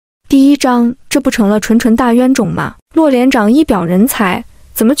第1章，这不成了纯纯大冤种吗？骆连长一表人才，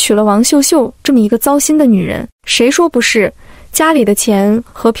怎么娶了王秀秀这么一个糟心的女人？谁说不是？家里的钱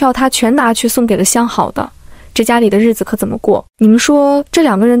和票他全拿去送给了相好的，这家里的日子可怎么过？你们说这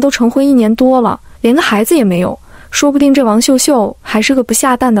2个人都成婚1年多了，连个孩子也没有，说不定这王秀秀还是个不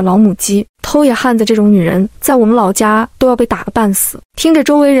下蛋的老母鸡。偷野汉子这种女人，在我们老家都要被打个半死。听着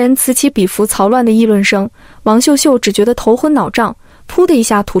周围人此起彼伏嘈乱的议论声，王秀秀只觉得头昏脑胀，噗的一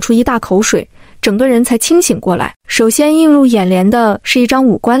下吐出一大口水，整个人才清醒过来。首先映入眼帘的是一张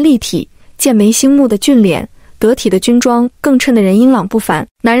五官立体、剑眉星目的俊脸，得体的军装更衬得人英朗不凡。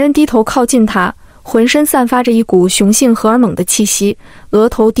男人低头靠近她，浑身散发着一股雄性荷尔蒙的气息，额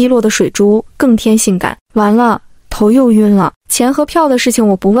头滴落的水珠更添性感。完了，头又晕了。钱和票的事情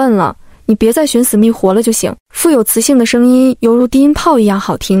我不问了，你别再寻死觅活了就行。富有磁性的声音犹如低音炮一样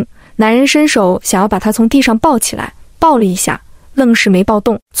好听。男人伸手想要把她从地上抱起来，抱了一下，愣是没抱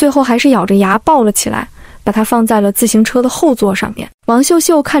动，最后还是咬着牙抱了起来，把她放在了自行车的后座上面。王秀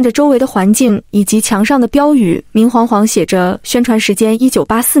秀看着周围的环境以及墙上的标语，明晃晃写着宣传时间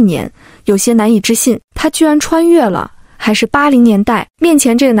1984年，有些难以置信，她居然穿越了，还是80年代。面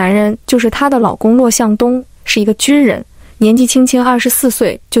前这个男人就是她的老公骆向东，是一个军人，年纪轻轻24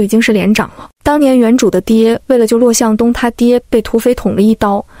岁就已经是连长了。当年原主的爹为了救骆向东，他爹被土匪捅了一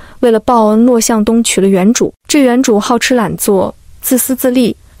刀，为了报恩，骆向东娶了原主。这原主好吃懒做，自私自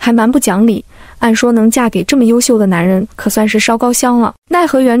利，还蛮不讲理，按说能嫁给这么优秀的男人可算是烧高香了。奈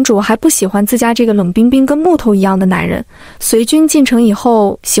何原主还不喜欢自家这个冷冰冰跟木头一样的男人。随军进城以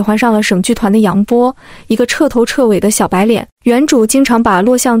后，喜欢上了省剧团的杨波，一个彻头彻尾的小白脸。原主经常把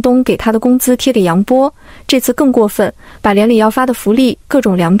骆向东给他的工资贴给杨波，这次更过分，把连里要发的福利，各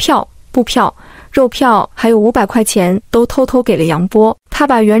种粮票、布票、肉票还有500块钱都偷偷给了杨波。他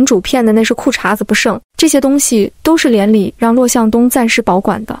把原主骗的那是裤衩子不剩，这些东西都是连里让骆向东暂时保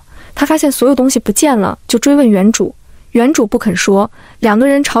管的。他发现所有东西不见了，就追问原主，原主不肯说，2个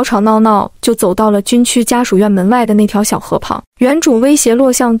人吵吵闹闹就走到了军区家属院门外的那条小河旁。原主威胁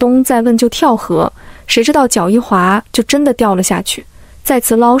骆向东再问就跳河，谁知道脚一滑就真的掉了下去，再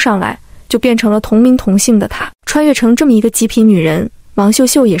次捞上来就变成了同名同姓的他。穿越成这么一个极品女人，王秀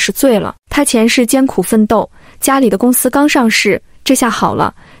秀也是醉了。她前世艰苦奋斗，家里的公司刚上市，这下好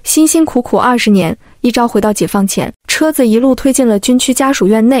了，辛辛苦苦20年，一朝回到解放前。车子一路推进了军区家属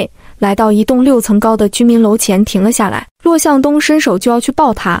院内，来到一栋6层高的居民楼前停了下来。骆向东伸手就要去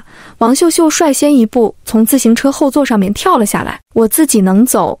抱她，王秀秀率先一步从自行车后座上面跳了下来。我自己能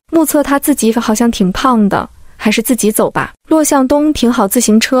走，目测她自己好像挺胖的，还是自己走吧。骆向东停好自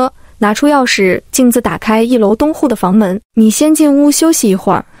行车，拿出钥匙，径自打开1楼东户的房门。你先进屋休息一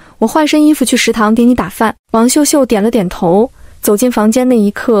会儿，我换身衣服去食堂给你打饭。王秀秀点了点头，走进房间那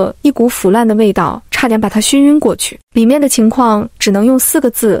一刻，一股腐烂的味道差点把她熏晕过去。里面的情况只能用4个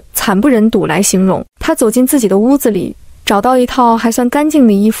字：惨不忍睹来形容。她走进自己的屋子里，找到一套还算干净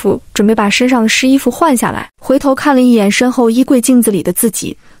的衣服，准备把身上的湿衣服换下来。回头看了一眼身后衣柜镜子里的自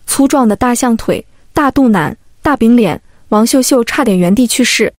己，粗壮的大象腿、大肚腩、大饼脸，王秀秀差点原地去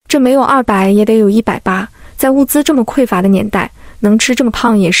世。这没有200也得有180，在物资这么匮乏的年代，能吃这么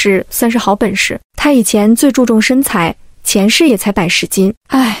胖也是算是好本事。她以前最注重身材，前世也才110斤。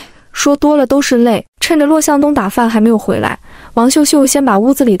唉，说多了都是泪。趁着骆向东打饭还没有回来，王秀秀先把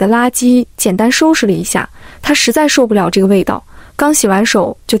屋子里的垃圾简单收拾了一下。她实在受不了这个味道，刚洗完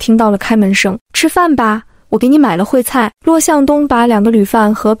手就听到了开门声。吃饭吧，我给你买了烩菜。骆向东把2个铝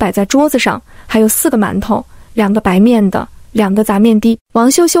饭盒摆在桌子上，还有4个馒头，2个白面的，2个杂面的。王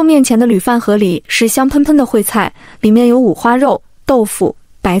秀秀面前的铝饭盒里是香喷喷的烩菜，里面有五花肉、豆腐、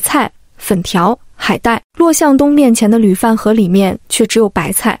白菜、粉条、海带。骆向东面前的铝饭盒里面却只有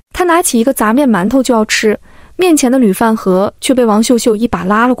白菜。他拿起一个杂面馒头就要吃，面前的铝饭盒却被王秀秀一把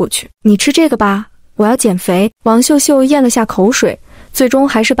拉了过去。你吃这个吧，我要减肥。王秀秀咽了下口水，最终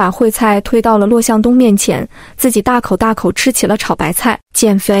还是把烩菜推到了骆向东面前，自己大口大口吃起了炒白菜。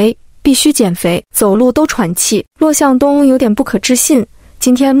减肥，必须减肥，走路都喘气。骆向东有点不可置信，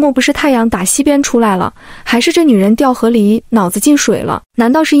今天莫不是太阳打西边出来了，还是这女人掉河里脑子进水了？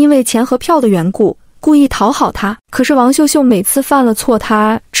难道是因为钱和票的缘故，故意讨好她？可是王秀秀每次犯了错，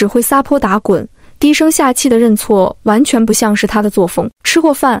她只会撒泼打滚，低声下气的认错，完全不像是她的作风。吃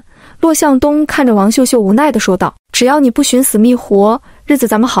过饭，骆向东看着王秀秀无奈地说道：只要你不寻死觅活，日子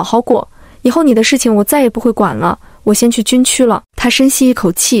咱们好好过，以后你的事情我再也不会管了，我先去军区了。他深吸一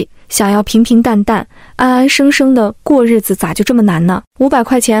口气，想要平平淡淡、安安生生的过日子，咋就这么难呢？500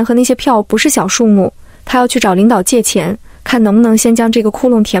块钱和那些票不是小数目，他要去找领导借钱，看能不能先将这个窟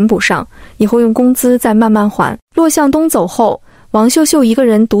窿填补上，以后用工资再慢慢还。骆向东走后，王秀秀一个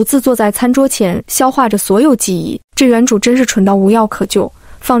人独自坐在餐桌前，消化着所有记忆。这原主真是蠢到无药可救，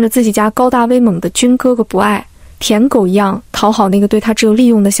放着自己家高大威猛的军哥哥不爱，舔狗一样讨好那个对他只有利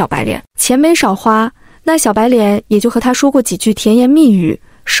用的小白脸。钱没少花，那小白脸也就和他说过几句甜言蜜语，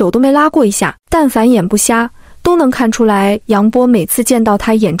手都没拉过一下。但凡眼不瞎，都能看出来杨波每次见到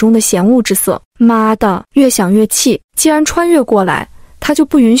他眼中的嫌恶之色。妈的，越想越气，既然穿越过来，他就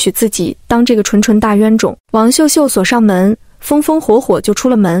不允许自己当这个纯纯大冤种。王秀秀锁上门，风风火火就出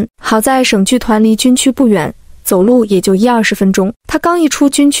了门。好在省剧团离军区不远，走路也就10-20分钟。他刚一出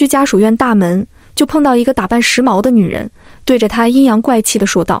军区家属院大门，就碰到一个打扮时髦的女人，对着他阴阳怪气地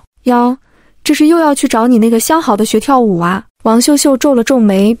说道：哟，这是又要去找你那个相好的学跳舞啊？王秀秀皱了皱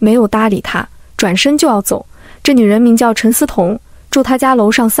眉，没有搭理他，转身就要走。这女人名叫陈思彤，住他家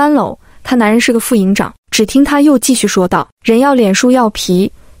楼上3楼，他男人是个副营长。只听他又继续说道：人要脸树要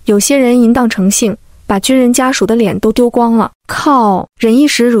皮，有些人淫荡成性，把军人家属的脸都丢光了。靠！忍一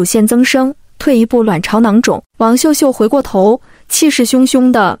时乳腺增生，退一步卵巢囊肿。王秀秀回过头，气势汹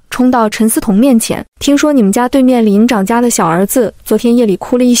汹地冲到陈思彤面前：听说你们家对面李营长家的小儿子昨天夜里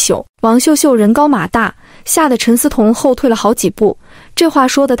哭了一宿。王秀秀人高马大，吓得陈思彤后退了好几步。这话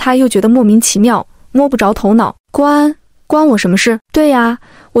说的他又觉得莫名其妙，摸不着头脑。关我什么事？对呀，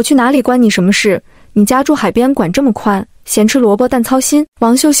我去哪里关你什么事？你家住海边，管这么宽，咸吃萝卜淡操心。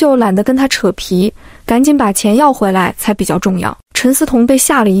王秀秀懒得跟他扯皮，赶紧把钱要回来才比较重要。陈思彤被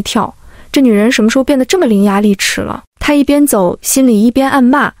吓了一跳，这女人什么时候变得这么伶牙俐齿了？他一边走，心里一边暗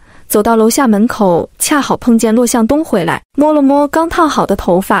骂。走到楼下门口，恰好碰见骆向东回来，摸了摸刚烫好的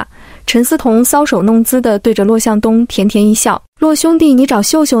头发。陈思彤搔首弄姿地对着骆向东甜甜一笑：骆兄弟，你找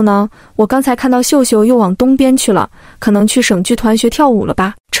秀秀呢？我刚才看到秀秀又往东边去了，可能去省剧团学跳舞了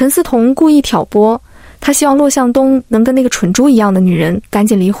吧？陈思彤故意挑拨，他希望骆向东能跟那个蠢猪一样的女人赶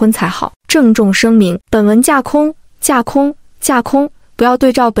紧离婚才好。郑重声明，本文架空，不要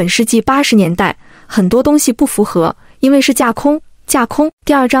对照本世纪80年代，很多东西不符合，因为是架空。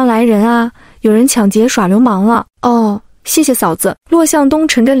第2章来人啊，有人抢劫耍流氓了。哦，谢谢嫂子。骆向东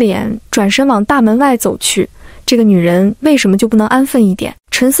沉着脸转身往大门外走去，这个女人为什么就不能安分一点？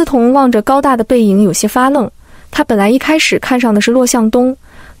陈思彤望着高大的背影有些发愣，他本来一开始看上的是骆向东，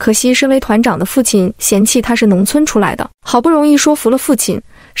可惜身为团长的父亲嫌弃他是农村出来的，好不容易说服了父亲，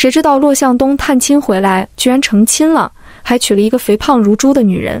谁知道骆向东探亲回来居然成亲了，还娶了一个肥胖如猪的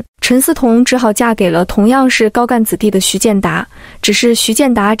女人。陈思彤只好嫁给了同样是高干子弟的徐建达，只是徐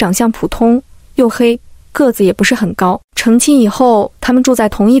建达长相普通，又黑，个子也不是很高。成亲以后，他们住在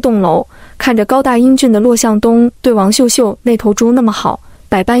同一栋楼，看着高大英俊的骆向东对王秀秀那头猪那么好，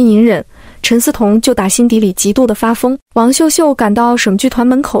百般隐忍，陈思彤就打心底里极度的发疯。王秀秀赶到省剧团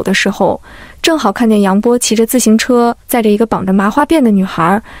门口的时候，正好看见杨波骑着自行车载着一个绑着麻花辫的女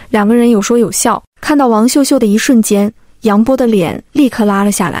孩，两个人有说有笑。看到王秀秀的一瞬间，杨波的脸立刻拉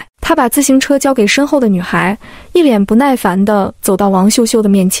了下来，他把自行车交给身后的女孩，一脸不耐烦地走到王秀秀的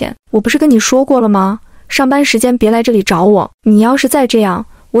面前：我不是跟你说过了吗？上班时间别来这里找我，你要是再这样，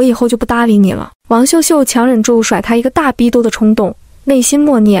我以后就不搭理你了。王秀秀强忍住甩他一个大逼兜的冲动，内心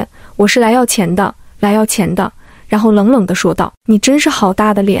默念：我是来要钱的，然后冷冷地说道：你真是好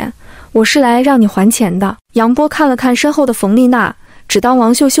大的脸，我是来让你还钱的。杨波看了看身后的冯丽娜，只当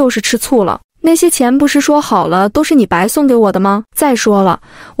王秀秀是吃醋了。那些钱不是说好了都是你白送给我的吗？再说了，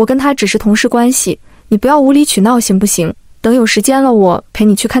我跟他只是同事关系，你不要无理取闹行不行？等有时间了，我陪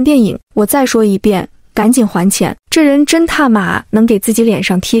你去看电影。我再说一遍，赶紧还钱。这人真他妈能给自己脸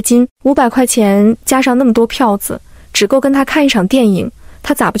上贴金，500块钱加上那么多票子，只够跟他看一场电影，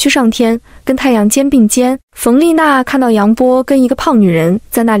他咋不去上天，跟太阳肩并肩？冯丽娜看到杨波跟一个胖女人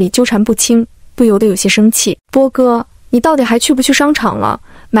在那里纠缠不清，不由得有些生气。波哥，你到底还去不去商场了？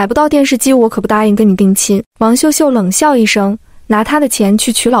买不到电视机，我可不答应跟你定亲。王秀秀冷笑一声，拿他的钱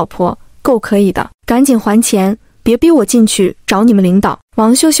去娶老婆，够可以的，赶紧还钱，别逼我进去找你们领导。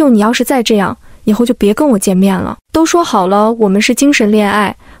王秀秀，你要是再这样，以后就别跟我见面了。都说好了，我们是精神恋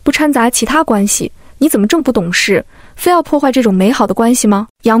爱，不掺杂其他关系，你怎么这么不懂事，非要破坏这种美好的关系吗？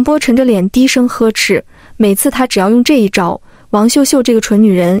杨波沉着脸低声呵斥，每次他只要用这一招，王秀秀这个蠢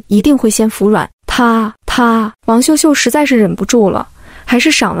女人一定会先服软。王秀秀实在是忍不住了，还是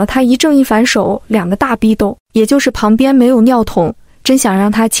赏了他一正一反手2个大逼兜，也就是旁边没有尿桶，真想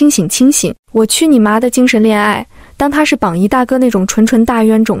让他清醒清醒。我去你妈的精神恋爱，当他是榜一大哥那种纯纯大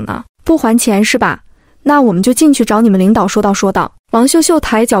冤种呢？不还钱是吧？那我们就进去找你们领导说道。王秀秀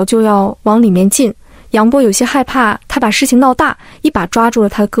抬脚就要往里面进，杨波有些害怕他把事情闹大，一把抓住了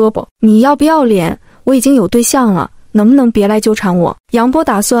他的胳膊：你要不要脸？我已经有对象了，能不能别来纠缠我？杨波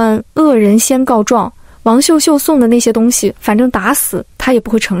打算恶人先告状，王秀秀送的那些东西，反正打死他也不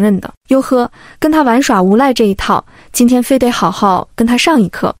会承认的。哟呵，跟他玩耍无赖这一套，今天非得好好跟他上一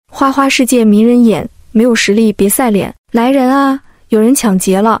课。花花世界迷人眼，没有实力别赛脸。来人啊，有人抢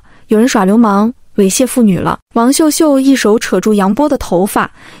劫了，有人耍流氓猥亵妇女了。王秀秀一手扯住杨波的头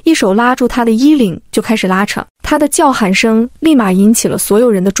发，一手拉住他的衣领，就开始拉扯。他的叫喊声立马引起了所有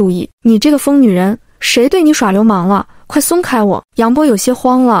人的注意。你这个疯女人，谁对你耍流氓了？快松开我！杨波有些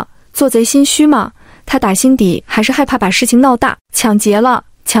慌了，做贼心虚嘛，他打心底还是害怕把事情闹大。抢劫了！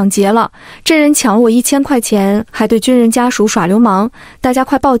抢劫了！这人抢了我1000块钱，还对军人家属耍流氓，大家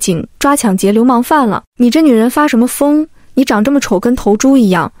快报警，抓抢劫流氓犯了！你这女人发什么疯？你长这么丑，跟头猪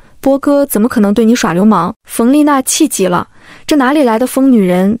一样，波哥怎么可能对你耍流氓？冯丽娜气急了，这哪里来的疯女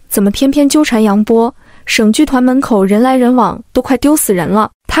人，怎么偏偏纠缠杨波？省剧团门口人来人往，都快丢死人了。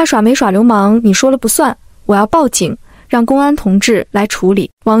他耍没耍流氓，你说了不算，我要报警，让公安同志来处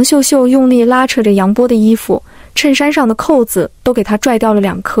理。王秀秀用力拉扯着杨波的衣服，衬衫上的扣子都给他拽掉了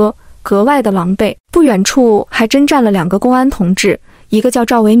2颗，格外的狼狈。不远处还真站了2个公安同志，一个叫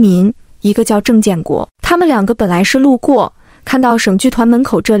赵维民，一个叫郑建国。他们2个本来是路过，看到省剧团门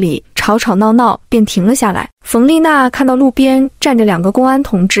口这里吵吵闹闹，便停了下来。冯丽娜看到路边站着2个公安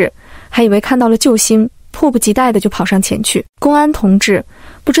同志，还以为看到了救星，迫不及待的就跑上前去。公安同志，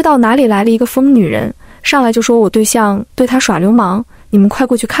不知道哪里来了一个疯女人，上来就说我对象对她耍流氓，你们快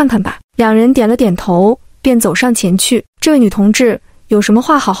过去看看吧。2人点了点头，便走上前去。这位女同志，有什么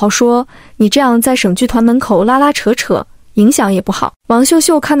话好好说，你这样在省剧团门口拉拉扯扯，影响也不好。王秀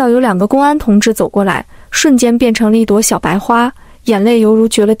秀看到有2个公安同志走过来，瞬间变成了一朵小白花，眼泪犹如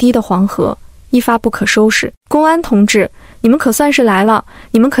决了堤的黄河，一发不可收拾。公安同志，你们可算是来了，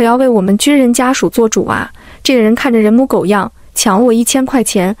你们可要为我们军人家属做主啊！这个人看着人模狗样，抢我1000块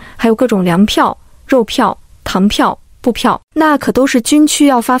钱，还有各种粮票、肉票、糖票、布票，那可都是军区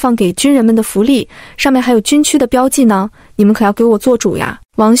要发放给军人们的福利，上面还有军区的标记呢，你们可要给我做主呀！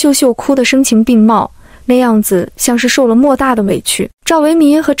王秀秀哭得声情并茂，那样子像是受了莫大的委屈。赵维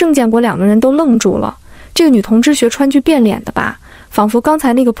民和郑建国2个人都愣住了，这个女同志学川剧变脸的吧？仿佛刚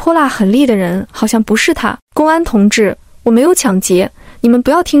才那个泼辣狠厉的人好像不是她。公安同志，我没有抢劫，你们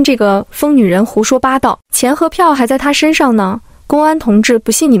不要听这个疯女人胡说八道，钱和票还在她身上呢。公安同志，不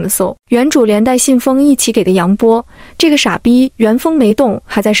信你们搜，原主连带信封一起给的杨波，这个傻逼原封没动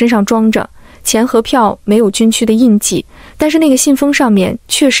还在身上装着，钱和票没有军区的印记，但是那个信封上面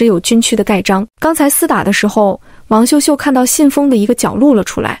确实有军区的盖章。刚才厮打的时候，王秀秀看到信封的一个角露了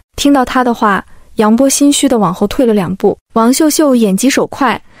出来，听到他的话，杨波心虚地往后退了2步。王秀秀眼疾手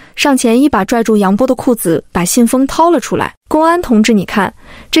快，上前一把拽住杨波的裤子，把信封掏了出来。公安同志，你看，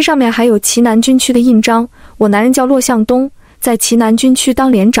这上面还有齐南军区的印章，我男人叫骆向东，在齐南军区当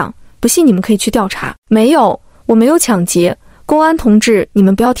连长，不信你们可以去调查。没有，我没有抢劫。公安同志，你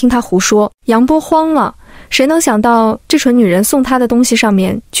们不要听他胡说。杨波慌了，谁能想到这蠢女人送他的东西上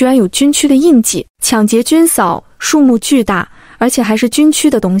面居然有军区的印记？抢劫军嫂，数目巨大，而且还是军区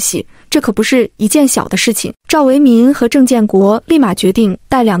的东西，这可不是一件小的事情。赵维民和郑建国立马决定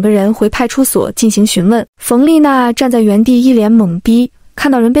带2个人回派出所进行询问。冯丽娜站在原地一脸懵逼，看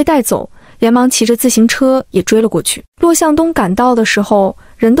到人被带走，连忙骑着自行车也追了过去。骆向东赶到的时候，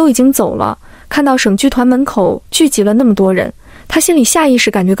人都已经走了，看到省剧团门口聚集了那么多人，他心里下意识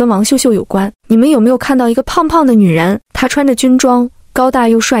感觉跟王秀秀有关。你们有没有看到一个胖胖的女人？她穿着军装，高大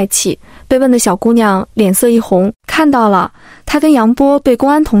又帅气。被问的小姑娘脸色一红，看到了，她跟杨波被公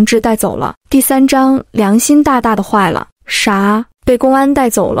安同志带走了。第3章，良心大大的坏了。啥？被公安带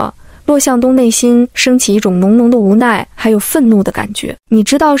走了？骆向东内心升起一种浓浓的无奈还有愤怒的感觉。你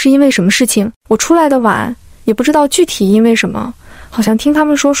知道是因为什么事情？我出来的晚，也不知道具体因为什么，好像听他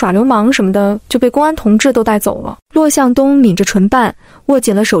们说耍流氓什么的，就被公安同志都带走了。骆向东抿着唇瓣，握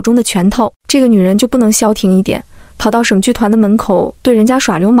紧了手中的拳头。这个女人就不能消停一点，跑到省剧团的门口对人家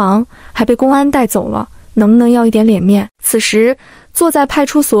耍流氓，还被公安带走了，能不能要一点脸面？此时坐在派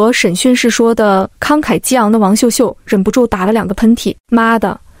出所审讯室说的慷慨激昂的王秀秀忍不住打了2个喷嚏。妈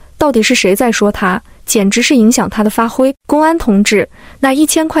的，到底是谁在说他？简直是影响他的发挥。公安同志，那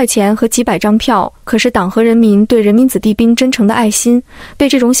1000块钱和几百张票可是党和人民对人民子弟兵真诚的爱心，被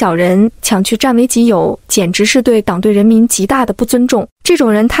这种小人抢去占为己有，简直是对党对人民极大的不尊重。这种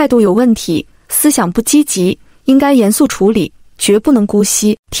人态度有问题，思想不积极，应该严肃处理，绝不能姑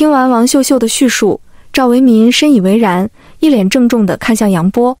息。听完王秀秀的叙述，赵维民深以为然，一脸郑重地看向杨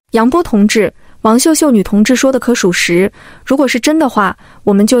波。杨波同志，王秀秀女同志说的可属实，如果是真的话，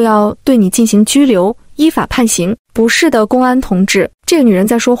我们就要对你进行拘留，依法判刑。不是的，公安同志，这个女人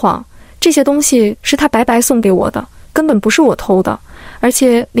在说谎，这些东西是她白白送给我的，根本不是我偷的，而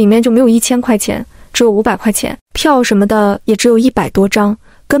且里面就没有1000块钱，只有500块钱，票什么的也只有100多张，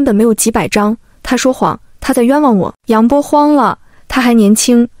根本没有几百张。她说谎，她在冤枉我。杨波慌了，她还年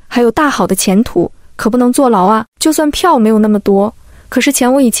轻，还有大好的前途，可不能坐牢啊。就算票没有那么多，可是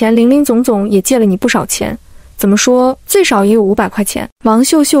钱我以前零零总总也借了你不少钱，怎么说最少也有500块钱。王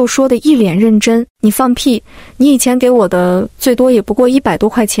秀秀说的一脸认真，你放屁，你以前给我的最多也不过100多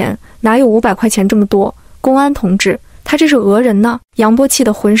块钱，哪有500块钱这么多？公安同志，他这是讹人呢。杨波气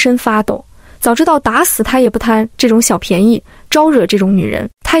得浑身发抖，早知道打死他也不贪这种小便宜，招惹这种女人。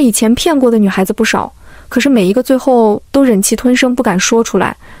他以前骗过的女孩子不少，可是每一个最后都忍气吞声不敢说出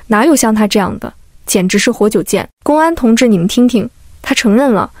来，哪有像他这样的，简直是活久见。公安同志，你们听听，他承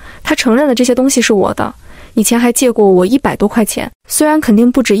认了这些东西是我的，以前还借过我100多块钱，虽然肯定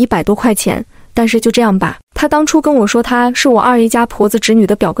不止100多块钱，但是就这样吧。他当初跟我说他是我二姨家婆子侄女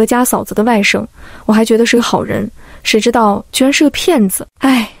的表哥家嫂子的外甥，我还觉得是个好人，谁知道居然是个骗子。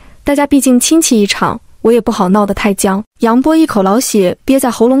唉，大家毕竟亲戚一场，我也不好闹得太僵。杨波一口老血憋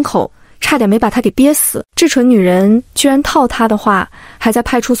在喉咙口，差点没把他给憋死。这蠢女人居然套他的话，还在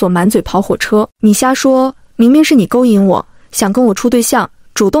派出所满嘴跑火车。你瞎说，明明是你勾引我，想跟我处对象，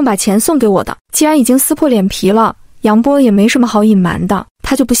主动把钱送给我的。既然已经撕破脸皮了，杨波也没什么好隐瞒的，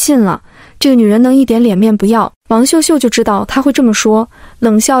他就不信了。这个女人能一点脸面不要？王秀秀就知道他会这么说，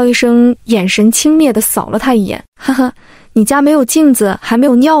冷笑一声，眼神轻蔑地扫了他一眼。哈哈，你家没有镜子还没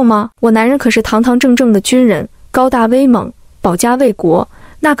有尿吗？我男人可是堂堂正正的军人，高大威猛，保家卫国，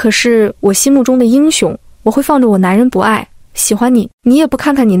那可是我心目中的英雄，我会放着我男人不爱？喜欢你，你也不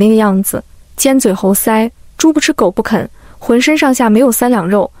看看你那个样子，尖嘴猴腮，猪不吃狗不啃，浑身上下没有3两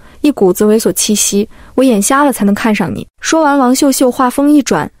肉，一股子猥琐气息，我眼瞎了才能看上你。说完，王秀秀话锋一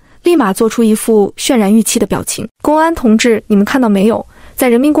转，立马做出一副渲然欲泣的表情。公安同志，你们看到没有，在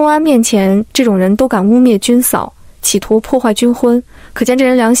人民公安面前，这种人都敢污蔑军嫂，企图破坏军婚，可见这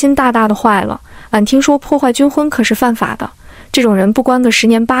人良心大大的坏了。俺听说破坏军婚可是犯法的，这种人不关个10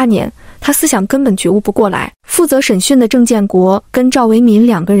年8年，他思想根本觉悟不过来。负责审讯的郑建国跟赵维民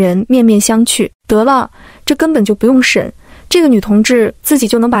2个人面面相觑，得了，这根本就不用审，这个女同志自己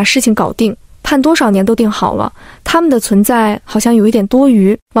就能把事情搞定，判多少年都定好了，他们的存在好像有一点多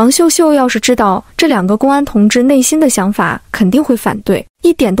余。王秀秀要是知道这2个公安同志内心的想法，肯定会反对，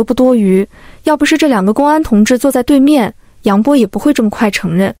一点都不多余。要不是这2个公安同志坐在对面，杨波也不会这么快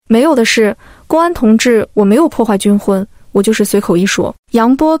承认。没有的事，公安同志，我没有破坏军婚，我就是随口一说。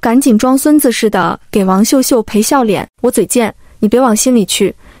杨波赶紧装孙子似的给王秀秀赔笑脸，我嘴贱，你别往心里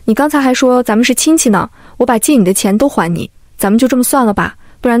去，你刚才还说咱们是亲戚呢，我把借你的钱都还你，咱们就这么算了吧，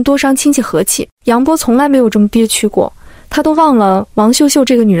不然多伤亲戚和气。杨波从来没有这么憋屈过，他都忘了王秀秀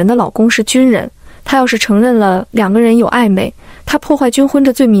这个女人的老公是军人，他要是承认了2个人有暧昧，他破坏军婚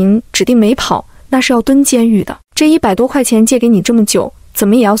这罪名指定没跑，那是要蹲监狱的。这100多块钱借给你这么久，怎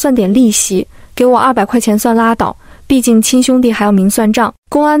么也要算点利息，给我200块钱算拉倒，毕竟亲兄弟还要明算账。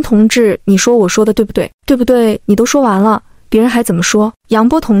公安同志，你说我说的对不对？对不对？你都说完了，别人还怎么说？杨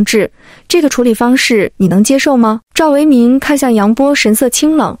波同志，这个处理方式你能接受吗？赵维民看向杨波，神色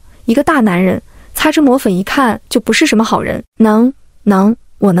清冷，一个大男人擦脂抹粉，一看就不是什么好人。能，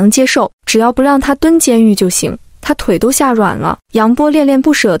我能接受，只要不让他蹲监狱就行。他腿都吓软了。杨波恋恋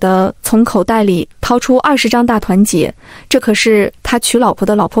不舍地从口袋里掏出20张大团结，这可是他娶老婆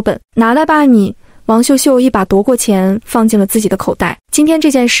的老婆本，拿来吧你。王秀秀一把夺过钱放进了自己的口袋。今天这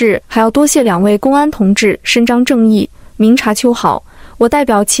件事还要多谢2位公安同志伸张正义，明察秋毫，我代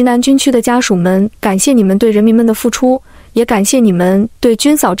表齐南军区的家属们感谢你们对人民们的付出，也感谢你们对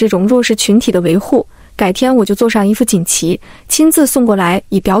军嫂这种弱势群体的维护，改天我就做上一副锦旗，亲自送过来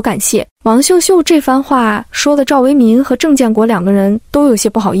以表感谢。王秀秀这番话说的赵维民和郑建国2个人都有些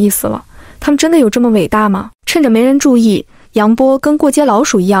不好意思了，他们真的有这么伟大吗？趁着没人注意，杨波跟过街老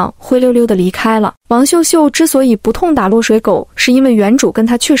鼠一样灰溜溜地离开了。王秀秀之所以不痛打落水狗，是因为原主跟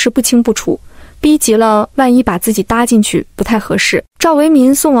他确实不清不楚，逼急了万一把自己搭进去不太合适。赵维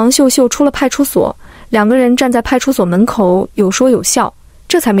民送王秀秀出了派出所，2个人站在派出所门口有说有笑，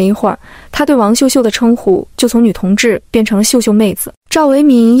这才没一会儿，他对王秀秀的称呼就从女同志变成了秀秀妹子。赵维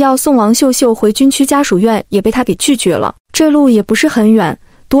民要送王秀秀回军区家属院，也被他给拒绝了，这路也不是很远，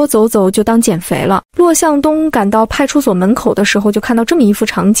多走走就当减肥了。骆向东赶到派出所门口的时候，就看到这么一幅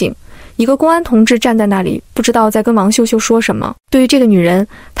场景，一个公安同志站在那里，不知道在跟王秀秀说什么。对于这个女人，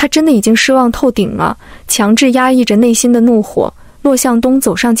他真的已经失望透顶了，强制压抑着内心的怒火。骆向东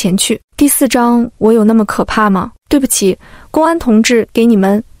走上前去。第4章，我有那么可怕吗？对不起，公安同志，给你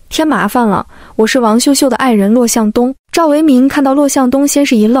们添麻烦了，我是王秀秀的爱人骆向东。赵维民看到骆向东，先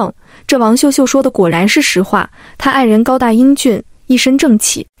是一愣，这王秀秀说的果然是实话，他爱人高大英俊，一身正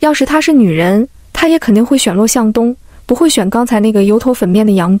气，要是她是女人，她也肯定会选骆向东，不会选刚才那个油头粉面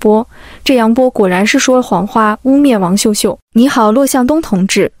的杨波。这杨波果然是说了谎话，污蔑王秀秀。你好，骆向东同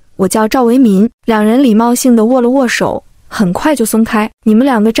志，我叫赵维民。2人礼貌性地握了握手，很快就松开。你们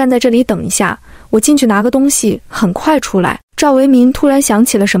2个站在这里等一下，我进去拿个东西，很快出来。赵维民突然想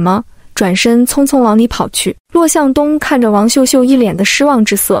起了什么，转身匆匆往里跑去。骆向东看着王秀秀一脸的失望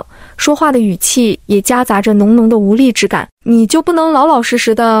之色，说话的语气也夹杂着浓浓的无力之感。你就不能老老实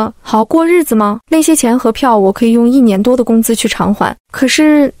实的好好过日子吗？那些钱和票我可以用1年多的工资去偿还，可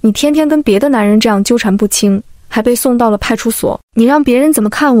是你天天跟别的男人这样纠缠不清，还被送到了派出所，你让别人怎么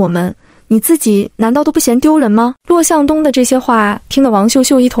看我们？你自己难道都不嫌丢人吗？骆向东的这些话听得王秀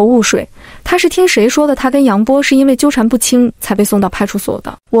秀一头雾水，他是听谁说的他跟杨波是因为纠缠不清才被送到派出所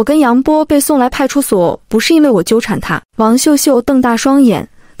的？我跟杨波被送来派出所不是因为我纠缠他。王秀秀瞪大双眼，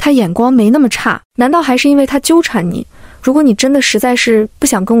他眼光没那么差，难道还是因为他纠缠你？如果你真的实在是不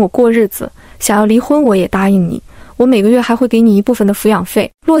想跟我过日子，想要离婚，我也答应你，我每个月还会给你一部分的抚养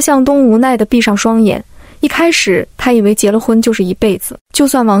费。骆向东无奈地闭上双眼，一开始他以为结了婚就是一辈子，就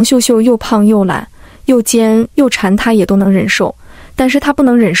算王秀秀又胖又懒又奸又馋他也都能忍受，但是他不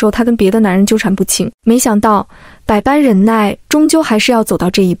能忍受他跟别的男人纠缠不清。没想到百般忍耐终究还是要走到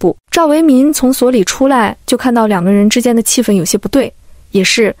这一步。赵维民从所里出来，就看到两个人之间的气氛有些不对，也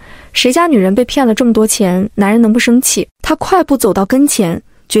是谁家女人被骗了这么多钱，男人能不生气？他快步走到跟前，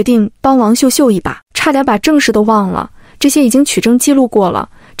决定帮王秀秀一把，差点把正事都忘了，这些已经取证记录过了，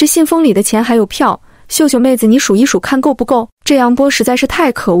这信封里的钱还有票，秀秀妹子你数一数看够不够？这杨波实在是太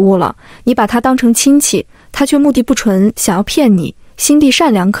可恶了，你把他当成亲戚，他却目的不纯，想要骗你。心地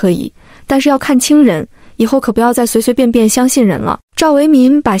善良可以，但是要看清人，以后可不要再随随便便相信人了。赵维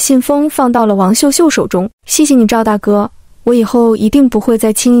民把信封放到了王秀秀手中，谢谢你赵大哥，我以后一定不会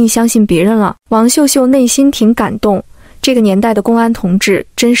再轻易相信别人了。王秀秀内心挺感动，这个年代的公安同志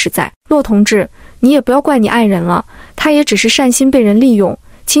真实在。骆同志，你也不要怪你爱人了，他也只是善心被人利用，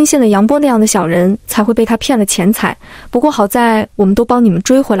轻信了杨波那样的小人，才会被他骗了钱财。不过好在我们都帮你们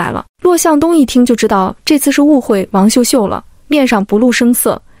追回来了。骆向东一听就知道这次是误会王秀秀了，面上不露声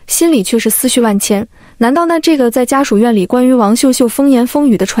色，心里却是思绪万千。难道那这个在家属院里关于王秀秀风言风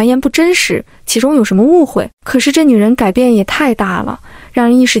语的传言不真实，其中有什么误会？可是这女人改变也太大了，让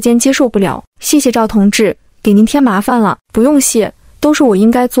人一时间接受不了。谢谢赵同志，给您添麻烦了。不用谢，都是我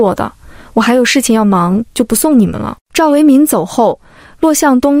应该做的，我还有事情要忙，就不送你们了。赵维民走后，骆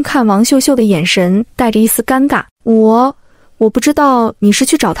向东看王秀秀的眼神带着一丝尴尬。我不知道你是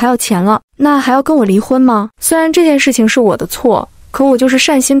去找他要钱了，那还要跟我离婚吗？虽然这件事情是我的错，可我就是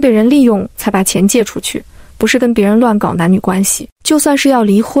善心被人利用才把钱借出去，不是跟别人乱搞男女关系。就算是要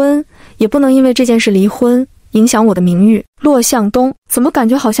离婚，也不能因为这件事离婚，影响我的名誉。骆向东，怎么感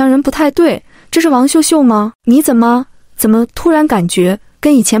觉好像人不太对？这是王秀秀吗？你怎么突然感觉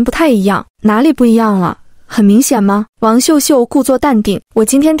跟以前不太一样？哪里不一样了？很明显吗？王秀秀故作淡定，我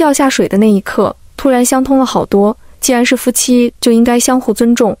今天掉下水的那一刻，突然相通了好多。既然是夫妻，就应该相互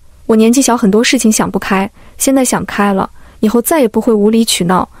尊重。我年纪小，很多事情想不开，现在想开了，以后再也不会无理取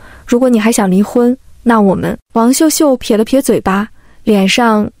闹。如果你还想离婚，那我们……王秀秀撇了撇嘴巴，脸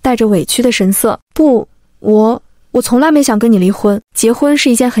上带着委屈的神色。不，我从来没想跟你离婚。结婚是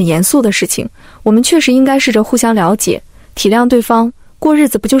一件很严肃的事情，我们确实应该试着互相了解，体谅对方，过日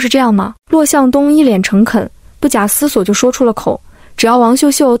子不就是这样吗？骆向东一脸诚恳，不假思索就说出了口。只要王秀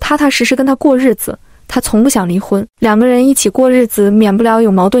秀踏踏实实跟他过日子，他从不想离婚。两个人一起过日子，免不了有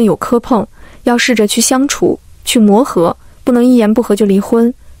矛盾有磕碰，要试着去相处，去磨合，不能一言不合就离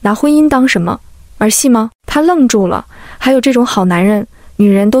婚，拿婚姻当什么儿戏吗？他愣住了，还有这种好男人，女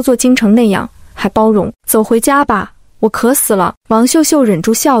人都做精成那样，还包容。走回家吧，我渴死了。王秀秀忍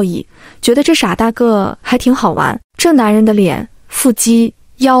住笑意，觉得这傻大个还挺好玩。这男人的脸、腹肌、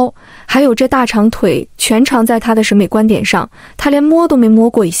腰，还有这大长腿，全长在他的审美观点上，他连摸都没摸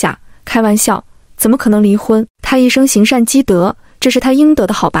过一下。开玩笑，怎么可能离婚？他一生行善积德，这是他应得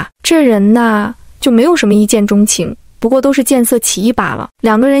的好吧？这人呐，就没有什么一见钟情，不过都是见色起意罢了。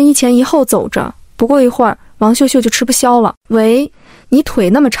两个人一前一后走着，不过一会儿，王秀秀就吃不消了。喂，你腿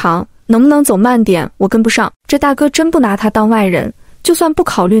那么长，能不能走慢点？我跟不上。这大哥真不拿他当外人，就算不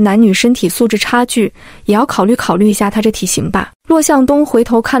考虑男女身体素质差距，也要考虑一下他这体型吧。骆向东回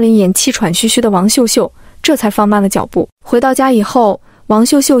头看了一眼气喘吁吁的王秀秀，这才放慢了脚步。回到家以后，王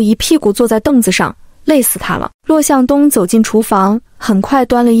秀秀一屁股坐在凳子上，累死他了。骆向东走进厨房，很快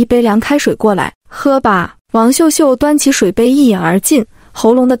端了一杯凉开水过来，喝吧。王秀秀端起水杯一饮而尽，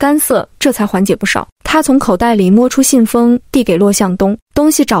喉咙的干涩这才缓解不少。他从口袋里摸出信封，递给骆向东，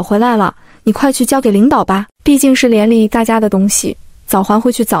东西找回来了，你快去交给领导吧，毕竟是连理大家的东西，早还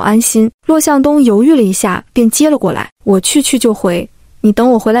回去早安心。骆向东犹豫了一下，便接了过来，我去就回，你等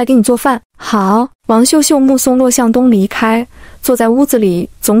我回来给你做饭。好。王秀秀目送骆向东离开，坐在屋子里，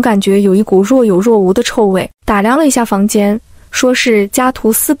总感觉有一股若有若无的臭味。打量了一下房间，说是家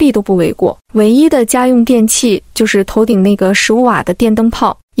徒四壁都不为过，唯一的家用电器就是头顶那个15瓦的电灯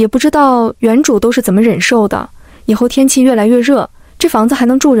泡，也不知道原主都是怎么忍受的。以后天气越来越热，这房子还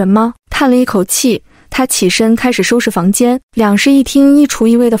能住人吗？叹了一口气，他起身开始收拾房间。两室一厅一厨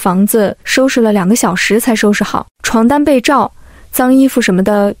一卫的房子收拾了2个小时才收拾好，床单被罩，脏衣服什么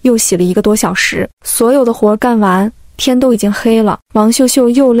的又洗了1个多小时。所有的活干完，天都已经黑了。王秀秀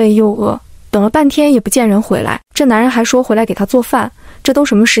又累又饿，等了半天也不见人回来。这男人还说回来给他做饭，这都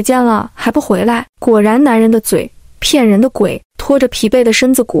什么时间了还不回来？果然男人的嘴骗人的鬼。拖着疲惫的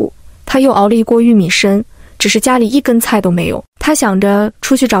身子骨，他又熬了一锅玉米参，只是家里1根菜都没有。他想着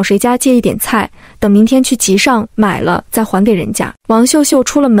出去找谁家借一点菜，等明天去集上买了再还给人家。王秀秀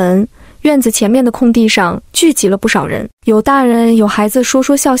出了门，院子前面的空地上聚集了不少人，有大人有孩子，说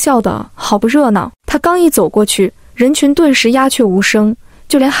说笑笑的，好不热闹。他刚一走过去，人群顿时鸦雀无声，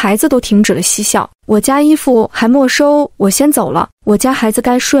就连孩子都停止了嬉笑。我家衣服还没收，我先走了。我家孩子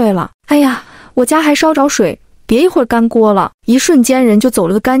该睡了。哎呀，我家还烧着水，别一会儿干锅了。一瞬间人就走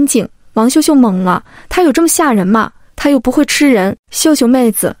了个干净。王秀秀懵了，他有这么吓人吗？他又不会吃人。秀秀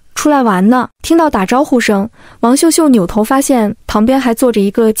妹子出来玩呢。听到打招呼声，王秀秀扭头发现旁边还坐着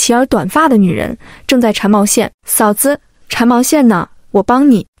一个齐耳短发的女人，正在缠毛线。嫂子，缠毛线呢，我帮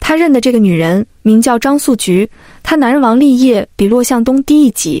你。他认得这个女人名叫张素菊，她男人王立业比骆向东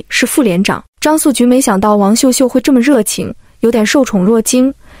低1级，是副连长。张素菊没想到王秀秀会这么热情，有点受宠若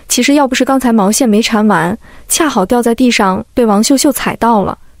惊。其实要不是刚才毛线没缠完，恰好掉在地上被王秀秀踩到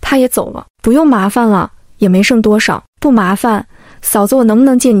了，她也走了。不用麻烦了，也没剩多少。不麻烦，嫂子，我能不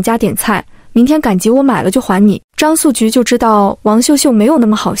能借你家点菜？明天赶集我买了就还你。张素菊就知道王秀秀没有那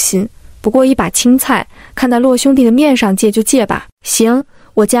么好心，不过一把青菜，看在骆兄弟的面上借就借吧。行，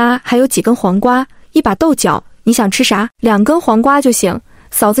我家还有几根黄瓜，一把豆角，你想吃啥？2根黄瓜就行。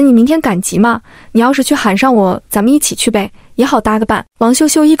嫂子，你明天赶集吗？你要是去喊上我，咱们一起去呗，也好搭个伴。王秀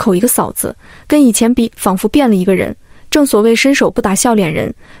秀一口一个嫂子，跟以前比仿佛变了一个人。正所谓伸手不打笑脸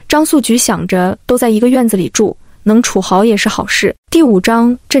人，张素菊想着都在一个院子里住，能处好也是好事。第5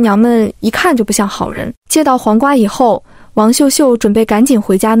章，这娘们一看就不像好人。接到黄瓜以后，王秀秀准备赶紧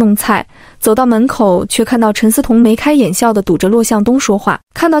回家弄菜，走到门口却看到陈思彤眉开眼笑地堵着骆向东说话。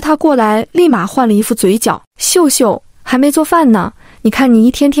看到他过来，立马换了一副嘴角。秀秀，还没做饭呢，你看你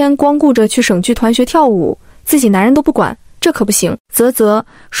一天天光顾着去省剧团学跳舞，自己男人都不管，这可不行。啧，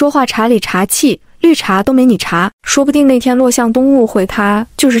说话茶里茶气，绿茶都没你茶。说不定那天骆向东误会他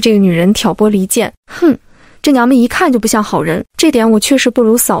就是这个女人挑拨离间。哼，这娘们一看就不像好人，这点我确实不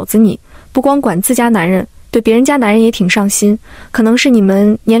如嫂子你，不光管自家男人，对别人家男人也挺上心。可能是你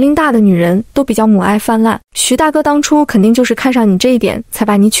们年龄大的女人都比较母爱泛滥，徐大哥当初肯定就是看上你这一点才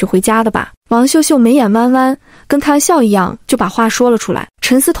把你娶回家的吧。王秀秀眉眼弯弯，跟开玩笑一样就把话说了出来。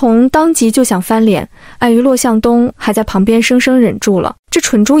陈思彤当即就想翻脸，碍于骆向东还在旁边生生忍住了。这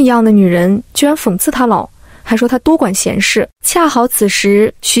蠢猪一样的女人居然讽刺他老，还说他多管闲事。恰好此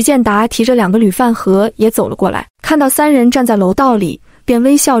时徐建达提着2个铝饭盒也走了过来，看到3人站在楼道里，便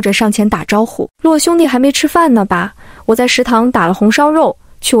微笑着上前打招呼。骆兄弟还没吃饭呢吧？我在食堂打了红烧肉，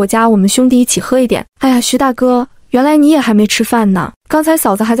去我家我们兄弟一起喝一点。哎呀，徐大哥，原来你也还没吃饭呢，刚才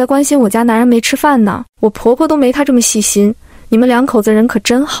嫂子还在关心我家男人没吃饭呢，我婆婆都没他这么细心。你们2口子人可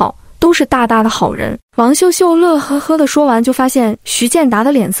真好，都是大大的好人。王秀秀乐呵呵地说完，就发现徐建达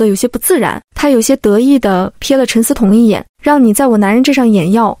的脸色有些不自然，他有些得意地瞥了陈思彤一眼，让你在我男人这上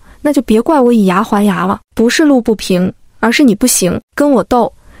眼药，那就别怪我以牙还牙了。不是路不平，而是你不行，跟我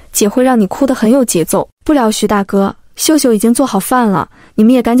斗，姐会让你哭得很有节奏。不了，徐大哥，秀秀已经做好饭了，你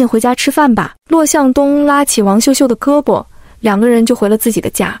们也赶紧回家吃饭吧。骆向东拉起王秀秀的胳膊，2个人就回了自己的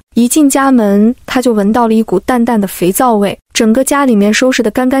家。一进家门，他就闻到了一股淡淡的肥皂味，整个家里面收拾得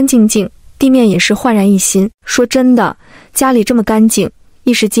干干净净，地面也是焕然一新。说真的，家里这么干净，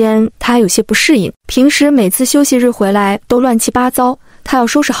一时间他还有些不适应。平时每次休息日回来都乱七八糟，他要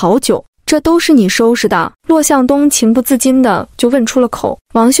收拾好久。这都是你收拾的？骆向东情不自禁的就问出了口。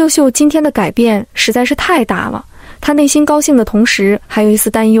王秀秀今天的改变实在是太大了，他内心高兴的同时还有一丝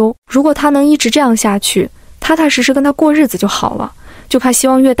担忧，如果他能一直这样下去，踏踏实实跟他过日子就好了，就怕希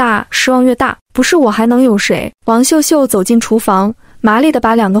望越大失望越大。不是我还能有谁？王秀秀走进厨房，麻利地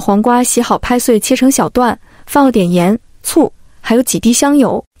把2个黄瓜洗好拍碎切成小段，放了点盐醋，还有几滴香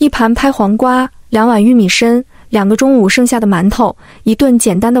油。1盘拍黄瓜，2碗玉米参，2个中午剩下的馒头，一顿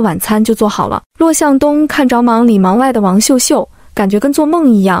简单的晚餐就做好了。骆向东看着忙里忙外的王秀秀，感觉跟做梦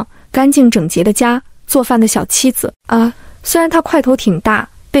一样，干净整洁的家，做饭的小妻子啊。虽然他块头挺大，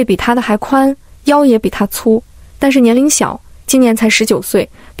背比他的还宽，腰也比他粗，但是年龄小，今年才19岁，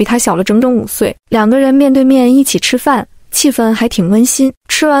比他小了整整5岁。2个人面对面一起吃饭，气氛还挺温馨。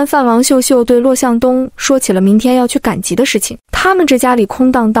吃完饭，王秀秀对骆向东说起了明天要去赶集的事情。他们这家里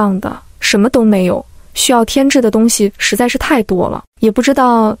空荡荡的，什么都没有，需要添置的东西实在是太多了，也不知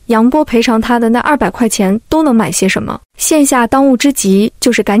道杨波赔偿他的那200块钱都能买些什么。线下当务之急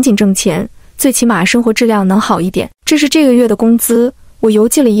就是赶紧挣钱，最起码生活质量能好一点。这是这个月的工资，我邮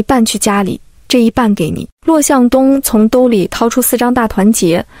寄了一半去家里，这一半给你。骆向东从兜里掏出4张大团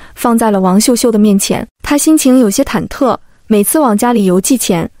结，放在了王秀秀的面前。他心情有些忐忑，每次往家里邮寄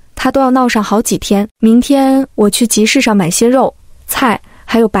钱，他都要闹上好几天。明天我去集市上买些肉、菜，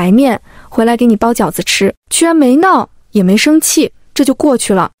还有白面，回来给你包饺子吃。居然没闹，也没生气，这就过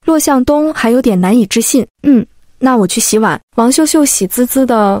去了。骆向东还有点难以置信。那我去洗碗。王秀秀喜滋滋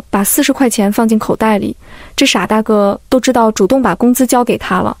地把40块钱放进口袋里，这傻大个都知道主动把工资交给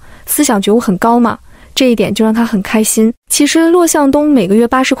他了，思想觉悟很高嘛，这一点就让他很开心。其实骆向东每个月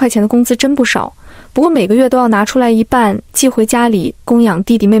80块钱的工资真不少，不过每个月都要拿出来一半寄回家里供养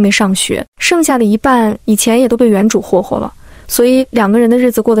弟弟妹妹上学，剩下的一半以前也都被原主霍霍了，所以2个人的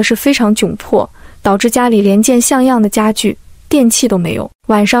日子过得是非常窘迫，导致家里连件像样的家具、电器都没有。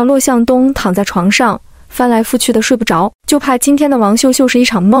晚上骆向东躺在床上翻来覆去的睡不着，就怕今天的王秀秀是一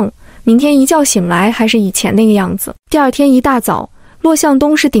场梦，明天一觉醒来还是以前那个样子。第二天一大早，骆向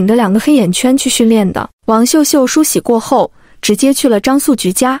东是顶着2个黑眼圈去训练的。王秀秀梳洗过后，直接去了张素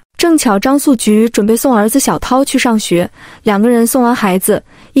菊家，正巧张素菊准备送儿子小涛去上学，2个人送完孩子，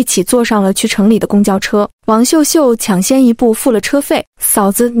一起坐上了去城里的公交车。王秀秀抢先一步付了车费，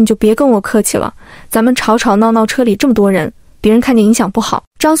嫂子你就别跟我客气了，咱们吵吵闹闹车里这么多人，别人看见影响不好。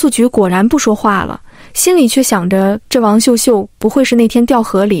张素菊果然不说话了，心里却想着这王秀秀不会是那天掉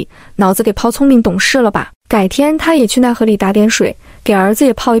河里脑子给泡聪明懂事了吧，改天她也去那河里打点水，给儿子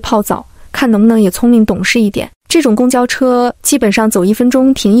也泡一泡澡，看能不能也聪明懂事一点。这种公交车基本上走1分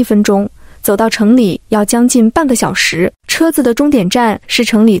钟停1分钟，走到城里要将近半个小时。车子的终点站是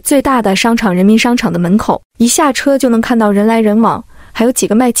城里最大的商场人民商场的门口，一下车就能看到人来人往，还有几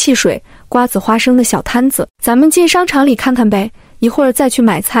个卖汽水、瓜子、花生的小摊子。咱们进商场里看看呗，一会儿再去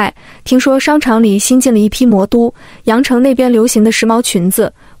买菜。听说商场里新进了一批魔都，羊城那边流行的时髦裙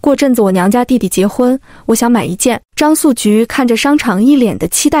子，过阵子我娘家弟弟结婚，我想买一件。张素菊看着商场一脸的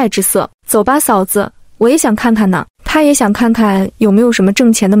期待之色，走吧嫂子，我也想看看呢。她也想看看有没有什么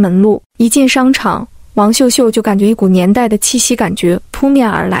挣钱的门路。一进商场，王秀秀就感觉一股年代的气息感觉扑面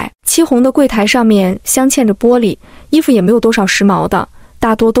而来。漆红的柜台上面镶嵌着玻璃，衣服也没有多少时髦的，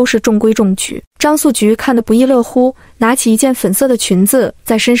大多都是中规中矩。张素菊看得不亦乐乎，拿起一件粉色的裙子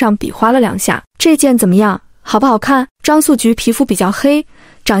在身上比划了2下，这件怎么样？好不好看？张素菊皮肤比较黑，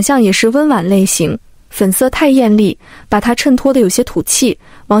长相也是温婉类型，粉色太艳丽，把她衬托得有些土气。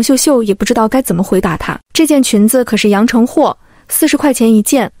王秀秀也不知道该怎么回答她。这件裙子可是羊城货，40块钱一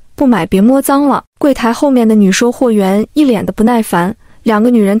件，不买别摸脏了。柜台后面的女售货员一脸的不耐烦，2个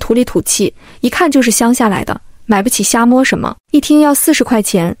女人土里土气，一看就是乡下来的，买不起瞎摸什么。一听要40块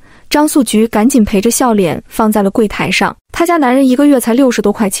钱，张素菊赶紧陪着笑脸放在了柜台上。她家男人1个月才60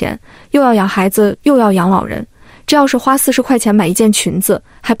多块钱，又要养孩子又要养老人，这要是花40块钱买一件裙子，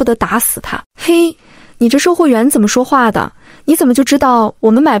还不得打死他。嘿，你这售货员怎么说话的？你怎么就知道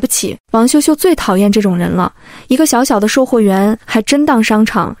我们买不起？王秀秀最讨厌这种人了，一个小小的售货员还真当商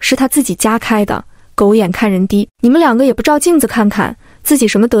场是他自己家开的，狗眼看人低。你们2个也不照镜子看看自己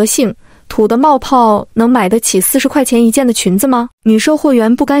什么德性，土的冒泡能买得起40块钱一件的裙子吗？女售货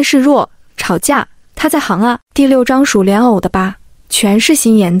员不甘示弱，吵架，她在行啊。第6张数莲藕的吧，全是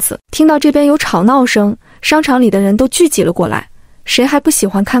心眼子。听到这边有吵闹声，商场里的人都聚集了过来，谁还不喜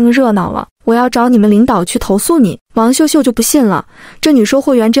欢看个热闹了？我要找你们领导去投诉你。王秀秀就不信了，这女售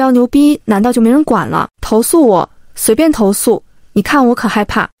货员这样牛逼，难道就没人管了？投诉我？随便投诉，你看我可害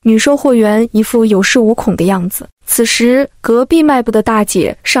怕。女售货员一副有恃无恐的样子。此时隔壁卖布的大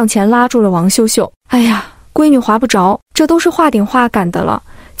姐上前拉住了王秀秀，哎呀，闺女划不着，这都是话顶话赶的了，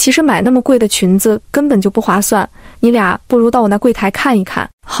其实买那么贵的裙子根本就不划算，你俩不如到我那柜台看一看，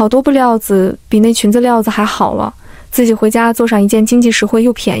好多布料子比那裙子料子还好了，自己回家做上一件经济实惠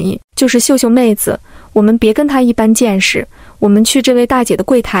又便宜。就是秀秀妹子，我们别跟她一般见识，我们去这位大姐的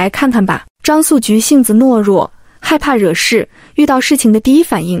柜台看看吧。张素菊性子懦弱，害怕惹事，遇到事情的第一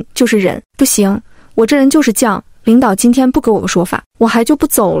反应就是忍。不行，我这人就是犟，领导今天不给我个说法，我还就不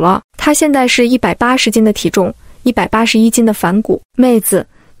走了。她现在是180斤的体重，181斤的反骨。妹子，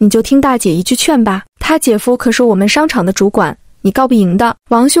你就听大姐一句劝吧，她姐夫可是我们商场的主管，你告不赢的。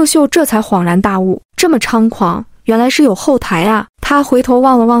王秀秀这才恍然大悟，这么猖狂，原来是有后台啊。她回头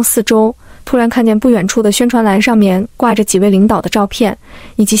望了望四周，突然看见不远处的宣传栏上面挂着几位领导的照片，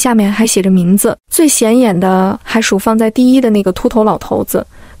以及下面还写着名字，最显眼的还属放在第1的那个秃头老头子，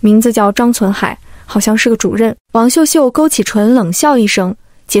名字叫张存海，好像是个主任。王秀秀勾起唇冷笑一声，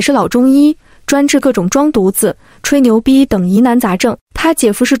姐是老中医，专治各种装犊子、吹牛逼等疑难杂症。他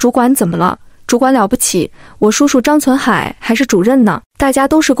姐夫是主管怎么了？主管了不起，我叔叔张存海还是主任呢。大家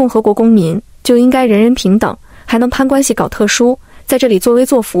都是共和国公民，就应该人人平等，还能攀关系搞特殊，在这里作威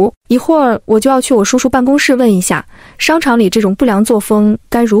作福。一会儿我就要去我叔叔办公室问一下，商场里这种不良作风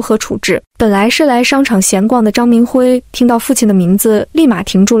该如何处置。本来是来商场闲逛的张明辉，听到父亲的名字，立马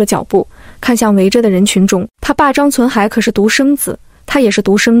停住了脚步，看向围着的人群中。他爸张存海可是独生子，他也是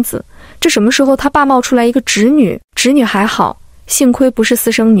独生子，这什么时候他爸冒出来一个侄女？侄女还好，幸亏不是私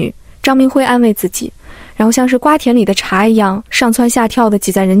生女。张明辉安慰自己，然后像是瓜田里的茶一样上蹿下跳的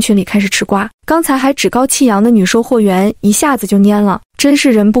挤在人群里开始吃瓜。刚才还趾高气扬的女售货员一下子就蔫了，真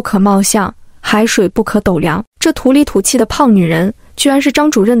是人不可貌相，海水不可斗量。这土里土气的胖女人居然是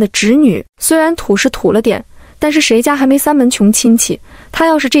张主任的侄女，虽然土是土了点，但是谁家还没三门穷亲戚？她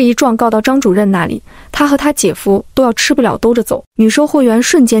要是这一状告到张主任那里，她和她姐夫都要吃不了兜着走。女售货员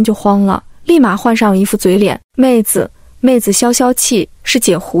瞬间就慌了，立马换上了一副嘴脸，妹子消消气，是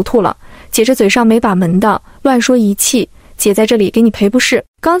姐糊涂了，姐这嘴上没把门的，乱说一气，姐在这里给你赔不是。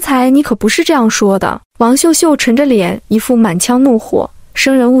刚才你可不是这样说的。王秀秀沉着脸，一副满腔怒火，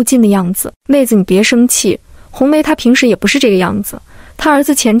生人勿近的样子。妹子你别生气，红梅她平时也不是这个样子。她儿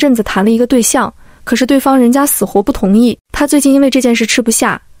子前阵子谈了一个对象，可是对方人家死活不同意。她最近因为这件事吃不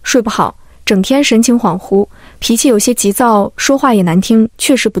下睡不好，整天神情恍惚，脾气有些急躁，说话也难听，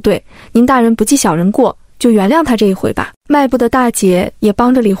确实不对。您大人不计小人过，就原谅他这一回吧。迈步的大姐也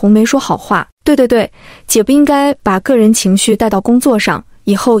帮着李红梅说好话，对，姐不应该把个人情绪带到工作上，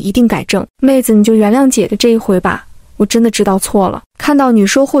以后一定改正。妹子你就原谅姐的这一回吧，我真的知道错了。看到女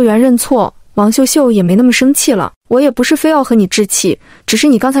售货员认错，王秀秀也没那么生气了。我也不是非要和你置气，只是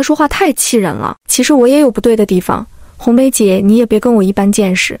你刚才说话太气人了。其实我也有不对的地方，红梅姐你也别跟我一般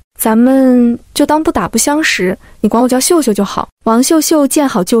见识，咱们就当不打不相识，你管我叫秀秀就好。王秀秀见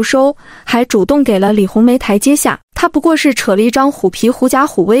好就收，还主动给了李红梅台阶下。她不过是扯了一张虎皮狐假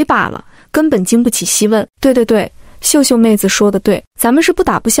虎威罢了，根本经不起细问。对，秀秀妹子说的对，咱们是不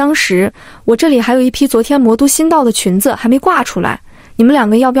打不相识。我这里还有一批昨天魔都新到的裙子还没挂出来，你们两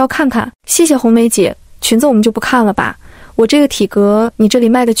个要不要看看？谢谢红梅姐，裙子我们就不看了吧，我这个体格，你这里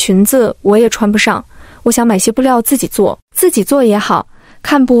卖的裙子我也穿不上，我想买些布料自己做也好，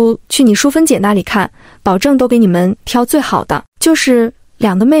看不去你淑芬姐那里看，保证都给你们挑最好的。就是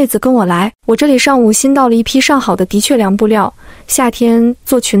两个妹子跟我来，我这里上午新到了一批上好的的确良布料，夏天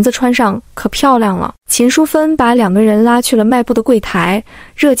做裙子穿上可漂亮了。秦淑芬把两个人拉去了卖布的柜台，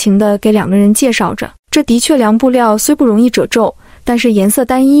热情地给两个人介绍着。这的确良布料虽不容易褶皱，但是颜色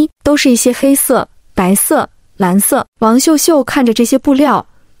单一，都是一些黑色、白色、蓝色。王秀秀看着这些布料，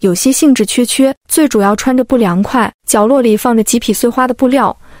有些兴致缺，最主要穿着不凉快，角落里放着几匹碎花的布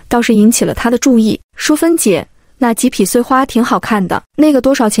料，倒是引起了她的注意。淑芬姐，那几匹碎花挺好看的，那个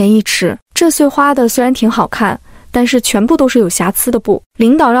多少钱一尺？这碎花的虽然挺好看，但是全部都是有瑕疵的布，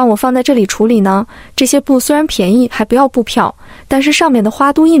领导让我放在这里处理呢。这些布虽然便宜，还不要布票，但是上面的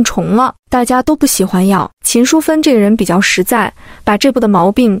花都印重了，大家都不喜欢要。秦淑芬这个人比较实在，把这布的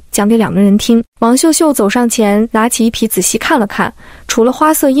毛病讲给两个人听。王秀秀走上前，拿起一匹仔细看了看，除了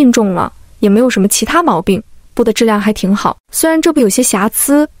花色印重了，也没有什么其他毛病，布的质量还挺好。虽然这布有些瑕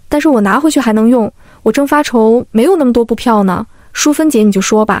疵，但是我拿回去还能用，我正发愁没有那么多布票呢。淑芬姐你就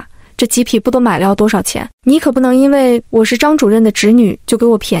说吧，这几匹布都买了要多少钱？你可不能因为我是张主任的侄女就给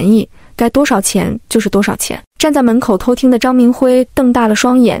我便宜，该多少钱就是多少钱。站在门口偷听的张明辉瞪大了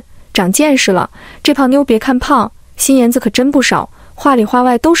双眼，长见识了，这胖妞别看胖，心眼子可真不少，话里话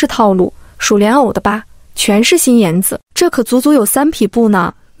外都是套路，数莲藕的吧，全是心眼子。这可足足有3匹布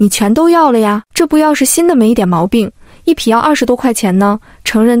呢，你全都要了呀？这布要是新的没一点毛病，一匹要20多块钱呢，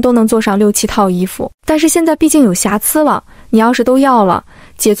成人都能做上6、7套衣服。但是现在毕竟有瑕疵了，你要是都要了，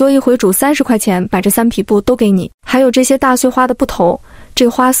姐做一回主30块钱，把这3匹布都给你，还有这些大碎花的布头，这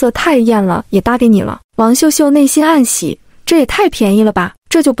个花色太艳了，也搭给你了。王秀秀内心暗喜，这也太便宜了吧，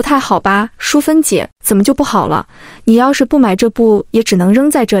这就不太好吧？淑芬姐，怎么就不好了？你要是不买这布，也只能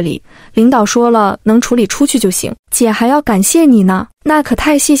扔在这里，领导说了能处理出去就行。姐还要感谢你呢。那可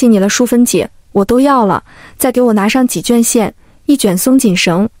太谢谢你了，淑芬姐，我都要了，再给我拿上几卷线，1卷松紧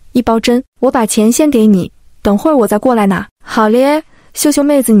绳，1包针，我把钱先给你，等会儿我再过来拿。好咧，秀秀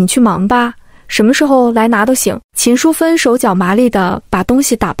妹子你去忙吧，什么时候来拿都行。秦淑芬手脚麻利地把东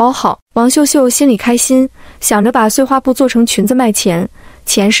西打包好，王秀秀心里开心，想着把碎花布做成裙子卖钱，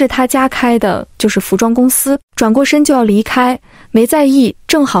钱是她家开的，就是服装公司。转过身就要离开，没在意，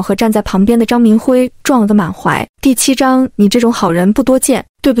正好和站在旁边的张明辉撞了个满怀。第7章，你这种好人不多见。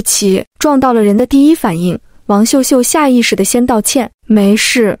对不起，撞到了人的第一反应。王秀秀下意识地先道歉。没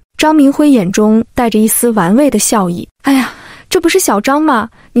事。张明辉眼中带着一丝玩味的笑意。哎呀，这不是小张吗？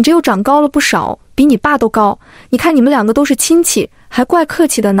你这又长高了不少，比你爸都高。你看你们两个都是亲戚，还怪客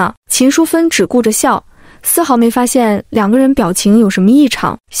气的呢。秦淑芬只顾着笑，丝毫没发现两个人表情有什么异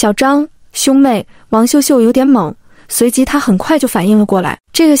常。小张，兄妹，王秀秀有点懵，随即她很快就反应了过来，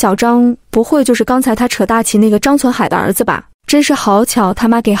这个小张不会就是刚才他扯大旗那个张存海的儿子吧？真是好巧，他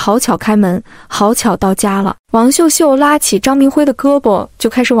妈给好巧开门，好巧到家了。王秀秀拉起张明辉的胳膊就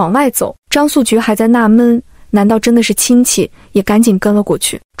开始往外走，张素菊还在纳闷，难道真的是亲戚？也赶紧跟了过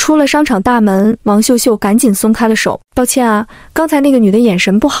去。出了商场大门，王秀秀赶紧松开了手，抱歉啊，刚才那个女的眼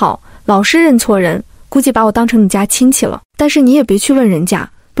神不好，老是认错人，估计把我当成你家亲戚了。但是你也别去问人家，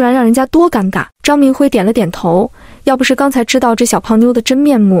不然让人家多尴尬。张明辉点了点头，要不是刚才知道这小胖妞的真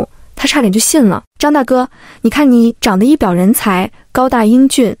面目，他差点就信了。张大哥，你看你长得一表人才，高大英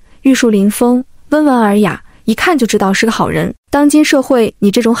俊，玉树临风，温文尔雅，一看就知道是个好人。当今社会，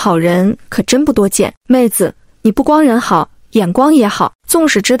你这种好人可真不多见。妹子，你不光人好，眼光也好。纵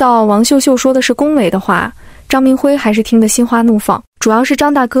使知道王秀秀说的是恭维的话，张明辉还是听得心花怒放。主要是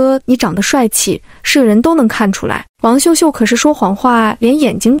张大哥你长得帅气，是个人都能看出来。王秀秀可是说谎话连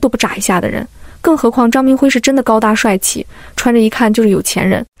眼睛都不眨一下的人，更何况张明辉是真的高大帅气，穿着一看就是有钱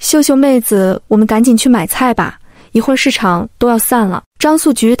人。秀秀妹子，我们赶紧去买菜吧，一会儿市场都要散了。张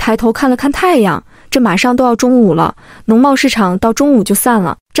素菊抬头看了看太阳，这马上都要中午了，农贸市场到中午就散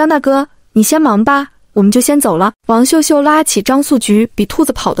了。张大哥，你先忙吧，我们就先走了。王秀秀拉起张素菊，比兔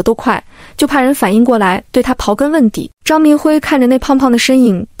子跑得都快，就怕人反应过来对她刨根问底。张明辉看着那胖胖的身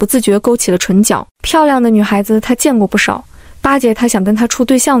影，不自觉勾起了唇角。漂亮的女孩子他见过不少，巴结他想跟他处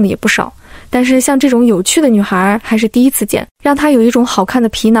对象的也不少，但是像这种有趣的女孩还是第一次见，让他有一种好看的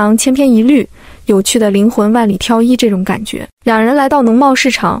皮囊千篇一律，有趣的灵魂万里挑一这种感觉。两人来到农贸市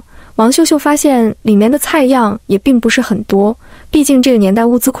场，王秀秀发现里面的菜样也并不是很多，毕竟这个年代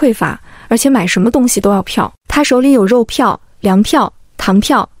物资匮乏，而且买什么东西都要票。他手里有肉票、粮票、糖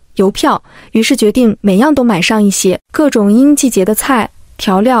票、邮票，于是决定每样都买上一些，各种因季节的菜、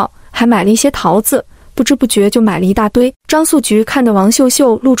调料，还买了一些桃子，不知不觉就买了一大堆。张素菊看着王秀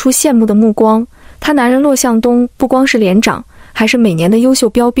秀露出羡慕的目光，她男人骆向东不光是连长，还是每年的优秀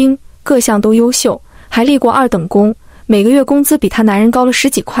标兵，各项都优秀，还立过2等功，每个月工资比她男人高了10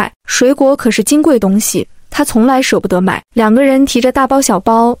几块。水果可是金贵东西，她从来舍不得买。两个人提着大包小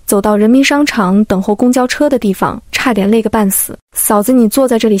包走到人民商场等候公交车的地方，差点累个半死。嫂子，你坐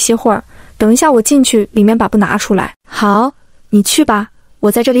在这里歇会儿，等一下我进去里面把布拿出来。好，你去吧，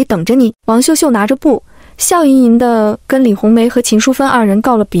我在这里等着你。王秀秀拿着布，笑盈盈地跟李红梅和秦淑芬2人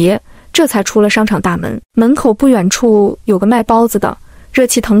告了别，这才出了商场大门。门口不远处有个卖包子的，热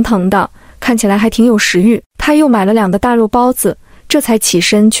气腾腾的，看起来还挺有食欲。他又买了2个大肉包子，这才起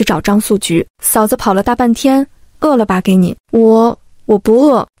身去找张素菊。嫂子跑了大半天，饿了吧？给你。我不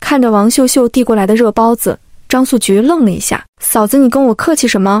饿。看着王秀秀递过来的热包子，张素菊愣了一下。嫂子，你跟我客气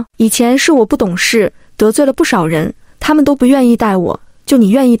什么？以前是我不懂事，得罪了不少人，他们都不愿意待我，就你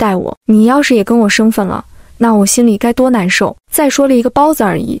愿意待我。你要是也跟我生分了，那我心里该多难受。再说了一个包子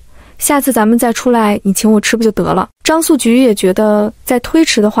而已，下次咱们再出来你请我吃不就得了。张素菊也觉得再推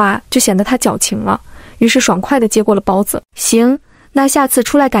迟的话就显得她矫情了，于是爽快地接过了包子。行，那下次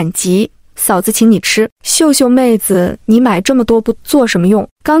出来赶集，嫂子请你吃。秀秀妹子，你买这么多不做什么用？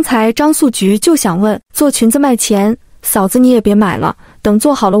刚才张素菊就想问，做裙子卖钱，嫂子你也别买了，等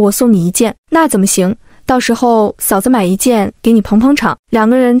做好了我送你一件。那怎么行？到时候嫂子买一件给你捧捧场。两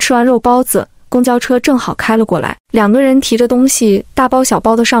个人吃完肉包子，公交车正好开了过来，两个人提着东西大包小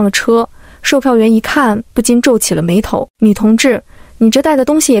包的上了车。售票员一看不禁皱起了眉头，女同志，你这带的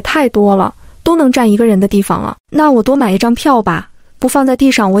东西也太多了，都能占1个人的地方了。那我多买1张票吧，不放在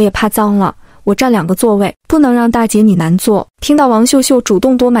地上我也怕脏了，我占2个座位，不能让大姐你难坐。听到王秀秀主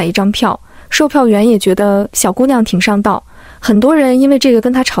动多买1张票，售票员也觉得小姑娘挺上道，很多人因为这个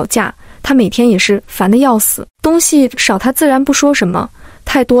跟她吵架，她每天也是烦得要死。东西少她自然不说什么，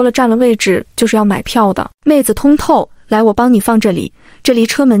太多了占了位置就是要买票的。妹子通透，来我帮你放这里，这离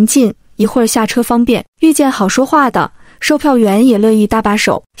车门近，一会儿下车方便。遇见好说话的，售票员也乐意搭把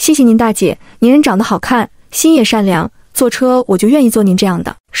手。谢谢您大姐，您人长得好看，心也善良，坐车我就愿意做您这样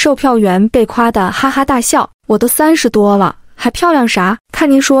的。售票员被夸得哈哈大笑，我都30多了，还漂亮啥？看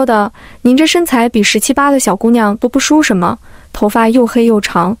您说的，您这身材比17、18的小姑娘都不输什么，头发又黑又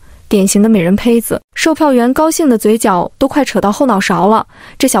长，典型的美人胚子。售票员高兴的嘴角都快扯到后脑勺了，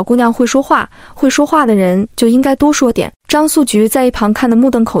这小姑娘会说话，会说话的人就应该多说点。张素菊在一旁看得目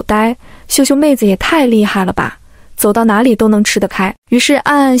瞪口呆，秀秀妹子也太厉害了吧，走到哪里都能吃得开。于是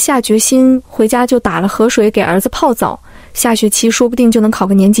暗暗下决心，回家就打了河水给儿子泡澡，下学期说不定就能考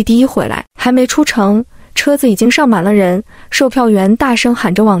个年级第1回来。还没出城，车子已经上满了人，售票员大声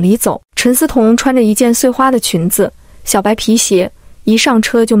喊着往里走。陈思彤穿着一件碎花的裙子，小白皮鞋，一上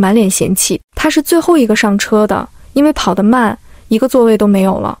车就满脸嫌弃。她是最后一个上车的，因为跑得慢，一个座位都没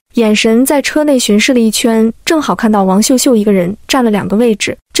有了。眼神在车内巡视了一圈，正好看到王秀秀一个人占了2个位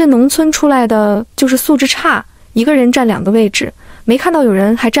置。这农村出来的就是素质差，一个人占2个位置，没看到有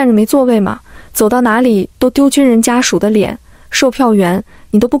人还站着没座位吗？走到哪里都丢军人家属的脸，售票员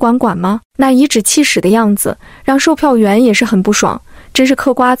你都不管吗？那颐指气使的样子让售票员也是很不爽，真是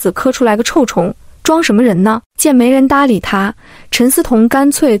嗑瓜子嗑出来个臭虫，装什么人呢？见没人搭理他，陈思彤干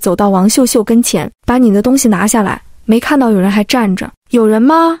脆走到王秀秀跟前，把你的东西拿下来，没看到有人还站着。有人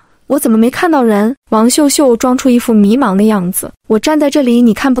吗？我怎么没看到人？王秀秀装出一副迷茫的样子，我站在这里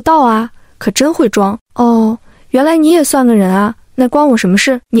你看不到啊，可真会装。哦，原来你也算个人啊，那关我什么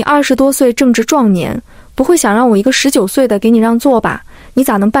事？你20多岁正值壮年，不会想让我一个19岁的给你让座吧？你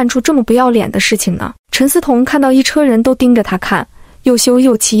咋能办出这么不要脸的事情呢？陈思彤看到一车人都盯着他看，又羞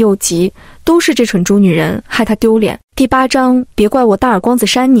又气又急，都是这蠢猪女人害他丢脸。第8章，别怪我大耳光子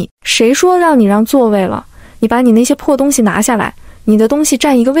扇你。谁说让你让座位了？你把你那些破东西拿下来，你的东西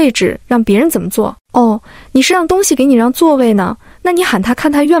占一个位置，让别人怎么做？哦，你是让东西给你让座位呢？那你喊他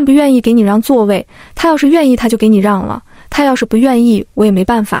看他愿不愿意给你让座位，他要是愿意他就给你让了，他要是不愿意我也没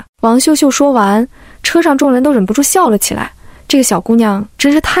办法。王秀秀说完，车上众人都忍不住笑了起来，这个小姑娘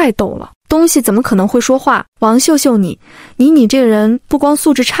真是太逗了，东西怎么可能会说话？王秀秀你这个人不光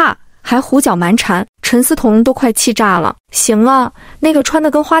素质差，还胡搅蛮缠。陈思彤都快气炸了。行了，那个穿得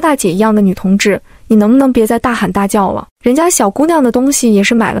跟花大姐一样的女同志，你能不能别再大喊大叫了？人家小姑娘的东西也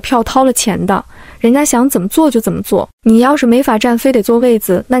是买了票掏了钱的，人家想怎么做就怎么做。你要是没法站非得坐位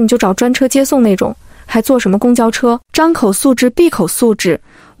子，那你就找专车接送那种，还坐什么公交车？张口素质闭口素质，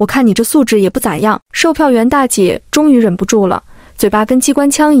我看你这素质也不咋样。售票员大姐终于忍不住了，嘴巴跟机关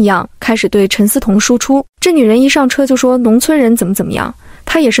枪一样开始对陈思彤输出。这女人一上车就说农村人怎么样，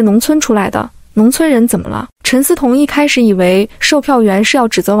她也是农村出来的，农村人怎么了？陈思彤一开始以为售票员是要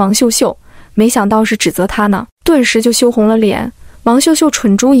指责王秀秀，没想到是指责她呢，顿时就羞红了脸。王秀秀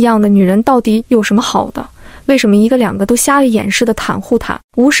蠢猪一样的女人到底有什么好的？为什么一个两个都瞎了眼似的袒护她？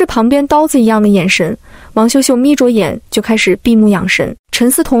无视旁边刀子一样的眼神，王秀秀眯着眼就开始闭目养神。陈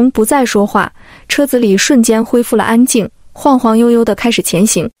思彤不再说话，车子里瞬间恢复了安静，晃晃悠悠地开始前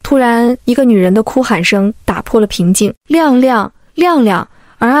行。突然，一个女人的哭喊声打破了平静：亮亮，亮亮，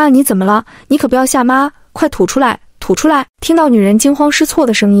儿啊，你怎么了？你可不要吓妈，快吐出来，吐出来！听到女人惊慌失措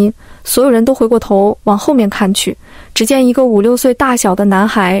的声音，所有人都回过头往后面看去，只见一个5、6岁大小的男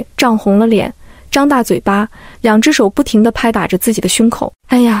孩涨红了脸，张大嘴巴，2只手不停地拍打着自己的胸口。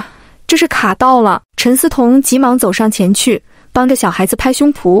哎呀，这是卡到了！陈思彤急忙走上前去，帮着小孩子拍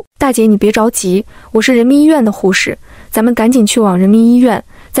胸脯：大姐你别着急，我是人民医院的护士，咱们赶紧去往人民医院，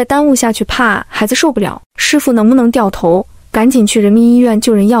再耽误下去怕孩子受不了。师傅能不能掉头，赶紧去人民医院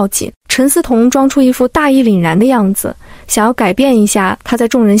救人要紧。陈思彤装出一副大义凛然的样子，想要改变一下他在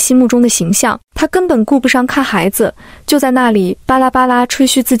众人心目中的形象。他根本顾不上看孩子，就在那里巴拉巴拉吹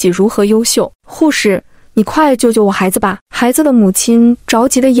嘘自己如何优秀。护士，你快救救我孩子吧！孩子的母亲着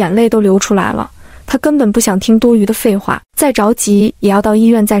急的眼泪都流出来了，他根本不想听多余的废话，再着急也要到医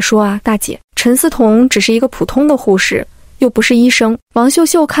院再说啊，大姐。陈思彤只是一个普通的护士，又不是医生。王秀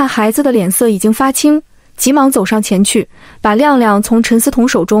秀看孩子的脸色已经发青，急忙走上前去，把亮亮从陈思彤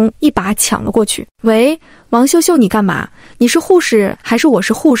手中一把抢了过去。喂，王秀秀，你干嘛？你是护士还是我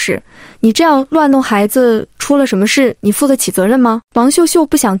是护士？你这样乱弄孩子，出了什么事你负得起责任吗？王秀秀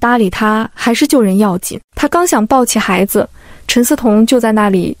不想搭理他，还是救人要紧。他刚想抱起孩子，陈思彤就在那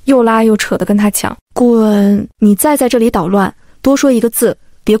里又拉又扯地跟他抢。滚！你再在这里捣乱，多说一个字，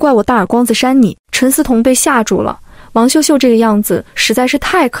别怪我大耳光子扇你。陈思彤被吓住了，王秀秀这个样子实在是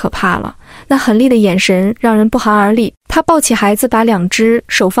太可怕了，那狠厉的眼神让人不寒而栗。他抱起孩子，把2只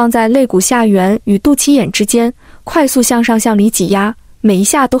手放在肋骨下缘与肚脐眼之间，快速向上向里挤压，每一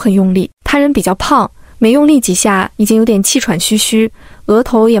下都很用力。他人比较胖，没用力几下已经有点气喘吁吁，额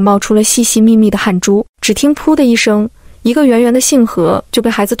头也冒出了细细密密的汗珠。只听噗的一声，一个圆圆的杏核就被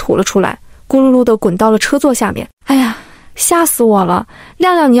孩子吐了出来，咕噜噜地滚到了车座下面。哎呀，吓死我了！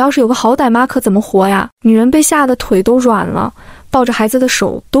亮亮，你要是有个好歹妈可怎么活呀？女人被吓得腿都软了，抱着孩子的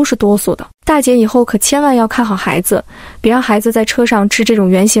手都是哆嗦的。大姐以后可千万要看好孩子，别让孩子在车上吃这种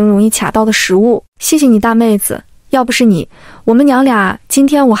圆形容易卡到的食物。谢谢你大妹子，要不是你，我们娘俩今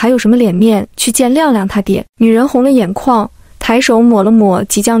天我还有什么脸面去见亮亮他爹？女人红了眼眶，抬手抹了抹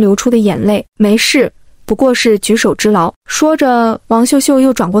即将流出的眼泪。没事，不过是举手之劳。说着，王秀秀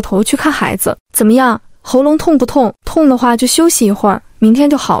又转过头去看孩子。怎么样，喉咙痛不痛？痛的话就休息一会儿，明天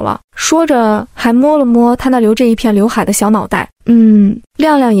就好了。说着还摸了摸他那留着一片刘海的小脑袋。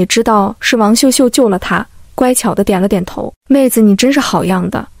亮亮也知道是王秀秀救了他，乖巧地点了点头。妹子你真是好样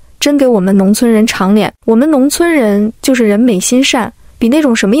的，真给我们农村人长脸。我们农村人就是人美心善，比那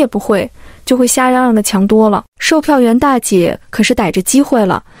种什么也不会，就会瞎嚷嚷的强多了。售票员大姐可是逮着机会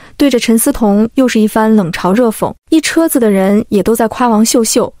了，对着陈思彤又是一番冷嘲热讽，一车子的人也都在夸王秀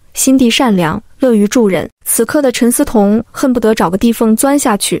秀心地善良，乐于助人。此刻的陈思彤恨不得找个地缝钻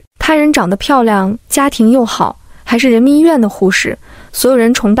下去。他人长得漂亮，家庭又好，还是人民医院的护士，所有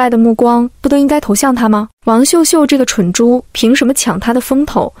人崇拜的目光不都应该投向他吗？王秀秀这个蠢猪凭什么抢他的风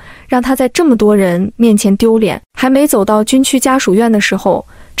头，让他在这么多人面前丢脸？还没走到军区家属院的时候，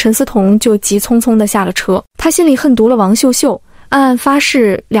陈思彤就急匆匆地下了车。他心里恨毒了王秀秀，暗暗发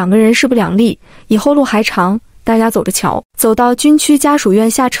誓两个人势不两立，以后路还长，大家走着瞧。走到军区家属院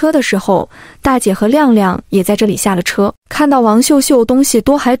下车的时候，大姐和亮亮也在这里下了车。看到王秀秀东西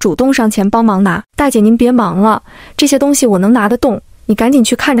多，还主动上前帮忙拿。大姐您别忙了，这些东西我能拿得动，你赶紧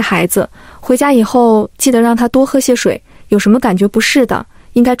去看着孩子，回家以后记得让他多喝些水，有什么感觉不适的，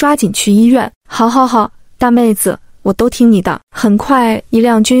应该抓紧去医院。好好好，大妹子，我都听你的。很快，一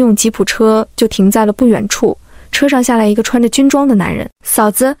辆军用吉普车就停在了不远处，车上下来一个穿着军装的男人。嫂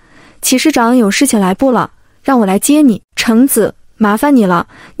子，骑士长有事情来不了，让我来接你。橙子，麻烦你了，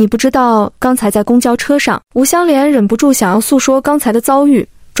你不知道刚才在公交车上。吴香莲忍不住想要诉说刚才的遭遇，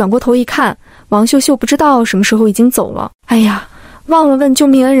转过头一看，王秀秀不知道什么时候已经走了。哎呀，忘了问救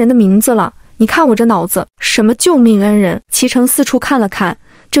命恩人的名字了，你看我这脑子。什么救命恩人？齐成四处看了看，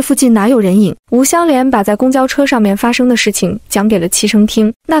这附近哪有人影？吴香莲把在公交车上面发生的事情讲给了齐成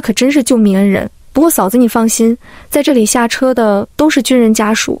听。那可真是救命恩人，不过嫂子你放心，在这里下车的都是军人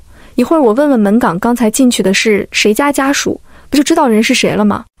家属，一会儿我问问门岗刚才进去的是谁家家属，不就知道人是谁了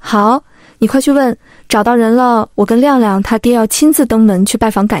吗？好，你快去问，找到人了，我跟亮亮他爹要亲自登门去拜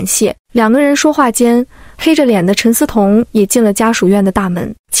访感谢。两个人说话间，黑着脸的陈思彤也进了家属院的大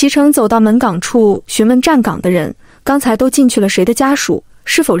门。齐成走到门岗处询问站岗的人，刚才都进去了谁的家属，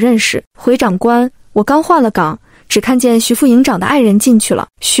是否认识？回长官，我刚换了岗，只看见徐副营长的爱人进去了。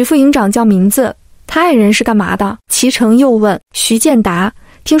徐副营长叫名字，他爱人是干嘛的？齐成又问。徐建达，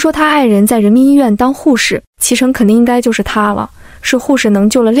听说他爱人在人民医院当护士。齐成肯定应该就是他了，是护士能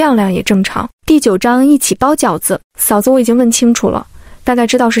救了亮亮也正常。第9章一起包饺子。嫂子，我已经问清楚了，大概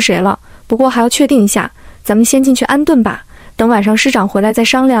知道是谁了，不过还要确定一下，咱们先进去安顿吧，等晚上师长回来再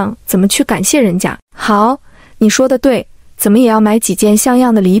商量怎么去感谢人家。好，你说的对，怎么也要买几件像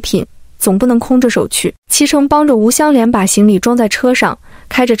样的礼品，总不能空着手去。齐成帮着吴香莲把行李装在车上，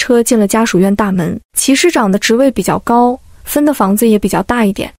开着车进了家属院大门。齐师长的职位比较高，分的房子也比较大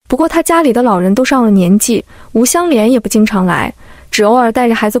一点，不过他家里的老人都上了年纪，吴香莲也不经常来，只偶尔带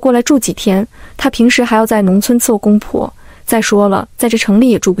着孩子过来住几天，他平时还要在农村伺候公婆。再说了，在这城里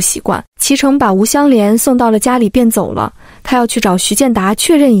也住不习惯。齐成把吴香莲送到了家里便走了，他要去找徐建达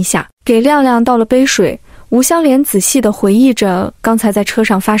确认一下。给亮亮倒了杯水，吴香莲仔细地回忆着刚才在车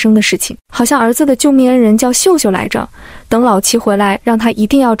上发生的事情，好像儿子的救命恩人叫秀秀来着，等老齐回来让他一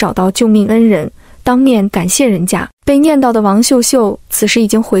定要找到救命恩人，当面感谢人家。被念叨的王秀秀此时已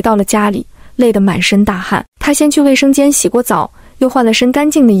经回到了家里，累得满身大汗。她先去卫生间洗过澡，又换了身干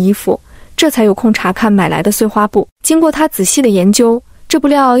净的衣服，这才有空查看买来的碎花布。经过她仔细的研究，这布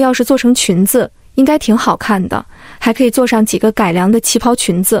料要是做成裙子应该挺好看的，还可以做上几个改良的旗袍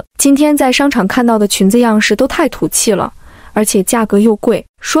裙子。今天在商场看到的裙子样式都太土气了，而且价格又贵。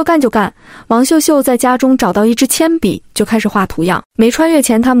说干就干，王秀秀在家中找到一支铅笔，就开始画图样。没穿越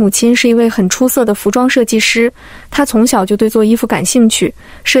前，她母亲是一位很出色的服装设计师，她从小就对做衣服感兴趣，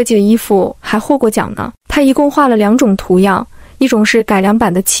设计的衣服还获过奖呢。她一共画了2种图样，一种是改良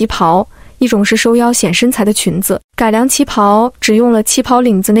版的旗袍，一种是收腰显身材的裙子。改良旗袍只用了旗袍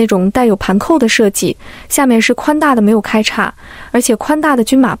领子那种带有盘扣的设计，下面是宽大的没有开叉，而且宽大的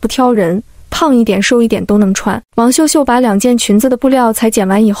均码不挑人，胖一点瘦一点都能穿。王秀秀把2件裙子的布料裁剪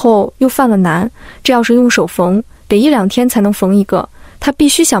完以后又犯了难，这要是用手缝得1-2天才能缝一个，她必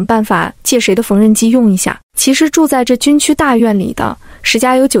须想办法借谁的缝纫机用一下。其实住在这军区大院里的10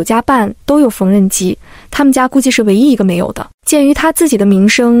家有9家半都有缝纫机，他们家估计是唯一一个没有的。鉴于她自己的名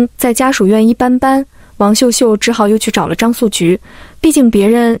声在家属院一般般，王秀秀只好又去找了张素菊，毕竟别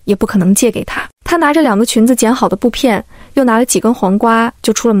人也不可能借给她。她拿着2个裙子剪好的布片，又拿了几根黄瓜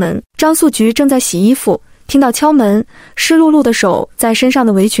就出了门。张素菊正在洗衣服，听到敲门，湿漉漉的手在身上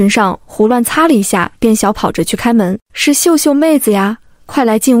的围裙上胡乱擦了一下，便小跑着去开门。是秀秀妹子呀，快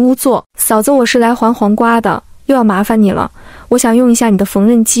来进屋坐。嫂子，我是来还黄瓜的，又要麻烦你了，我想用一下你的缝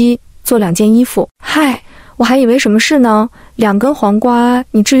纫机做2件衣服。嗨，我还以为什么事呢，2根黄瓜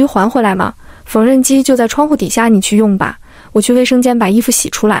你至于还回来吗？缝纫机就在窗户底下，你去用吧，我去卫生间把衣服洗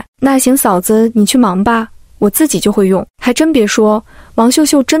出来。那行，嫂子你去忙吧，我自己就会用。还真别说，王秀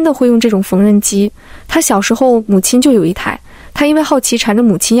秀真的会用这种缝纫机，她小时候母亲就有一台，她因为好奇缠着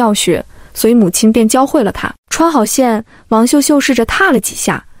母亲要学，所以母亲便教会了她。穿好线，王秀秀试着踏了几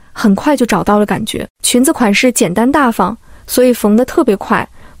下，很快就找到了感觉。裙子款式简单大方，所以缝得特别快，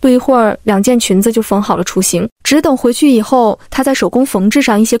不一会儿2件裙子就缝好了雏形，只等回去以后她在手工缝制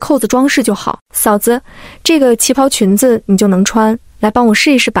上一些扣子装饰就好。嫂子，这个旗袍裙子你就能穿，来帮我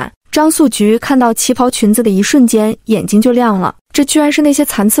试一试版。张素菊看到旗袍裙子的一瞬间眼睛就亮了，这居然是那些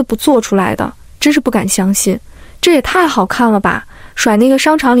残次布做出来的，真是不敢相信，这也太好看了吧，甩那个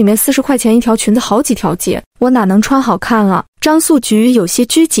商场里面40块钱一条裙子好几条街，我哪能穿好看了。张素菊有些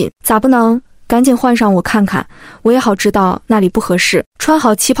拘谨，咋不能？赶紧换上我看看，我也好知道那里不合适。穿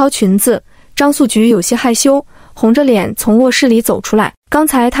好旗袍裙子，张素菊有些害羞，红着脸从卧室里走出来。刚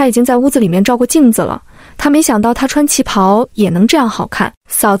才她已经在屋子里面照过镜子了，她没想到她穿旗袍也能这样好看。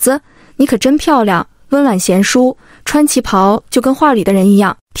嫂子，你可真漂亮，温婉贤淑，穿旗袍就跟画里的人一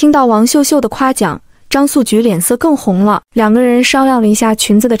样。听到王秀秀的夸奖，张素菊脸色更红了。两个人商量了一下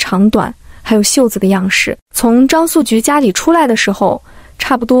裙子的长短，还有袖子的样式。从张素菊家里出来的时候，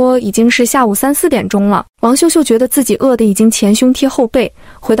差不多已经是下午3、4点钟了。王秀秀觉得自己饿得已经前胸贴后背，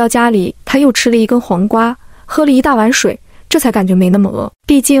回到家里，她又吃了一根黄瓜，喝了一大碗水，这才感觉没那么饿。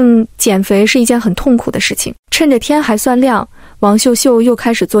毕竟减肥是一件很痛苦的事情。趁着天还算亮，王秀秀又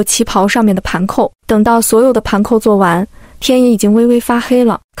开始做旗袍上面的盘扣。等到所有的盘扣做完，天也已经微微发黑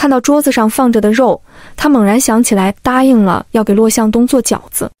了。看到桌子上放着的肉，她猛然想起来答应了要给骆向东做饺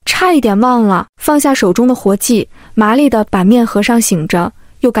子，差一点忘了。放下手中的活计，麻利地把面和上醒着，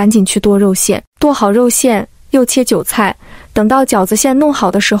又赶紧去剁肉馅。剁好肉馅，又切韭菜。等到饺子馅弄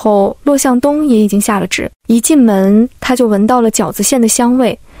好的时候，骆向东也已经下了旨。一进门，他就闻到了饺子馅的香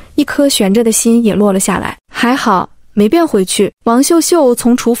味，一颗悬着的心也落了下来。还好没变回去。王秀秀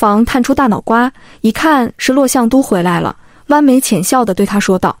从厨房探出大脑瓜，一看是骆向东回来了，弯眉浅笑地对他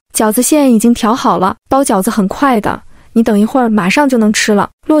说道：“饺子馅已经调好了，包饺子很快的，你等一会儿马上就能吃了。”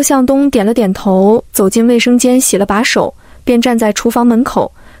骆向东点了点头，走进卫生间洗了把手，便站在厨房门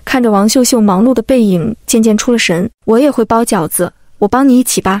口，看着王秀秀忙碌的背影，渐渐出了神。我也会包饺子，我帮你一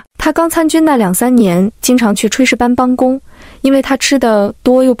起吧。他刚参军那2、3年，经常去炊事班帮工，因为他吃的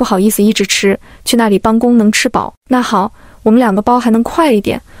多又不好意思一直吃，去那里帮工能吃饱。那好，我们2个包还能快一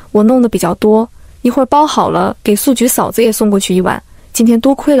点，我弄的比较多，一会儿包好了，给素菊嫂子也送过去1碗。今天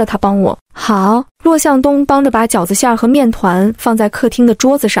多亏了他帮我。好，骆向东帮着把饺子馅和面团放在客厅的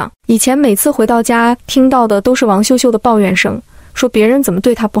桌子上。以前每次回到家，听到的都是王秀秀的抱怨声，说别人怎么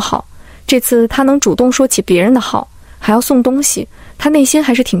对他不好。这次他能主动说起别人的好，还要送东西，他内心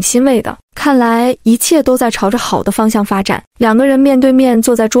还是挺欣慰的。看来一切都在朝着好的方向发展。2个人面对面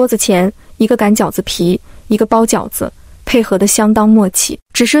坐在桌子前，一个擀饺子皮，一个包饺子，配合得相当默契。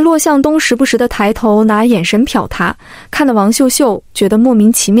只是骆向东时不时地抬头拿眼神瞟他，看得王秀秀觉得莫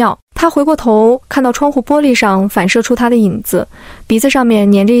名其妙。他回过头，看到窗户玻璃上反射出他的影子，鼻子上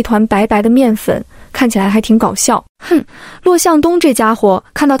面粘着一团白白的面粉，看起来还挺搞笑。哼，骆向东这家伙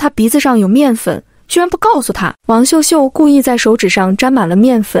看到他鼻子上有面粉，居然不告诉他。王秀秀故意在手指上沾满了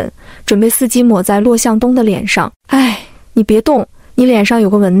面粉，准备伺机抹在骆向东的脸上。哎，你别动，你脸上有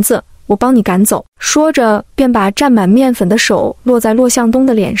个蚊子，我帮你赶走。说着便把沾满面粉的手落在骆向东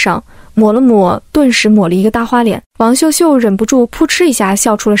的脸上，抹了抹，顿时抹了一个大花脸。王秀秀忍不住扑哧一下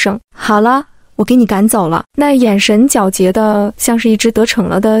笑出了声。好了，我给你赶走了。那眼神皎洁的像是一只得逞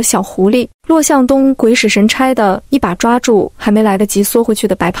了的小狐狸。骆向东鬼使神差的一把抓住还没来得及缩回去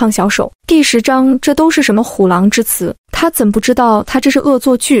的白胖小手。第10章，这都是什么虎狼之词？他怎不知道他这是恶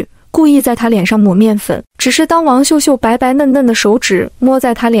作剧，故意在他脸上抹面粉。只是当王秀秀白白嫩嫩的手指摸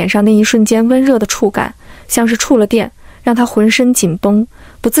在他脸上那一瞬间，温热的触感像是触了电，让他浑身紧绷，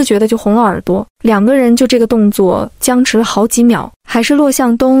不自觉的就红了耳朵。2个人就这个动作僵持了好几秒，还是骆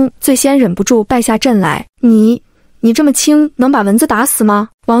向东最先忍不住败下阵来。你这么轻能把蚊子打死吗？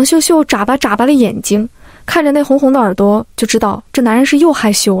王秀秀眨巴眨巴了眼睛，看着那红红的耳朵就知道这男人是又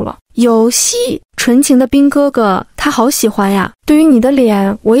害羞了。游戏，纯情的兵哥哥，他好喜欢呀。对于你的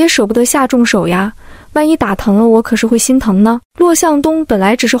脸，我也舍不得下重手呀，万一打疼了我可是会心疼呢。骆向东本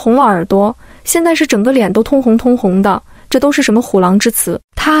来只是红了耳朵，现在是整个脸都通红的，这都是什么虎狼之词？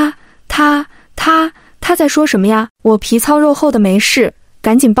他在说什么呀？我皮糙肉厚的没事，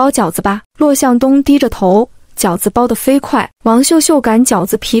赶紧包饺子吧。骆向东低着头，饺子包得飞快，王秀秀擀饺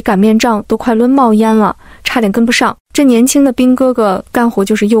子皮擀面杖都快抡冒烟了，差点跟不上。这年轻的兵哥哥干活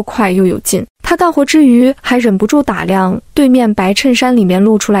就是又快又有劲。他干活之余还忍不住打量对面白衬衫里面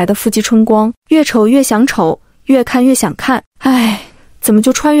露出来的腹肌春光，越瞅越想瞅，越看越想看。唉，怎么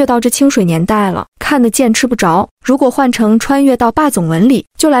就穿越到这清水年代了？看得见吃不着。如果换成穿越到霸总文里，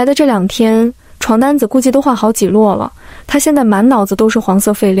就来的这2天，床单子估计都换好几摞了。他现在满脑子都是黄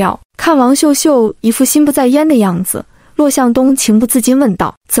色废料。看王秀秀一副心不在焉的样子，骆向东情不自禁问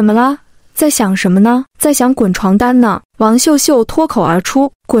道：“怎么了？在想什么呢？”在想滚床单呢。王秀秀脱口而出：“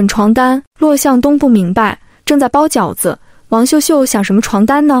滚床单！”骆向东不明白，正在包饺子，王秀秀想什么床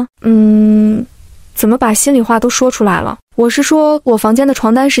单呢？怎么把心里话都说出来了？我是说我房间的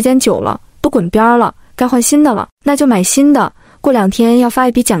床单时间久了都滚边了，该换新的了。那就买新的，过2天要发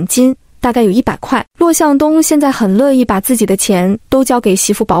一笔奖金，大概有100块。骆向东现在很乐意把自己的钱都交给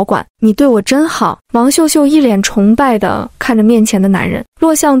媳妇保管。你对我真好。王秀秀一脸崇拜地看着面前的男人。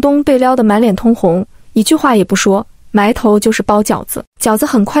骆向东被撩得满脸通红，一句话也不说，埋头就是包饺子。饺子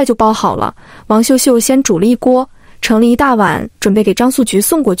很快就包好了，王秀秀先煮了一锅，盛了一大碗，准备给张素菊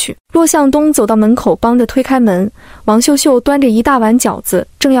送过去。骆向东走到门口，帮着推开门。王秀秀端着一大碗饺子，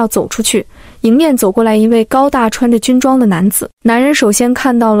正要走出去，迎面走过来一位高大穿着军装的男子。男人首先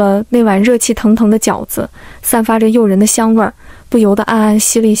看到了那碗热气腾腾的饺子，散发着诱人的香味儿，不由得暗暗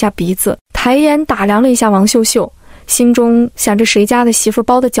吸了一下鼻子，抬眼打量了一下王秀秀，心中想着谁家的媳妇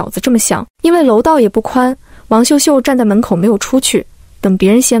包的饺子这么香。因为楼道也不宽，王秀秀站在门口没有出去，等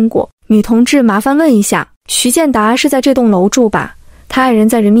别人先过。女同志，麻烦问一下，徐建达是在这栋楼住吧？他爱人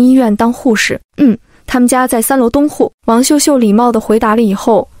在人民医院当护士。他们家在3楼东户。王秀秀礼貌地回答了以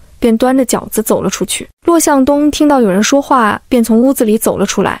后，便端着饺子走了出去。骆向东听到有人说话，便从屋子里走了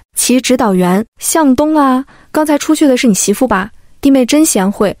出来。其指导员：向东啊，刚才出去的是你媳妇吧？弟妹真贤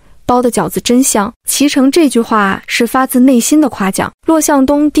惠，包的饺子真香。齐成这句话是发自内心的夸奖。骆向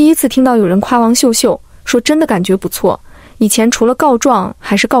东第一次听到有人夸王秀秀，说真的感觉不错。以前除了告状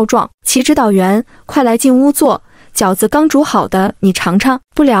还是告状。齐指导员，快来进屋坐，饺子刚煮好的，你尝尝。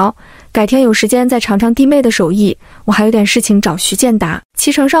不了，改天有时间再尝尝弟妹的手艺，我还有点事情找徐建达。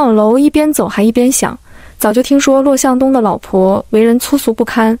齐成上了楼，一边走还一边想，早就听说骆向东的老婆为人粗俗不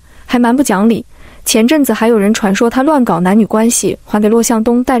堪，还蛮不讲理。前阵子还有人传说他乱搞男女关系，还给骆向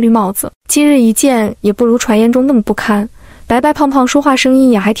东戴绿帽子。今日一见，也不如传言中那么不堪，白白胖胖，说话声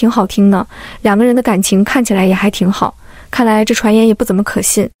音也还挺好听呢，两个人的感情看起来也还挺好。看来这传言也不怎么可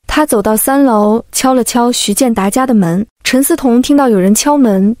信。他走到3楼，敲了敲徐建达家的门。陈思彤听到有人敲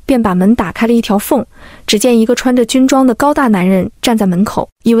门，便把门打开了一条缝，只见一个穿着军装的高大男人站在门口，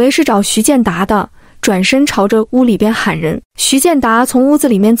以为是找徐建达的，转身朝着屋里边喊人。徐建达从屋子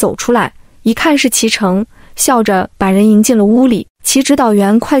里面走出来，一看是齐成，笑着把人迎进了屋里。齐指导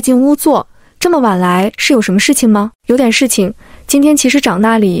员，快进屋坐，这么晚来是有什么事情吗？有点事情，今天齐师长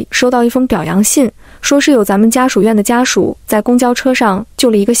那里收到一封表扬信，说是有咱们家属院的家属在公交车上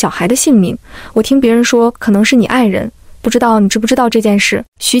救了一个小孩的性命，我听别人说可能是你爱人，不知道你知不知道这件事？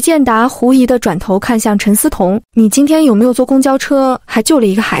徐建达狐疑地转头看向陈思彤，你今天有没有坐公交车还救了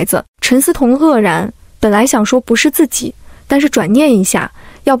一个孩子？陈思彤愕然，本来想说不是自己，但是转念一下，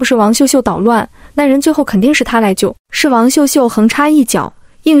要不是王秀秀捣乱，那人最后肯定是他来救，是王秀秀横插一脚，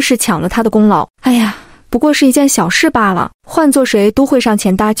硬是抢了他的功劳。哎呀，不过是一件小事罢了，换做谁都会上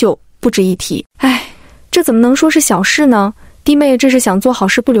前搭救，不值一提。哎，这怎么能说是小事呢？弟妹这是想做好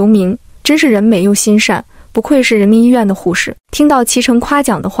事不留名，真是人美又心善，不愧是人民医院的护士。听到齐成夸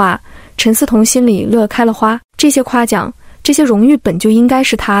奖的话，陈思彤心里乐开了花，这些夸奖，这些荣誉本就应该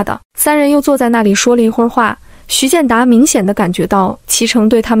是他的。3人又坐在那里说了一会儿话，徐建达明显地感觉到齐成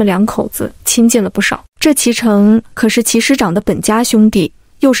对他们2口子亲近了不少。这齐成可是齐师长的本家兄弟，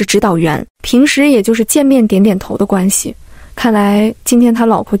又是指导员，平时也就是见面点点头的关系。看来今天他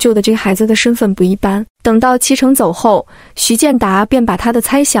老婆救的这个孩子的身份不一般。等到齐成走后，徐建达便把他的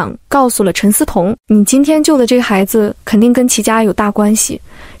猜想告诉了陈思彤，你今天救的这个孩子肯定跟齐家有大关系，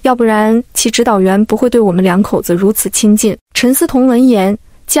要不然齐指导员不会对我们2口子如此亲近。陈思彤闻言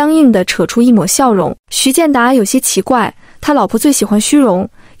僵硬地扯出一抹笑容。徐建达有些奇怪，他老婆最喜欢虚荣，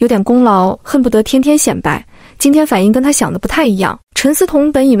有点功劳恨不得天天显摆，今天反应跟他想的不太一样。陈思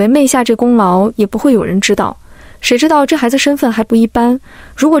彤本以为妹下这功劳也不会有人知道，谁知道这孩子身份还不一般，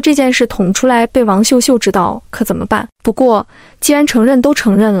如果这件事捅出来被王秀秀知道可怎么办？不过既然承认都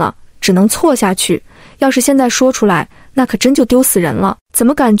承认了，只能错下去，要是现在说出来，那可真就丢死人了。怎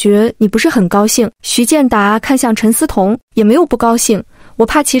么感觉你不是很高兴？徐建达看向陈思彤，也没有不高兴，我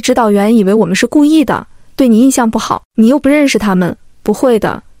怕其指导员以为我们是故意的，对你印象不好，你又不认识他们。不会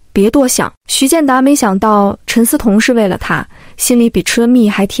的，别多想。徐建达没想到陈思彤是为了他，心里比吃了蜜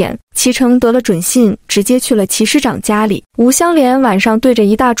还甜。齐成得了准信，直接去了齐师长家里。吴香莲晚上对着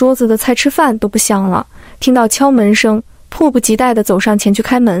一大桌子的菜吃饭都不香了，听到敲门声，迫不及待地走上前去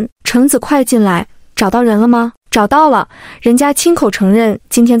开门。橙子，快进来，找到人了吗？找到了，人家亲口承认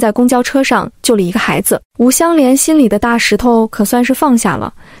今天在公交车上救了一个孩子。吴香莲心里的大石头可算是放下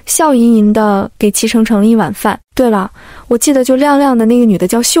了，笑吟吟地给齐成盛了一碗饭。对了，我记得就亮亮的那个女的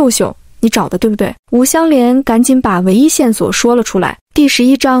叫秀秀，你找的对不对？吴香莲赶紧把唯一线索说了出来。第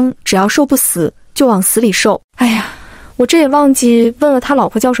11章，只要受不死，就往死里受。哎呀，我这也忘记问了他老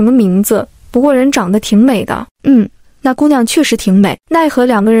婆叫什么名字，不过人长得挺美的。那姑娘确实挺美，奈何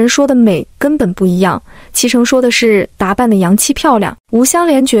两个人说的美根本不一样。齐成说的是打扮的洋气漂亮，吴香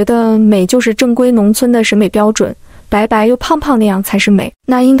莲觉得美就是正规农村的审美标准，白白又胖胖那样才是美。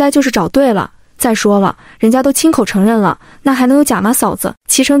那应该就是找对了。再说了，人家都亲口承认了，那还能有假吗？嫂子，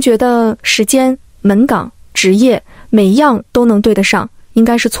齐成觉得时间、门岗、职业每一样都能对得上，应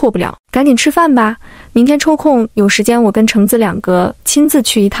该是错不了。赶紧吃饭吧，明天抽空有时间我跟橙子两个亲自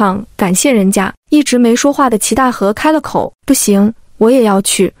去一趟，感谢人家。一直没说话的齐大河开了口，不行，我也要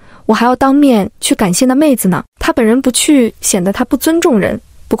去，我还要当面去感谢那妹子呢。他本人不去，显得他不尊重人，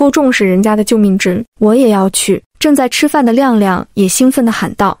不够重视人家的救命之恩。我也要去。正在吃饭的亮亮也兴奋地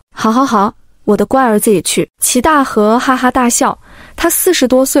喊道，好好好，我的乖儿子也去。齐大河哈哈大笑，他40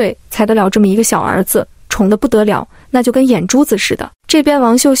多岁才得了这么一个小儿子，宠得不得了，那就跟眼珠子似的。这边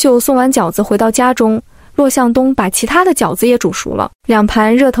王秀秀送完饺子回到家中，骆向东把其他的饺子也煮熟了，2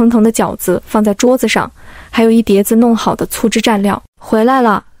盘热腾腾的饺子放在桌子上，还有一碟子弄好的醋汁蘸料。回来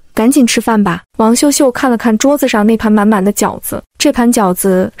了，赶紧吃饭吧。王秀秀看了看桌子上那盘满满的饺子，这盘饺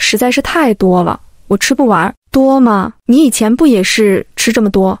子实在是太多了，我吃不完。多吗？你以前不也是吃这么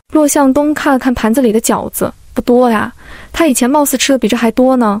多？骆向东看了看盘子里的饺子，不多呀，他以前貌似吃的比这还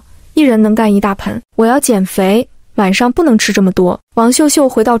多呢，一人能干一大盆。我要减肥，晚上不能吃这么多。王秀秀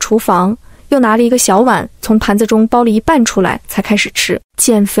回到厨房，又拿了一个小碗，从盘子中剥了一半出来，才开始吃。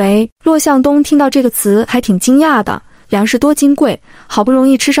减肥，骆向东听到这个词还挺惊讶的，粮食多金贵，好不容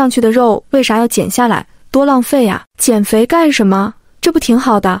易吃上去的肉，为啥要减下来？多浪费呀！减肥干什么？这不挺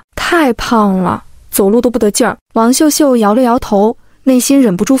好的？太胖了，走路都不得劲儿。王秀秀摇了摇头，内心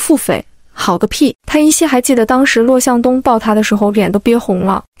忍不住腹诽，好个屁！她依稀还记得当时骆向东抱她的时候，脸都憋红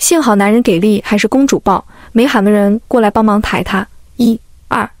了。幸好男人给力，还是公主抱，没喊个人过来帮忙抬她，1、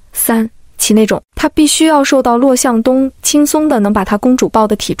2、3起那种。她必须要瘦到骆向东轻松的能把她公主抱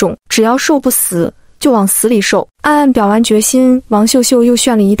的体重，只要瘦不死，就往死里瘦。暗暗表完决心，王秀秀又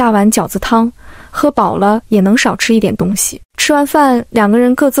炫了一大碗饺子汤，喝饱了也能少吃一点东西。吃完饭，两个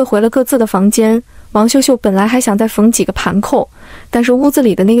人各自回了各自的房间。王秀秀本来还想再缝几个盘扣，但是屋子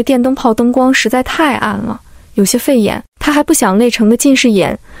里的那个电灯泡灯光实在太暗了，有些费眼，她还不想累成个近视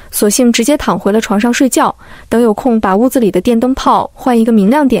眼，索性直接躺回了床上睡觉，等有空把屋子里的电灯泡换一个明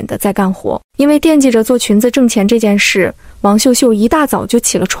亮点的再干活。因为惦记着做裙子挣钱这件事，王秀秀一大早就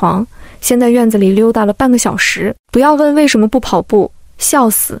起了床，先在院子里溜达了半个小时。不要问为什么不跑步，笑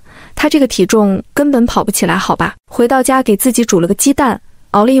死，她这个体重根本跑不起来好吧。回到家给自己煮了个鸡蛋，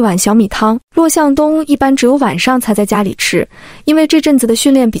熬了一碗小米汤。骆向东一般只有晚上才在家里吃，因为这阵子的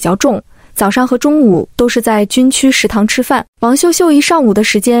训练比较重，早上和中午都是在军区食堂吃饭。王秀秀一上午的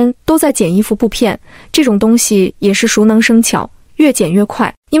时间都在剪衣服布片，这种东西也是熟能生巧，越剪越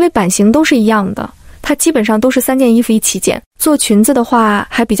快，因为版型都是一样的，她基本上都是3件衣服一起剪。做裙子的话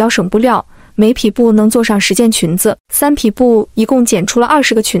还比较省布料，每匹布能做上10件裙子，3匹布一共剪出了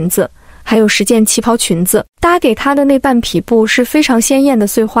20个裙子，还有10件旗袍裙子。搭给她的那半匹布是非常鲜艳的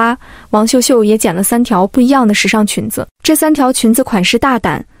碎花，王秀秀也剪了3条不一样的时尚裙子。这3条裙子款式大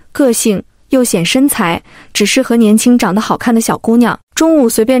胆个性，又显身材，只适合年轻长得好看的小姑娘。中午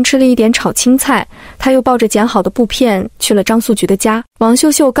随便吃了一点炒青菜，她又抱着剪好的布片去了张素菊的家。王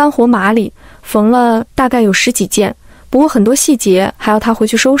秀秀干活麻利，缝了大概有10几件，不过很多细节还要她回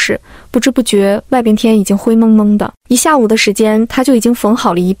去收拾，不知不觉外边天已经灰蒙蒙的。一下午的时间，她就已经缝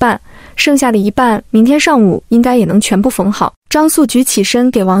好了一半，剩下的一半明天上午应该也能全部缝好。张素菊起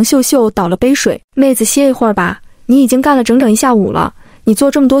身给王秀秀倒了杯水，妹子歇一会儿吧，你已经干了整整一下午了，你做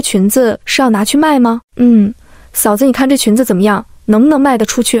这么多裙子是要拿去卖吗？嫂子，你看这裙子怎么样，能不能卖得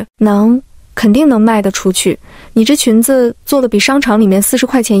出去？能，肯定能卖得出去，你这裙子做的比商场里面40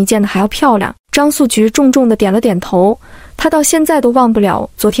块钱一件的还要漂亮。张素菊重重地点了点头，她到现在都忘不了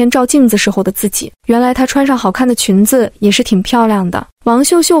昨天照镜子时候的自己，原来她穿上好看的裙子也是挺漂亮的。王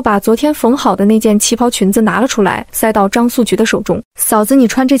秀秀把昨天缝好的那件旗袍裙子拿了出来，塞到张素菊的手中。嫂子，你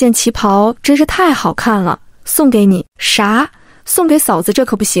穿这件旗袍真是太好看了，送给你。啥？送给嫂子这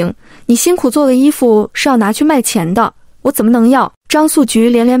可不行，你辛苦做的衣服是要拿去卖钱的，我怎么能要？张素菊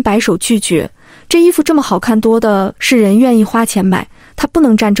连连摆手拒绝，这衣服这么好看，多的是人愿意花钱买，她不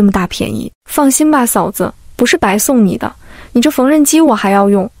能占这么大便宜。放心吧嫂子，不是白送你的，你这缝纫机我还要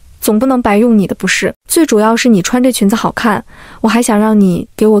用，总不能白用你的不是。最主要是你穿这裙子好看，我还想让你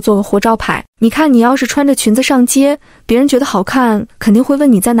给我做个活招牌。你看你要是穿着裙子上街，别人觉得好看，肯定会问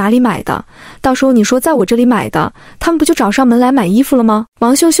你在哪里买的，到时候你说在我这里买的，他们不就找上门来买衣服了吗？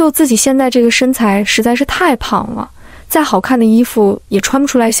王秀秀自己现在这个身材实在是太胖了，再好看的衣服也穿不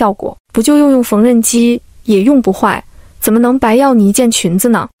出来效果，不就用缝纫机也用不坏，怎么能白要你一件裙子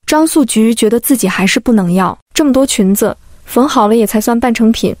呢？张素菊觉得自己还是不能要，这么多裙子缝好了也才算半成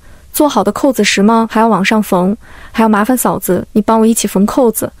品，做好的扣子时吗？还要往上缝，还要麻烦嫂子你帮我一起缝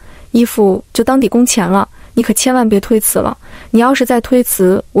扣子，衣服就当抵工钱了，你可千万别推辞了，你要是再推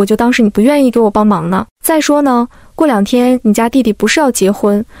辞，我就当是你不愿意给我帮忙呢。再说呢，过2天你家弟弟不是要结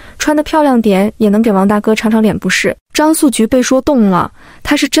婚，穿得漂亮点也能给王大哥长长脸不是？张素菊被说动了，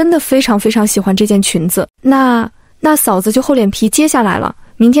她是真的非常非常喜欢这件裙子。那嫂子就厚脸皮接下来了，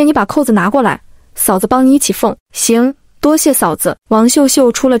明天你把扣子拿过来，嫂子帮你一起缝。行，多谢嫂子。王秀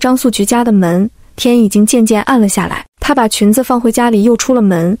秀出了张素菊家的门，天已经渐渐暗了下来。她把裙子放回家里，又出了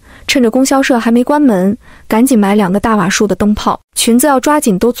门，趁着供销社还没关门，赶紧买2个大瓦数的灯泡。裙子要抓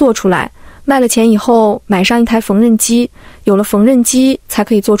紧都做出来，卖了钱以后买上一台缝纫机，有了缝纫机才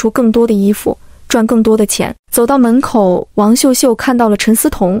可以做出更多的衣服，赚更多的钱。走到门口，王秀秀看到了陈思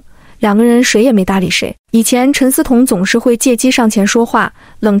彤，2个人谁也没搭理谁。以前陈思彤总是会借机上前说话，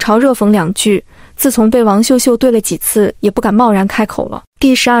冷嘲热讽2句，自从被王秀秀对了几次，也不敢贸然开口了。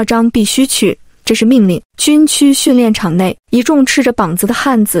第12章必须去，这是命令。军区训练场内，一众赤着膀子的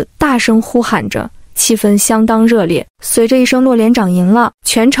汉子大声呼喊着，气氛相当热烈。随着一声骆连长赢了，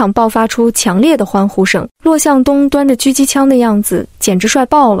全场爆发出强烈的欢呼声。骆向东端着狙击枪的样子简直帅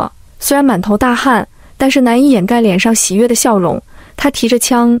爆了，虽然满头大汗，但是难以掩盖脸上喜悦的笑容。他提着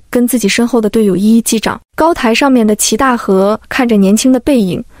枪跟自己身后的队友一一击掌。高台上面的齐大河看着年轻的背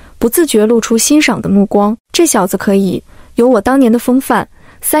影，不自觉露出欣赏的目光。这小子可以，有我当年的风范。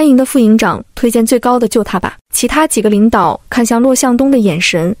3营的副营长推荐最高的就他吧。其他几个领导看向骆向东的眼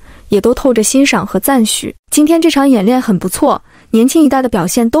神也都透着欣赏和赞许。今天这场演练很不错，年轻一代的表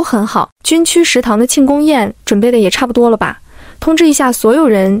现都很好。军区食堂的庆功宴准备的也差不多了吧？通知一下所有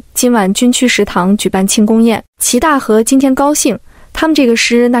人，今晚军区食堂举办庆功宴。齐大河今天高兴，他们这个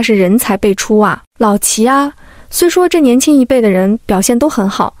师那是人才辈出啊。老齐啊，虽说这年轻一辈的人表现都很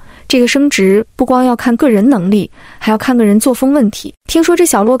好，这个升职不光要看个人能力，还要看个人作风问题。听说这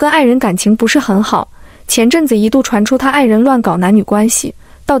小骆跟爱人感情不是很好，前阵子一度传出他爱人乱搞男女关系，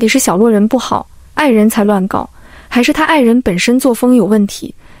到底是小骆人不好，爱人才乱搞，还是他爱人本身作风有问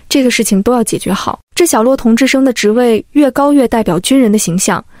题？这个事情都要解决好。这小骆同志生的职位越高越代表军人的形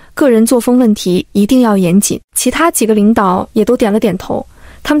象，个人作风问题一定要严谨。其他几个领导也都点了点头。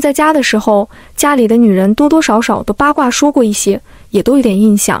他们在家的时候，家里的女人多多少少都八卦说过一些，也都有点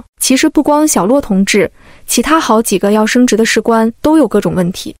印象。其实不光小骆同志，其他好几个要升职的士官都有各种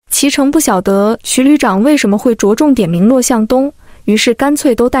问题。齐成不晓得徐旅长为什么会着重点名骆向东，于是干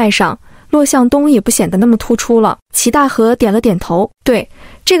脆都带上，骆向东也不显得那么突出了。齐大河点了点头，对，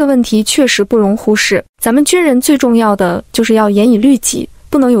这个问题确实不容忽视。咱们军人最重要的就是要严以律己，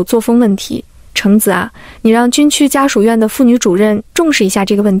不能有作风问题。橙子啊，你让军区家属院的妇女主任重视一下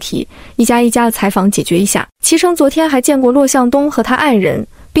这个问题，一家一家的采访解决一下。齐成昨天还见过骆向东和他爱人，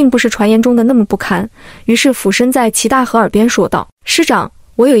并不是传言中的那么不堪，于是俯身在齐大河耳边说道：师长，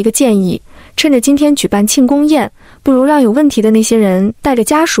我有一个建议，趁着今天举办庆功宴，不如让有问题的那些人带着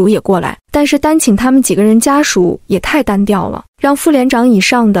家属也过来，但是单请他们几个人家属也太单调了，让副连长以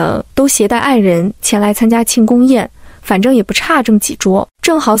上的都携带爱人前来参加庆功宴，反正也不差这么几桌，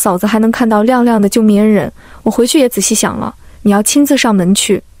正好嫂子还能看到亮亮的救命恩人。我回去也仔细想了，你要亲自上门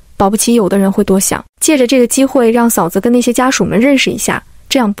去，保不齐有的人会多想，借着这个机会让嫂子跟那些家属们认识一下，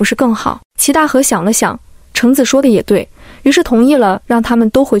这样不是更好？齐大河想了想，橙子说的也对，于是同意了，让他们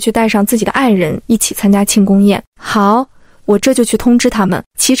都回去带上自己的爱人一起参加庆功宴。好，我这就去通知他们。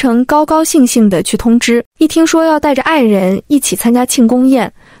齐成高高兴兴地去通知，一听说要带着爱人一起参加庆功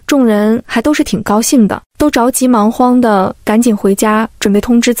宴，众人还都是挺高兴的，都着急忙慌的赶紧回家准备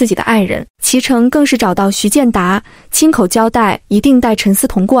通知自己的爱人。齐成更是找到徐建达，亲口交代一定带陈思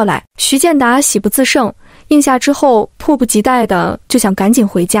彤过来。徐建达喜不自胜，应下之后迫不及待的就想赶紧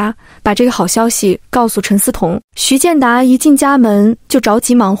回家，把这个好消息告诉陈思彤。徐建达一进家门就着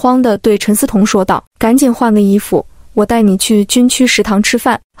急忙慌的对陈思彤说道：赶紧换个衣服，我带你去军区食堂吃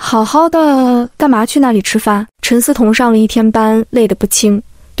饭。好好的，干嘛去那里吃饭？陈思彤上了一天班，累得不轻，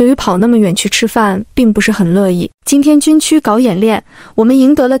对于跑那么远去吃饭并不是很乐意。今天军区搞演练，我们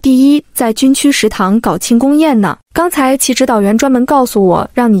赢得了第一，在军区食堂搞庆功宴呢。刚才齐指导员专门告诉我，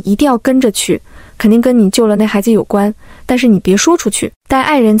让你一定要跟着去，肯定跟你救了那孩子有关，但是你别说出去，带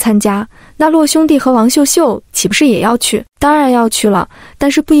爱人参加。那骆兄弟和王秀秀岂不是也要去？当然要去了，但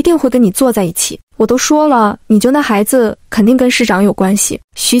是不一定会跟你坐在一起。我都说了，你救那孩子肯定跟师长有关系。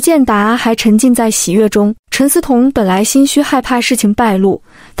徐建达还沉浸在喜悦中。陈思彤本来心虚害怕事情败露，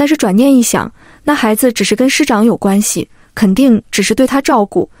但是转念一想，那孩子只是跟师长有关系，肯定只是对他照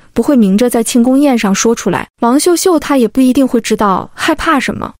顾，不会明着在庆功宴上说出来。王秀秀她也不一定会知道，害怕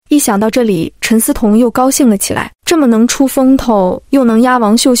什么？一想到这里，陈思彤又高兴了起来。这么能出风头又能压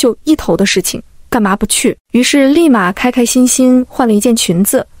王秀秀一头的事情，干嘛不去？于是立马开开心心换了一件裙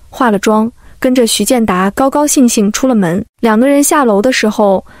子，化了妆，跟着徐建达高高兴兴出了门。两个人下楼的时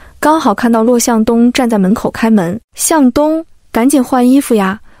候，刚好看到骆向东站在门口开门。向东，赶紧换衣服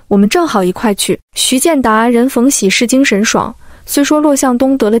呀，我们正好一块去。徐建达人逢喜事精神爽，虽说骆向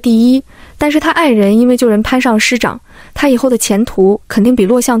东得了第一，但是他爱人因为救人攀上师长，他以后的前途肯定比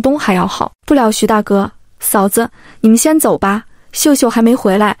骆向东还要好。不了徐大哥，嫂子，你们先走吧，秀秀还没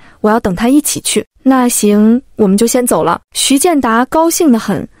回来，我要等他一起去。那行，我们就先走了。徐建达高兴得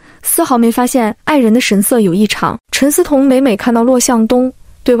很，丝毫没发现爱人的神色有异常。陈思彤每每看到骆向东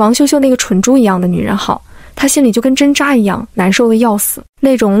对王秀秀那个蠢猪一样的女人好，她心里就跟针扎一样，难受的要死。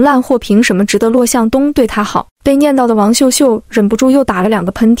那种烂货凭什么值得骆向东对她好？被念叨的王秀秀忍不住又打了2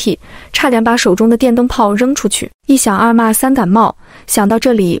个喷嚏，差点把手中的电灯泡扔出去。一想二骂三感冒，想到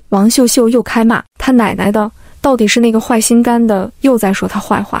这里，王秀秀又开骂：他奶奶的，到底是那个坏心肝的又在说他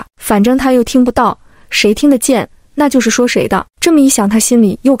坏话，反正他又听不到，谁听得见那就是说谁的。这么一想，他心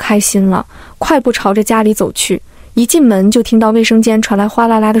里又开心了，快步朝着家里走去。一进门就听到卫生间传来哗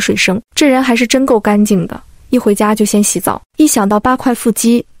啦啦的水声，这人还是真够干净的，一回家就先洗澡。一想到8块腹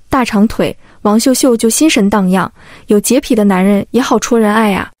肌大长腿，王秀秀就心神荡漾，有洁癖的男人也好戳人爱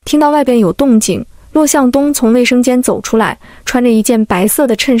呀。听到外边有动静，骆向东从卫生间走出来，穿着一件白色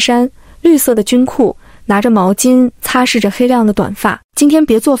的衬衫，绿色的军裤，拿着毛巾擦拭着黑亮的短发。今天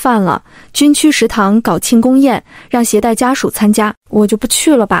别做饭了，军区食堂搞庆功宴，让携带家属参加。我就不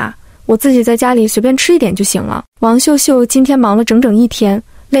去了吧，我自己在家里随便吃一点就行了。王秀秀今天忙了整整1天，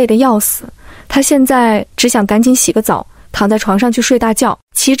累得要死，她现在只想赶紧洗个澡，躺在床上去睡大觉。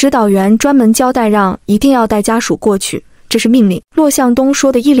其指导员专门交代让一定要带家属过去，这是命令。骆向东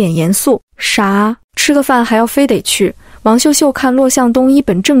说的一脸严肃：啥？吃个饭还要非得去？王秀秀看骆向东一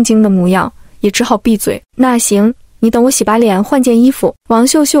本正经的模样，也只好闭嘴。那行，你等我洗把脸换件衣服。王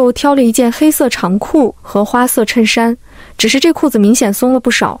秀秀挑了一件黑色长裤和花色衬衫，只是这裤子明显松了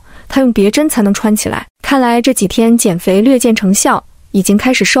不少，她用别针才能穿起来。看来这几天减肥略见成效，已经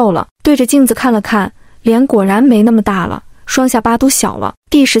开始瘦了。对着镜子看了看，脸果然没那么大了，双下巴都小了。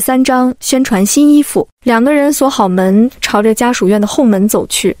第13章宣传新衣服。两个人锁好门，朝着家属院的后门走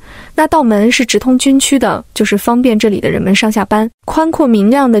去。那道门是直通军区的，就是方便这里的人们上下班。宽阔明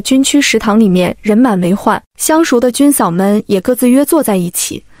亮的军区食堂里面人满为患，相熟的军嫂们也各自约坐在一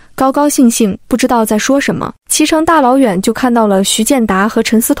起，高高兴兴，不知道在说什么。骑乘大老远就看到了徐建达和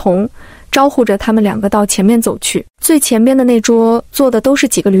陈思彤，招呼着他们2个到前面走去。最前边的那桌坐的都是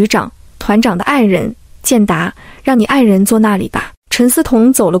几个旅长、团长的爱人。建达，让你爱人坐那里吧。陈思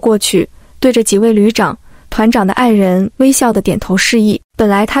彤走了过去，对着几位旅长、团长的爱人微笑地点头示意。本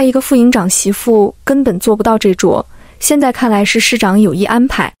来他一个副营长媳妇根本坐不到这桌，现在看来是师长有意安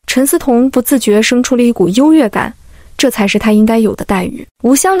排。陈思彤不自觉生出了一股优越感，这才是他应该有的待遇。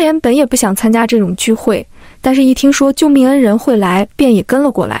吴香莲本也不想参加这种聚会，但是一听说救命恩人会来，便也跟了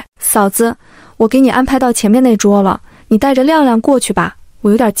过来。嫂子，我给你安排到前面那桌了，你带着亮亮过去吧，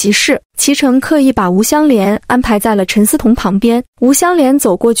我有点急事。齐成刻意把吴香莲安排在了陈思彤旁边。吴香莲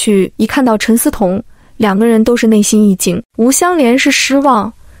走过去，一看到陈思彤，两个人都是内心一惊。吴香莲是失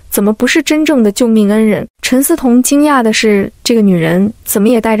望，怎么不是真正的救命恩人？陈思彤惊讶的是，这个女人怎么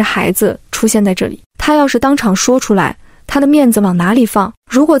也带着孩子出现在这里？她要是当场说出来，她的面子往哪里放？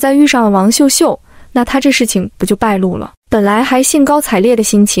如果再遇上了王秀秀，那她这事情不就败露了？本来还兴高采烈的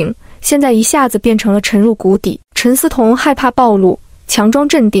心情，现在一下子变成了沉入谷底。陈思彤害怕暴露，强装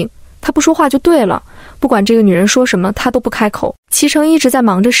镇定，他不说话就对了，不管这个女人说什么，他都不开口。齐成一直在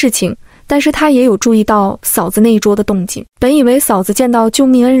忙着事情，但是他也有注意到嫂子那一桌的动静。本以为嫂子见到救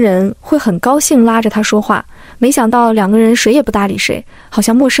命恩人会很高兴，拉着他说话，没想到两个人谁也不搭理谁，好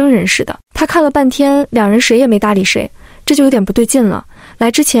像陌生人似的。他看了半天，两人谁也没搭理谁，这就有点不对劲了。来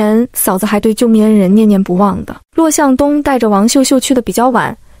之前，嫂子还对救命恩人念念不忘的。骆向东带着王秀秀去的比较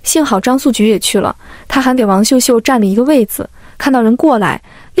晚，幸好张素菊也去了，他还给王秀秀占了一个位子，看到人过来，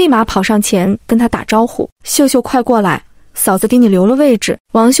立马跑上前跟他打招呼：秀秀快过来，嫂子给你留了位置。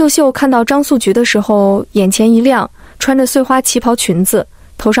王秀秀看到张素菊的时候，眼前一亮，穿着碎花旗袍裙子，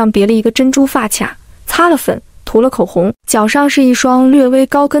头上别了一个珍珠发卡，擦了粉，涂了口红，脚上是一双略微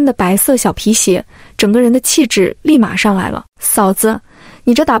高跟的白色小皮鞋，整个人的气质立马上来了。嫂子，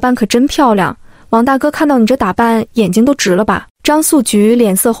你这打扮可真漂亮，王大哥看到你这打扮眼睛都直了吧？张素菊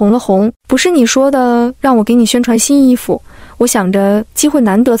脸色红了红，不是你说的让我给你宣传新衣服，我想着机会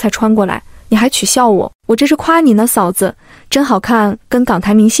难得才穿过来，你还取笑我，我这是夸你呢，嫂子真好看，跟港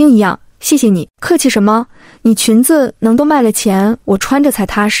台明星一样，谢谢你。客气什么，你裙子能都卖了钱，我穿着才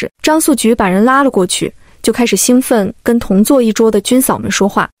踏实。张素菊把人拉了过去，就开始兴奋跟同坐一桌的军嫂们说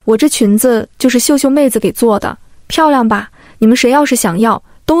话。我这裙子就是秀秀妹子给做的，漂亮吧？你们谁要是想要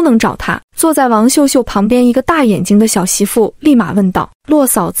都能找她。坐在王秀秀旁边一个大眼睛的小媳妇立马问道：骆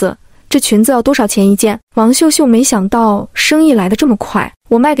嫂子，这裙子要多少钱一件？王秀秀没想到生意来得这么快，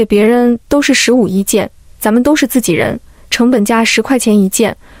我卖给别人都是15一件，咱们都是自己人，成本价10块钱一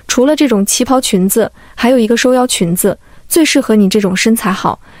件。除了这种旗袍裙子，还有一个收腰裙子，最适合你这种身材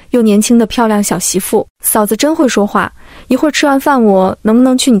好又年轻的漂亮小媳妇。嫂子真会说话，一会儿吃完饭我能不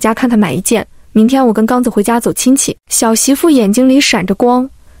能去你家看看买一件？明天我跟刚子回家走亲戚。小媳妇眼睛里闪着光，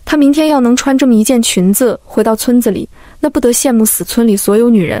她明天要能穿这么一件裙子回到村子里，那不得羡慕死村里所有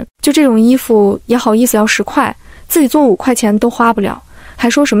女人。就这种衣服也好意思要10块，自己做5块钱都花不了，还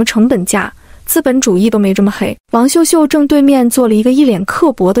说什么成本价，资本主义都没这么黑。王秀秀正对面坐了一个一脸刻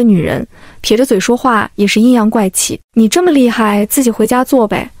薄的女人，撇着嘴说话也是阴阳怪气。你这么厉害，自己回家做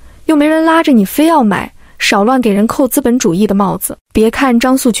呗，又没人拉着你非要买，少乱给人扣资本主义的帽子。别看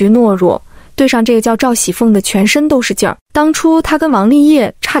张素菊懦弱，对上这个叫赵喜凤的全身都是劲儿。当初她跟王立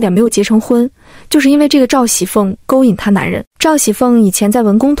业差点没有结成婚，就是因为这个赵喜凤勾引她男人。赵喜凤以前在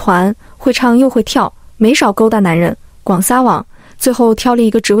文工团会唱又会跳，没少勾搭男人，广撒网，最后挑了一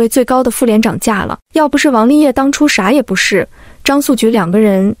个职位最高的副连长嫁了。要不是王立业当初啥也不是，张素菊2个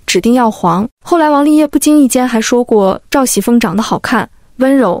人指定要黄。后来王立业不经意间还说过赵喜凤长得好看、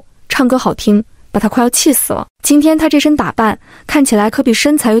温柔，唱歌好听，把他快要气死了。今天他这身打扮看起来可比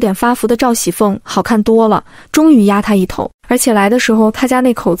身材有点发福的赵喜凤好看多了，终于压他一头。而且来的时候他家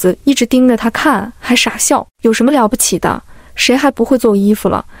那口子一直盯着他看，还傻笑。有什么了不起的？谁还不会做衣服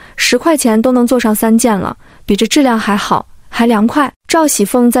了？10块钱都能做上3件了，比这质量还好，还凉快。赵喜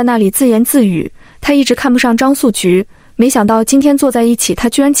凤在那里自言自语，他一直看不上张素菊，没想到今天坐在一起，他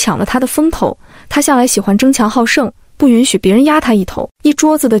居然抢了他的风头。他向来喜欢争强好胜，不允许别人压他一头。一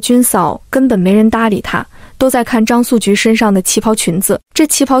桌子的军嫂根本没人搭理他，都在看张素菊身上的旗袍裙子。这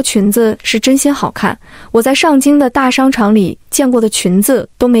旗袍裙子是真心好看，我在上京的大商场里见过的裙子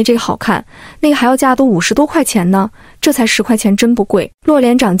都没这个好看，那个还要价都50多块钱呢，这才10块钱，真不贵。骆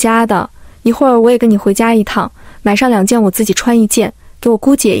连长家的，一会儿我也跟你回家一趟，买上2件我自己穿1件，给我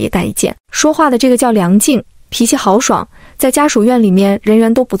姑姐也带1件。说话的这个叫梁静，脾气豪爽，在家属院里面人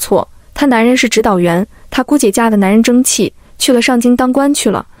缘都不错。她男人是指导员，她姑姐嫁的男人争气，去了上京当官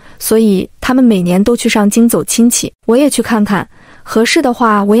去了，所以他们每年都去上京走亲戚。我也去看看，合适的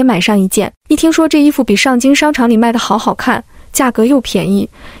话我也买上1件。一听说这衣服比上京商场里卖的好看，价格又便宜，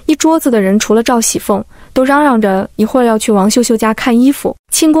一桌子的人除了赵喜凤都嚷嚷着一会儿要去王秀秀家看衣服。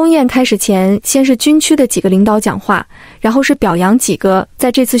庆功宴开始前，先是军区的几个领导讲话，然后是表扬几个在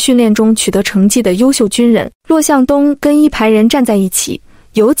这次训练中取得成绩的优秀军人。骆向东跟一排人站在一起，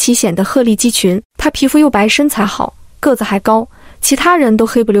尤其显得鹤立鸡群。他皮肤又白，身材好，个子还高，其他人都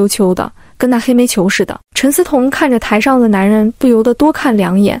黑不溜秋的，跟那黑煤球似的。陈思彤看着台上的男人，不由得多看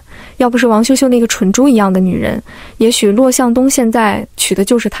2眼。要不是王秀秀那个蠢猪一样的女人，也许骆向东现在娶的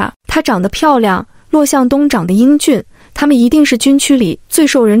就是她。她长得漂亮，骆向东长得英俊，他们一定是军区里最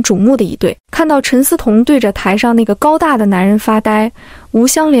受人瞩目的一对。看到陈思彤对着台上那个高大的男人发呆，吴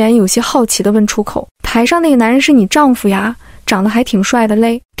香莲有些好奇地问出口：台上那个男人是你丈夫呀？长得还挺帅的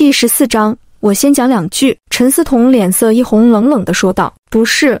嘞。第14章，我先讲2句。陈思彤脸色一红，冷冷地说道：不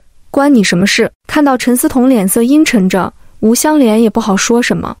是，关你什么事？看到陈思彤脸色阴沉着，吴香莲也不好说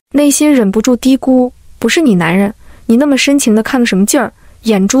什么，内心忍不住嘀咕：不是你男人，你那么深情的看个什么劲儿？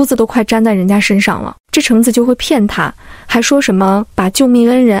眼珠子都快粘在人家身上了。这橙子就会骗他，还说什么把救命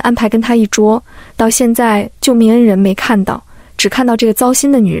恩人安排跟他一桌，到现在救命恩人没看到，只看到这个糟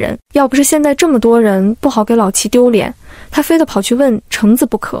心的女人。要不是现在这么多人，不好给老齐丢脸，他非得跑去问橙子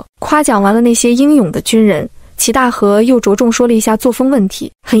不可。夸奖完了那些英勇的军人，齐大河又着重说了一下作风问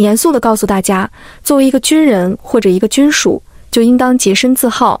题，很严肃地告诉大家，作为一个军人或者一个军属，就应当洁身自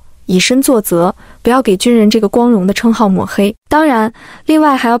好，以身作则，不要给军人这个光荣的称号抹黑。当然，另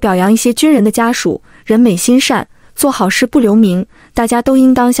外还要表扬一些军人的家属，人美心善，做好事不留名，大家都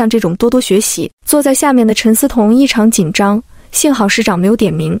应当向这种多多学习。坐在下面的陈思彤异常紧张，幸好师长没有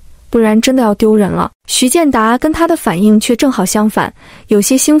点名，不然真的要丢人了。徐建达跟他的反应却正好相反，有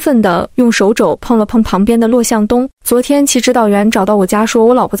些兴奋地用手肘碰了碰旁边的骆向东。昨天齐指导员找到我家说，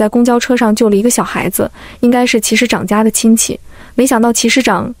我老婆在公交车上救了一个小孩子，应该是齐师长家的亲戚。没想到齐师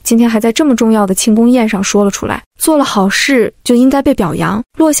长今天还在这么重要的庆功宴上说了出来，做了好事就应该被表扬。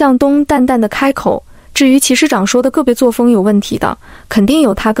骆向东淡淡的开口，至于齐师长说的个别作风有问题的，肯定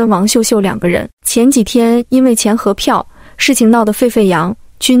有他跟王秀秀2个人。前几天因为钱和票，事情闹得沸沸扬，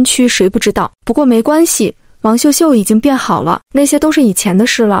军区谁不知道？不过没关系，王秀秀已经变好了，那些都是以前的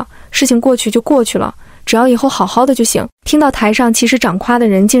事了，事情过去就过去了，只要以后好好的就行。听到台上齐师长夸的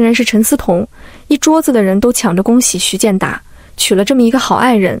人竟然是陈思彤，一桌子的人都抢着恭喜徐建达娶了这么一个好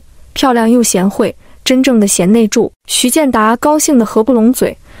爱人，漂亮又贤惠，真正的贤内助。徐建达高兴得合不拢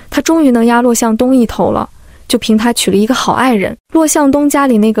嘴，他终于能压骆向东一头了，就凭他娶了一个好爱人。骆向东家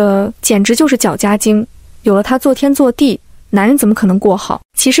里那个简直就是脚家精，有了他做天做地，男人怎么可能过好？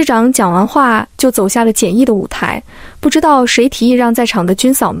骑士长讲完话就走下了简易的舞台，不知道谁提议让在场的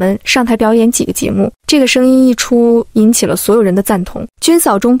军嫂们上台表演几个节目。这个声音一出，引起了所有人的赞同。军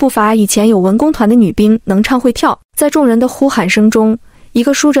嫂中不乏以前有文工团的女兵，能唱会跳。在众人的呼喊声中，一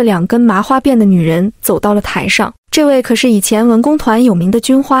个梳着2根麻花辫的女人走到了台上。这位可是以前文工团有名的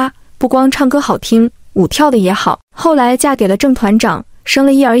军花，不光唱歌好听，舞跳的也好。后来嫁给了郑团长，生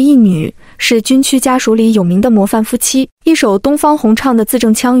了1儿1女，是军区家属里有名的模范夫妻。一首东方红唱的字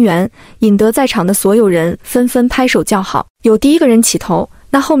正腔圆，引得在场的所有人纷纷拍手叫好。有第一个人起头，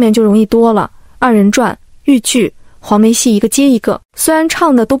那后面就容易多了。2人转、豫剧、黄梅戏一个接一个，虽然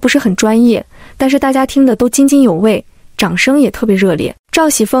唱的都不是很专业，但是大家听得都津津有味，掌声也特别热烈。赵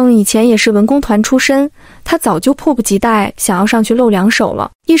喜凤以前也是文工团出身，她早就迫不及待想要上去露2手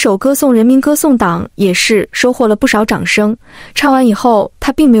了。一首歌颂人民歌颂党也是收获了不少掌声。唱完以后，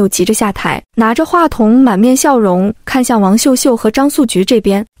她并没有急着下台，拿着话筒满面笑容看向王秀秀和张素菊这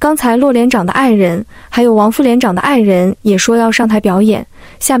边。刚才骆连长的爱人还有王副连长的爱人也说要上台表演，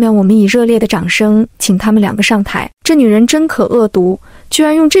下面我们以热烈的掌声请他们2个上台。这女人真可恶毒，居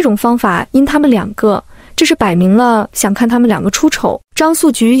然用这种方法阴他们2个，这是摆明了想看他们2个出丑。张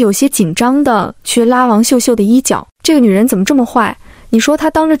素菊有些紧张地去拉王秀秀的衣角，这个女人怎么这么坏？你说她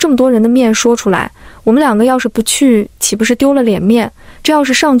当着这么多人的面说出来，我们2个要是不去，岂不是丢了脸面？这要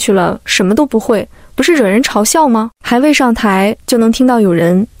是上去了，什么都不会，不是惹人嘲笑吗？还未上台，就能听到有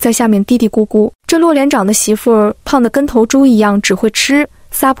人在下面嘀嘀咕咕，这骆连长的媳妇儿胖得跟头猪一样，只会吃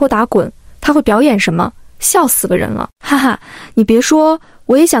撒泼打滚，她会表演什么？笑死个人了！哈哈，你别说，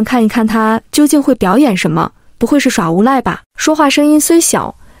我也想看一看她究竟会表演什么，不会是耍无赖吧？说话声音虽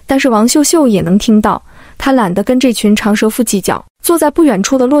小，但是王秀秀也能听到，她懒得跟这群长舌妇计较。坐在不远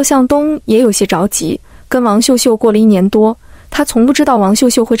处的骆向东也有些着急，跟王秀秀过了1年多，他从不知道王秀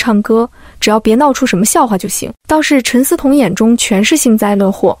秀会唱歌，只要别闹出什么笑话就行。倒是陈思彤眼中全是幸灾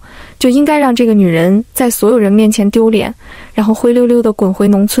乐祸，就应该让这个女人在所有人面前丢脸，然后灰溜溜地滚回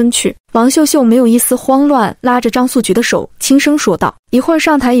农村去。王秀秀没有一丝慌乱，拉着张素菊的手轻声说道，一会儿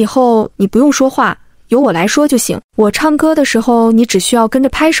上台以后你不用说话，由我来说就行，我唱歌的时候你只需要跟着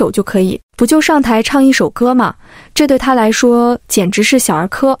拍手就可以，不就上台唱一首歌吗？这对他来说简直是小儿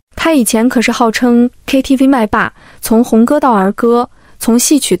科。他以前可是号称 KTV 麦霸，从红歌到儿歌，从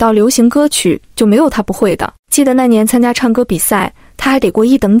戏曲到流行歌曲，就没有他不会的。记得那年参加唱歌比赛，他还得过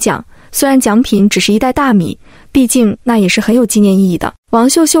1等奖，虽然奖品只是1袋大米，毕竟那也是很有纪念意义的。王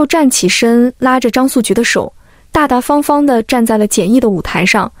秀秀站起身，拉着张素菊的手，大大方方地站在了简易的舞台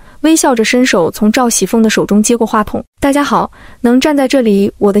上，微笑着伸手从赵喜凤的手中接过话筒。大家好，能站在这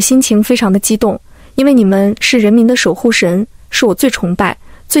里，我的心情非常的激动，因为你们是人民的守护神，是我最崇拜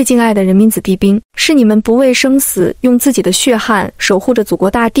最敬爱的人民子弟兵，是你们不畏生死，用自己的血汗守护着祖国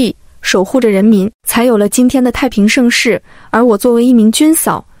大地，守护着人民，才有了今天的太平盛世。而我作为一名军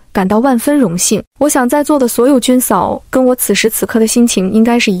嫂，感到万分荣幸。我想在座的所有军嫂跟我此时此刻的心情应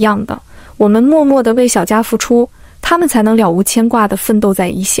该是一样的，我们默默地为小家付出，他们才能了无牵挂地奋斗在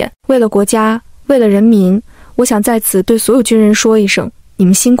一线，为了国家，为了人民。我想在此对所有军人说一声，你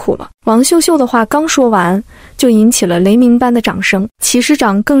们辛苦了。王秀秀的话刚说完，就引起了雷鸣般的掌声，骑士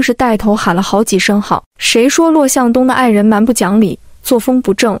长更是带头喊了好几声好。谁说骆向东的爱人蛮不讲理，作风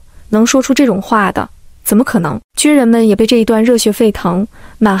不正，能说出这种话的？怎么可能？军人们也被这一段热血沸腾、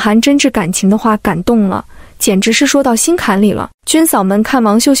满含真挚感情的话感动了，简直是说到心坎里了。军嫂们看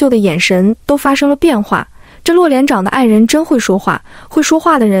王秀秀的眼神都发生了变化，这骆连长的爱人真会说话，会说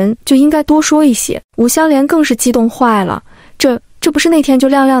话的人就应该多说一些。武香莲更是激动坏了，这不是那天就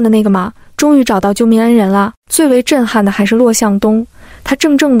亮亮的那个吗？终于找到救命恩人了。最为震撼的还是骆向东，他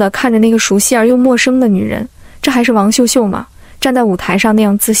怔怔地看着那个熟悉而又陌生的女人，这还是王秀秀吗？站在舞台上那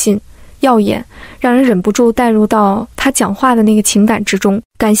样自信耀眼，让人忍不住带入到他讲话的那个情感之中。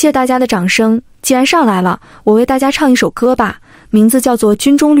感谢大家的掌声，既然上来了，我为大家唱一首歌吧，名字叫做《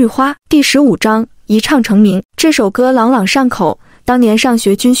军中绿花》，第15章一唱成名。这首歌朗朗上口，当年上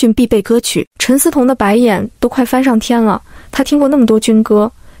学军训必备歌曲。陈思彤的白眼都快翻上天了，他听过那么多军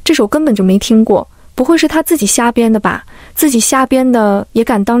歌，这首根本就没听过，不会是他自己瞎编的吧？自己瞎编的也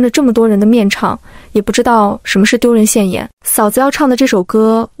敢当着这么多人的面唱，也不知道什么是丢人现眼。嫂子要唱的这首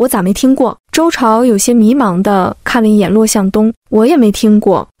歌我咋没听过？周朝有些迷茫地看了一眼骆向东，我也没听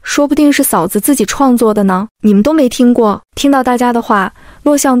过，说不定是嫂子自己创作的呢。你们都没听过？听到大家的话，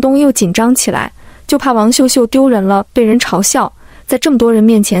骆向东又紧张起来，就怕王秀秀丢人了，被人嘲笑，在这么多人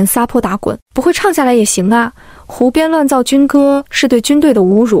面前撒泼打滚，不会唱下来也行啊。胡编乱造军歌是对军队的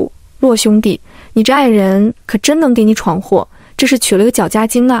侮辱。骆兄弟，你这爱人可真能给你闯祸，这是娶了个脚家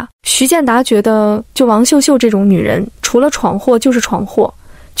精啊。徐建达觉得就王秀秀这种女人，除了闯祸就是闯祸，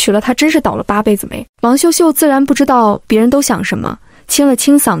娶了她真是倒了8辈子霉。王秀秀自然不知道别人都想什么，清了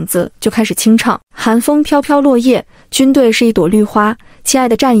清嗓子就开始清唱。寒风飘飘落叶，军队是一朵绿花，亲爱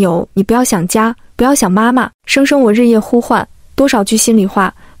的战友，你不要想家，不要想妈妈，声声我日夜呼唤，多少句心里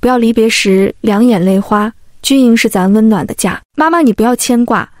话，不要离别时两眼泪花，军营是咱温暖的家。妈妈你不要牵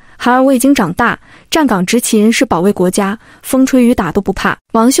挂，孩儿我已经长大，站岗执勤是保卫国家，风吹雨打都不怕。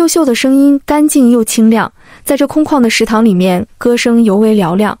王秀秀的声音干净又清亮，在这空旷的食堂里面，歌声尤为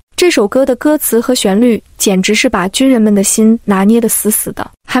嘹亮。这首歌的歌词和旋律简直是把军人们的心拿捏得死死的。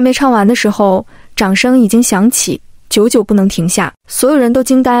还没唱完的时候，掌声已经响起，久久不能停下，所有人都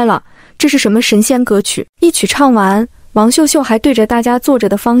惊呆了，这是什么神仙歌曲？一曲唱完，王秀秀还对着大家坐着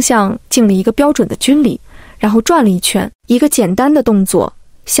的方向敬了一个标准的军礼，然后转了一圈，一个简单的动作，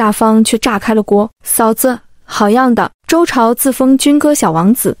下方却炸开了锅。嫂子，好样的！周朝自封军歌小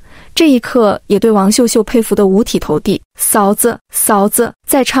王子，这一刻也对王秀秀佩服得五体投地。嫂子，嫂子，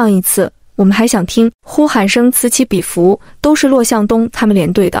再唱一次，我们还想听。呼喊声此起彼伏，都是骆向东他们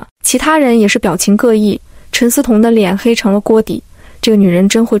连队的，其他人也是表情各异。陈思彤的脸黑成了锅底，这个女人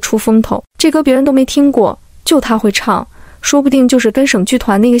真会出风头，这歌别人都没听过，就她会唱，说不定就是跟省剧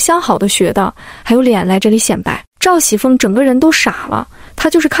团那个相好的学的，还有脸来这里显摆。赵喜凤整个人都傻了，她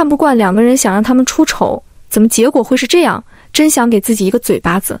就是看不惯两个人想让他们出丑，怎么结果会是这样？真想给自己一个嘴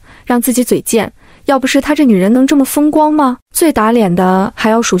巴子，让自己嘴贱。要不是她这女人能这么风光吗？最打脸的还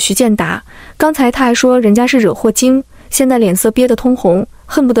要数徐建达，刚才他还说人家是惹祸精，现在脸色憋得通红，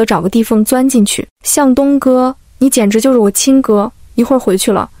恨不得找个地缝钻进去。向东哥，你简直就是我亲哥，一会儿回去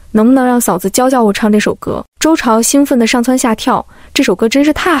了，能不能让嫂子教教我唱这首歌？周朝兴奋得上蹿下跳，这首歌真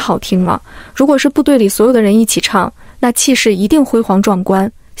是太好听了，如果是部队里所有的人一起唱，那气势一定辉煌壮观，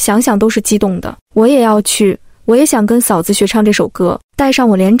想想都是激动的。我也要去，我也想跟嫂子学唱这首歌，带上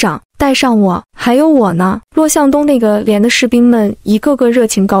我连长，带上我，还有我呢。骆向东那个连的士兵们一个个热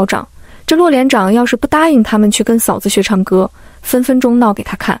情高涨，这骆连长要是不答应他们去跟嫂子学唱歌，分分钟闹给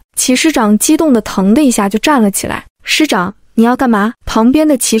他看。齐师长激动的疼的一下就站了起来，师长你要干嘛？旁边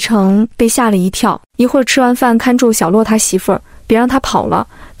的齐成被吓了一跳，一会儿吃完饭看住小骆他媳妇儿，别让他跑了，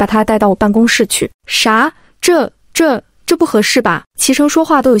把他带到我办公室去。啥？这不合适吧？齐成说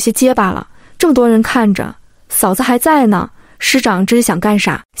话都有些结巴了，这么多人看着，嫂子还在呢，师长这是想干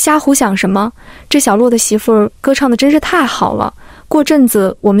啥？瞎胡想什么？这小骆的媳妇儿歌唱的真是太好了，过阵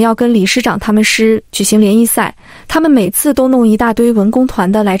子我们要跟李师长他们师举行联谊赛，他们每次都弄一大堆文工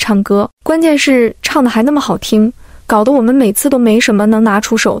团的来唱歌，关键是唱的还那么好听，搞得我们每次都没什么能拿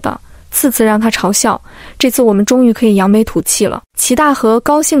出手的，次次让他嘲笑。这次我们终于可以扬眉吐气了。齐大河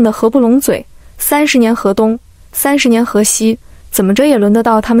高兴得合不拢嘴，30年河东，30年河西，怎么着也轮得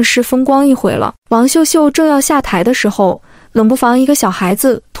到他们师风光一回了。王秀秀正要下台的时候，冷不防一个小孩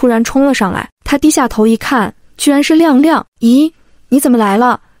子突然冲了上来，他低下头一看，居然是亮亮。咦，你怎么来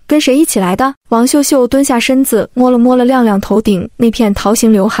了？跟谁一起来的？王秀秀蹲下身子摸了亮亮头顶那片桃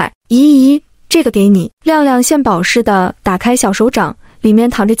形刘海，咦，这个给你。亮亮献宝似的打开小手掌，里面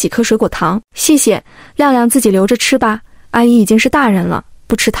躺着几颗水果糖。谢谢，亮亮自己留着吃吧，阿姨已经是大人了，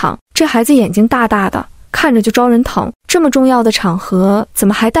不吃糖。这孩子眼睛大大的，看着就招人疼，这么重要的场合怎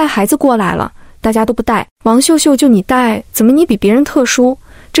么还带孩子过来了？大家都不带，王秀秀就你带，怎么你比别人特殊？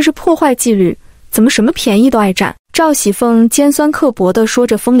这是破坏纪律，怎么什么便宜都爱占？赵喜凤尖酸刻薄地说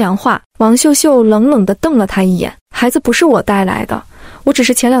着风凉话，王秀秀冷冷地瞪了他一眼，孩子不是我带来的，我只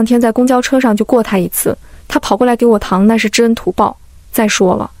是前2天在公交车上就过他一次，他跑过来给我糖，那是知恩图报。再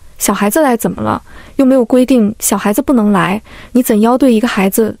说了，小孩子来怎么了？又没有规定小孩子不能来，你怎要对一个孩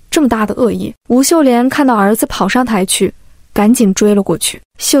子这么大的恶意？吴秀莲看到儿子跑上台去，赶紧追了过去。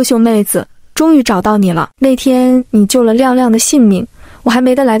秀秀妹子，终于找到你了，那天你救了亮亮的性命，我还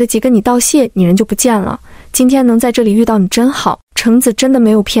没得来得及跟你道谢，你人就不见了，今天能在这里遇到你真好。橙子真的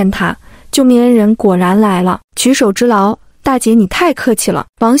没有骗他，救命恩人果然来了，举手之劳，大姐你太客气了。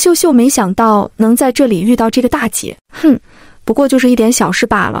王秀秀没想到能在这里遇到这个大姐，不过就是一点小事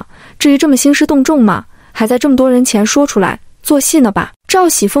罢了，至于这么兴师动众吗？还在这么多人前说出来，做戏呢吧？赵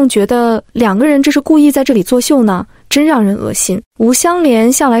喜凤觉得2个人这是故意在这里作秀呢，真让人恶心。吴香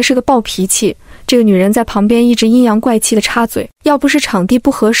莲向来是个暴脾气，这个女人在旁边一直阴阳怪气的插嘴，要不是场地不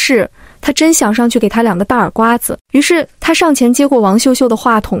合适，她真想上去给她2个大耳刮子。于是她上前接过王秀秀的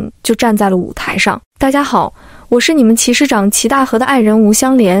话筒，就站在了舞台上。大家好，我是你们齐师长齐大河的爱人吴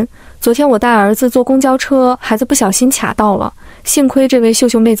香莲，昨天我带儿子坐公交车，孩子不小心卡到了，幸亏这位秀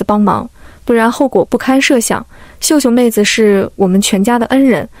秀妹子帮忙，不然后果不堪设想。秀秀妹子是我们全家的恩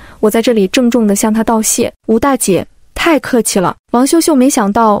人，我在这里郑重地向她道谢。吴大姐，太客气了。王秀秀没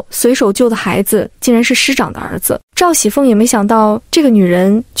想到随手救的孩子竟然是师长的儿子，赵喜凤也没想到这个女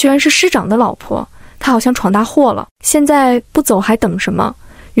人居然是师长的老婆，她好像闯大祸了，现在不走还等什么？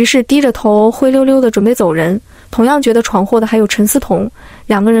于是低着头灰溜溜的准备走人。同样觉得闯祸的还有陈思彤，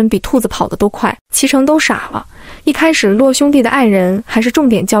两个人比兔子跑得都快。齐成都傻了，一开始洛兄弟的爱人还是重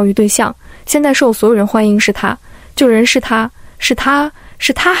点教育对象，现在受所有人欢迎是他，救人是他，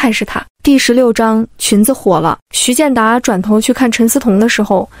是他还是他？第16章裙子火了。徐建达转头去看陈思彤的时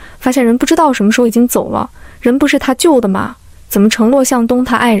候，发现人不知道什么时候已经走了，人不是他救的吗？怎么成洛向东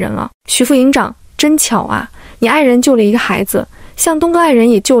他爱人了？徐副营长，真巧啊，你爱人救了一个孩子，向东的爱人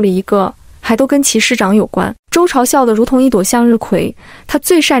也救了一个，还都跟齐师长有关。周朝笑得如同一朵向日葵，他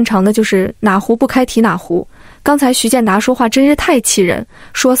最擅长的就是哪壶不开提哪壶。刚才徐建达说话真是太气人，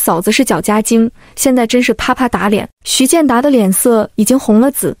说嫂子是脚家精，现在真是啪啪打脸。徐建达的脸色已经红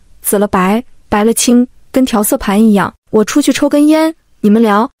了紫，紫了白，白了青，跟调色盘一样。我出去抽根烟，你们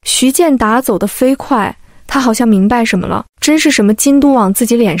聊。徐建达走得飞快，他好像明白什么了，真是什么金都往自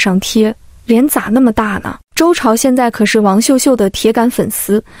己脸上贴，脸咋那么大呢？周朝现在可是王秀秀的铁杆粉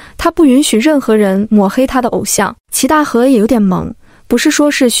丝，他不允许任何人抹黑他的偶像。齐大河也有点懵，不是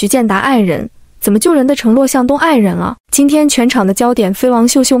说是徐建达爱人，怎么救人的成洛向东爱人了？今天全场的焦点非王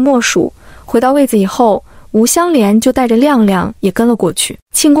秀秀莫属。回到位子以后，吴香莲就带着亮亮也跟了过去。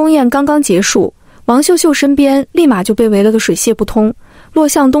庆功宴刚刚结束，王秀秀身边立马就被围了个水泄不通，洛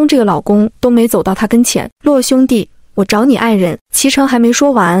向东这个老公都没走到他跟前。洛兄弟，我找你爱人。齐成还没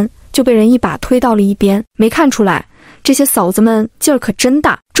说完，就被人一把推到了一边。没看出来，这些嫂子们劲儿可真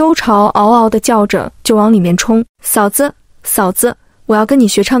大。周朝嗷嗷地叫着就往里面冲，嫂子嫂子，我要跟你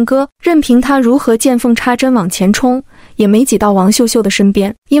学唱歌。任凭他如何见缝插针往前冲，也没挤到王秀秀的身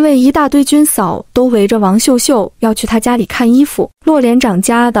边，因为一大堆军嫂都围着王秀秀要去他家里看衣服。骆连长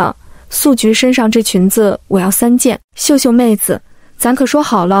家的素菊身上这裙子我要3件，秀秀妹子咱可说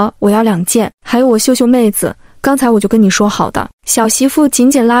好了我要2件，还有我秀秀妹子刚才我就跟你说好的。小媳妇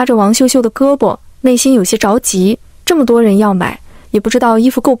紧紧拉着王秀秀的胳膊，内心有些着急，这么多人要买，也不知道衣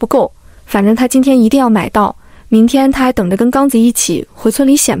服够不够，反正她今天一定要买到，明天她还等着跟刚子一起回村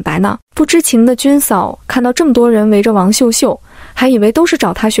里显摆呢。不知情的军嫂看到这么多人围着王秀秀，还以为都是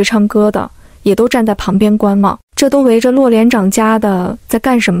找她学唱歌的，也都站在旁边观望。这都围着骆连长家的在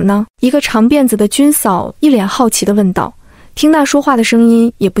干什么呢？一个长辫子的军嫂一脸好奇地问道。听那说话的声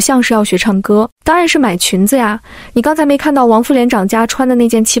音也不像是要学唱歌，当然是买裙子呀。你刚才没看到王副连长家穿的那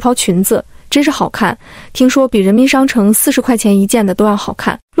件旗袍裙子真是好看，听说比人民商城40块钱一件的都要好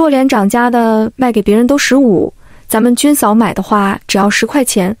看。骆连长家的卖给别人都15，咱们军嫂买的话只要10块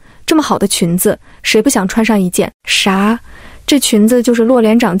钱，这么好的裙子谁不想穿上一件？啥？这裙子就是骆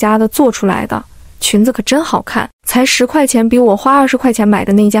连长家的做出来的，裙子可真好看，才10块钱，比我花20块钱买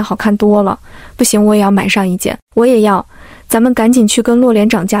的那一件好看多了。不行，我也要买上一件，我也要。咱们赶紧去跟骆连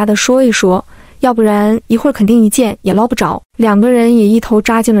长家的说一说，要不然一会儿肯定一件也捞不着。两个人也一头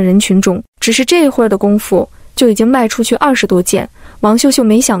扎进了人群中，只是这会儿的功夫就已经卖出去20多件。王秀秀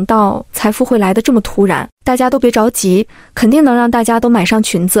没想到财富会来得这么突然，大家都别着急，肯定能让大家都买上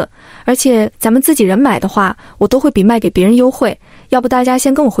裙子，而且咱们自己人买的话，我都会比卖给别人优惠。要不大家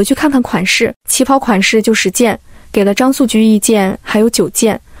先跟我回去看看款式，旗袍款式就10件，给了张素菊1件，还有9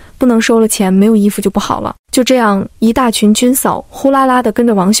件，不能收了钱没有衣服就不好了。就这样，一大群军嫂呼啦啦地跟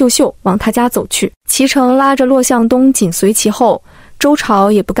着王秀秀往他家走去。齐成拉着骆向东紧随其后，周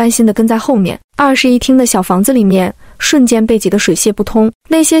朝也不甘心地跟在后面。21厅的小房子里面瞬间被挤得水泄不通，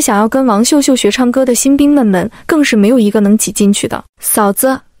那些想要跟王秀秀学唱歌的新兵们更是没有一个能挤进去的。嫂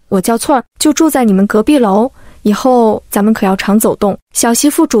子，我叫翠儿，就住在你们隔壁楼，以后咱们可要常走动。小媳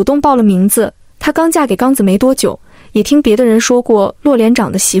妇主动报了名字，她刚嫁给刚子没多久，也听别的人说过骆连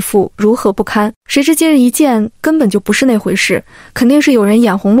长的媳妇如何不堪，谁知今日一见根本就不是那回事，肯定是有人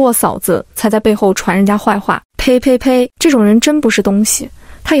眼红骆嫂子才在背后传人家坏话。呸呸呸，这种人真不是东西，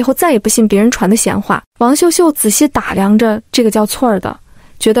他以后再也不信别人传的闲话。王秀秀仔细打量着这个叫翠儿的，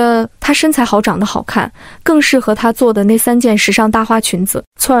觉得她身材好，长得好看，更适合她做的那3件时尚大花裙子。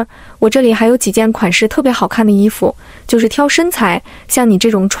翠儿，我这里还有几件款式特别好看的衣服，就是挑身材像你这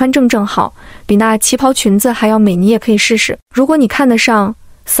种穿正好，比那旗袍裙子还要美，你也可以试试。如果你看得上，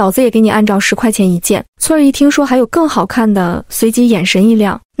嫂子也给你按照10块钱一件。翠儿一听说还有更好看的，随即眼神一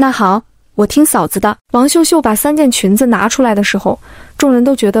亮，那好，我听嫂子的。王秀秀把3件裙子拿出来的时候，众人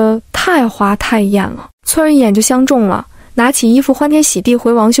都觉得太花太艳了。翠儿一眼就相中了，拿起衣服欢天喜地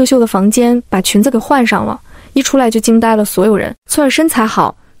回王秀秀的房间，把裙子给换上了，一出来就惊呆了所有人。翠儿身材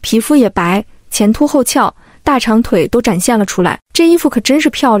好，皮肤也白，前凸后翘，大长腿都展现了出来，这衣服可真是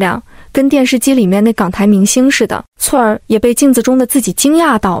漂亮，跟电视机里面那港台明星似的。翠儿也被镜子中的自己惊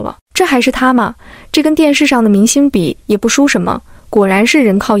讶到了，这还是他吗？这跟电视上的明星比也不输什么，果然是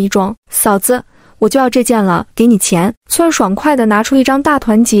人靠衣装。嫂子，我就要这件了，给你钱。村儿爽快地拿出一张大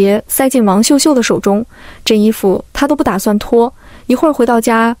团结，塞进王秀秀的手中。这衣服她都不打算脱，一会儿回到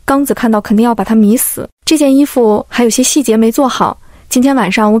家，刚子看到肯定要把她迷死。这件衣服还有些细节没做好，今天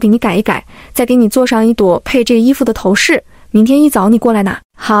晚上我给你改一改，再给你做上一朵配这衣服的头饰，明天一早你过来拿。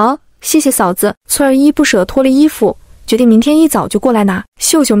好，谢谢嫂子。村儿依不舍脱了衣服，决定明天一早就过来拿。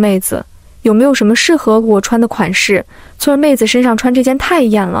秀秀妹子，有没有什么适合我穿的款式？村儿妹子身上穿这件太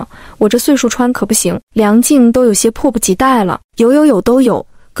艳了，我这岁数穿可不行。梁静都有些迫不及待了。有都有，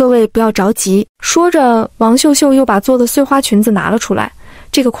各位不要着急。说着，王秀秀又把做的碎花裙子拿了出来，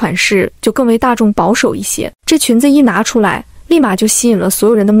这个款式就更为大众保守一些。这裙子一拿出来，立马就吸引了所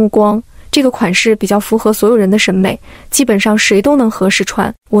有人的目光。这个款式比较符合所有人的审美，基本上谁都能合适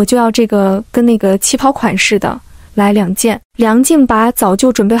穿。我就要这个跟那个旗袍款式的，来2件。梁静把早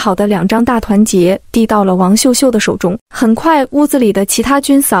就准备好的2张大团结递到了王秀秀的手中。很快，屋子里的其他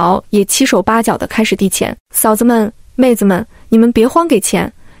军嫂也七手八脚地开始递钱。嫂子们、妹子们，你们别慌给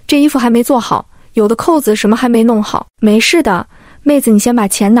钱，这衣服还没做好，有的扣子什么还没弄好。没事的，妹子你先把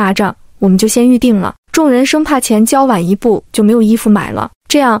钱拿着，我们就先预定了。众人生怕钱交晚一步就没有衣服买了。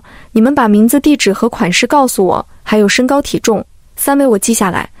这样，你们把名字、地址和款式告诉我，还有身高体重，3位我记下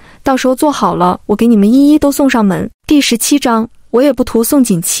来，到时候做好了，我给你们一一都送上门。第17章，我也不图送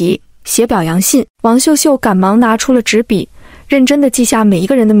锦旗，写表扬信。王秀秀赶忙拿出了纸笔，认真地记下每一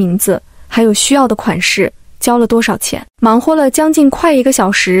个人的名字，还有需要的款式，交了多少钱。忙活了将近快1个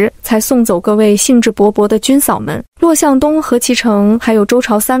小时，才送走各位兴致勃勃的军嫂们。骆向东和齐成还有周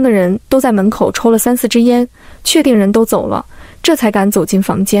朝3个人都在门口抽了3、4支烟，确定人都走了，这才敢走进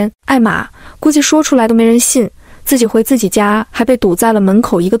房间。艾玛估计说出来都没人信，自己回自己家还被堵在了门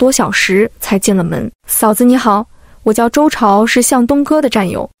口1个多小时才进了门。嫂子你好，我叫周朝，是向东哥的战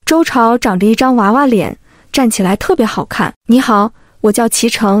友。周朝长着一张娃娃脸，站起来特别好看。你好，我叫齐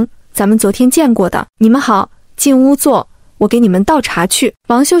成，咱们昨天见过的。你们好，进屋坐，我给你们倒茶去。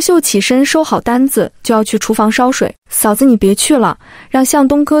王秀秀起身收好单子，就要去厨房烧水。嫂子你别去了，让向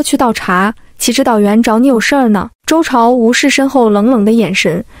东哥去倒茶，齐指导员找你有事儿呢。周朝无视身后冷冷的眼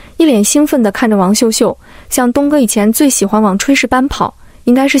神，一脸兴奋地看着王秀秀。向东哥以前最喜欢往炊事班跑，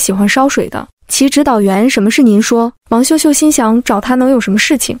应该是喜欢烧水的。齐指导员，什么事您说？王秀秀心想，找他能有什么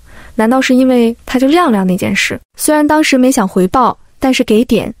事情？难道是因为他就亮亮那件事？虽然当时没想回报，但是给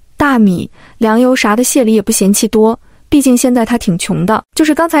点大米、粮油啥的，谢礼也不嫌弃多。毕竟现在他挺穷的。就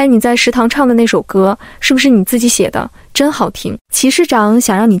是刚才你在食堂唱的那首歌，是不是你自己写的？真好听。齐师长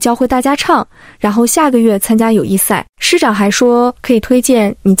想让你教会大家唱，然后下个月参加友谊赛。师长还说可以推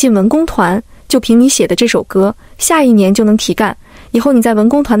荐你进文工团，就凭你写的这首歌，下1年就能提干。以后你在文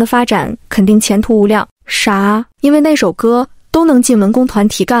工团的发展肯定前途无量。啥？因为那首歌都能进文工团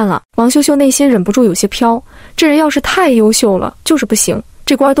提干了？王秀秀内心忍不住有些飘，这人要是太优秀了，就是不行，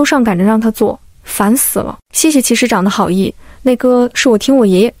这官都上赶着让他做，烦死了。谢谢齐师长的好意，那歌是我听我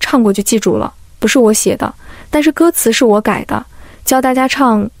爷爷唱过就记住了，不是我写的，但是歌词是我改的，教大家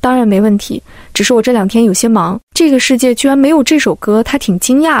唱当然没问题，只是我这2天有些忙，这个世界居然没有这首歌，他挺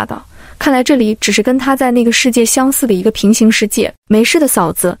惊讶的。看来这里只是跟他在那个世界相似的一个平行世界。没事的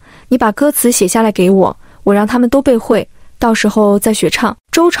嫂子，你把歌词写下来给我，我让他们都背会，到时候再学唱。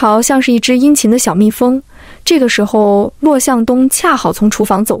周朝像是一只殷勤的小蜜蜂，这个时候骆向东恰好从厨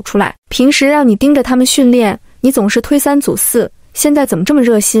房走出来。平时让你盯着他们训练，你总是推3阻4，现在怎么这么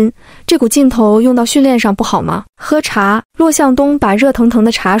热心？这股劲头用到训练上不好吗？喝茶。骆向东把热腾腾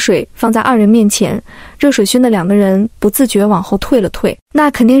的茶水放在2人面前，热水熏的2个人不自觉往后退了退。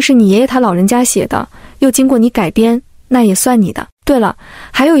那肯定是你爷爷他老人家写的，又经过你改编，那也算你的。对了，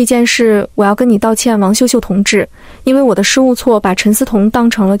还有一件事我要跟你道歉，王秀秀同志，因为我的失误错把陈思彤当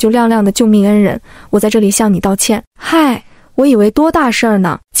成了就亮亮的救命恩人，我在这里向你道歉。嗨，我以为多大事儿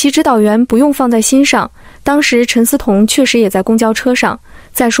呢。齐指导员不用放在心上，当时陈思彤确实也在公交车上，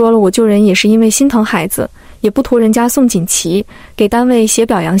再说了，我救人也是因为心疼孩子，也不图人家送锦旗给单位写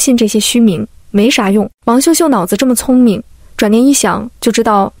表扬信，这些虚名没啥用。王秀秀脑子这么聪明，转念一想就知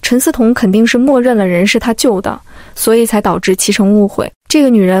道陈思彤肯定是默认了人是他救的，所以才导致齐成误会。这个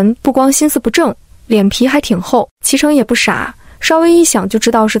女人不光心思不正，脸皮还挺厚。齐成也不傻，稍微一想就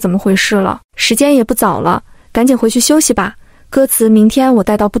知道是怎么回事了。时间也不早了，赶紧回去休息吧，歌词明天我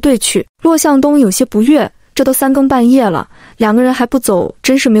带到部队去。骆向东有些不悦，这都3更半夜了，2个人还不走，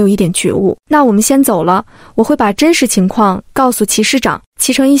真是没有一点觉悟。那我们先走了，我会把真实情况告诉齐师长。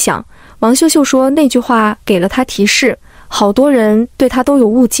齐成一想，王秀秀说那句话给了他提示，好多人对他都有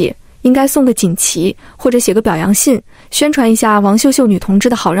误解，应该送个锦旗，或者写个表扬信，宣传一下王秀秀女同志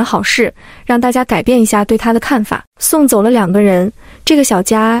的好人好事，让大家改变一下对她的看法。送走了2个人，这个小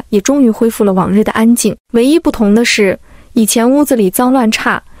家也终于恢复了往日的安静。唯一不同的是，以前屋子里脏乱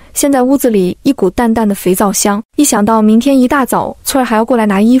差，现在屋子里一股淡淡的肥皂香。一想到明天一大早翠儿还要过来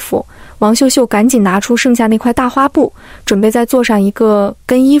拿衣服，王秀秀赶紧拿出剩下那块大花布，准备再做上一个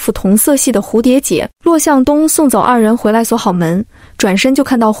跟衣服同色系的蝴蝶结。骆向东送走2人回来，锁好门，转身就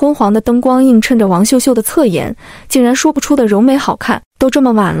看到昏黄的灯光映衬着王秀秀的侧颜，竟然说不出的柔美好看。都这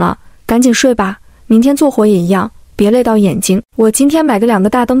么晚了，赶紧睡吧，明天做活也一样，别累到眼睛。我今天买个2个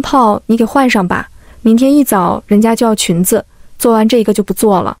大灯泡，你给换上吧，明天一早人家就要裙子，做完这个就不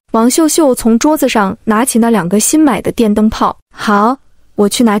做了。王秀秀从桌子上拿起那2个新买的电灯泡。好，我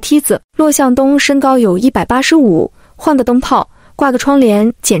去拿梯子。骆向东身高有185，换个灯泡，挂个窗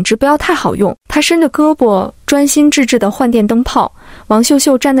帘简直不要太好用。他伸着胳膊专心致志地换电灯泡，王秀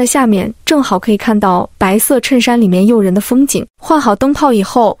秀站在下面，正好可以看到白色衬衫里面诱人的风景。换好灯泡以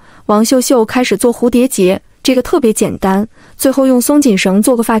后，王秀秀开始做蝴蝶结，这个特别简单，最后用松紧绳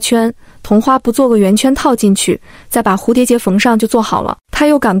做个发圈，同花布做个圆圈套进去，再把蝴蝶结缝上就做好了。她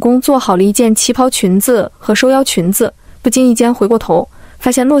又赶工做好了一件旗袍裙子和收腰裙子，不经意间回过头，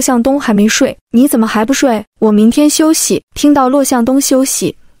发现骆向东还没睡。你怎么还不睡？我明天休息。听到骆向东休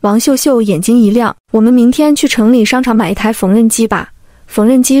息，王秀秀眼睛一亮。我们明天去城里商场买一台缝纫机吧。缝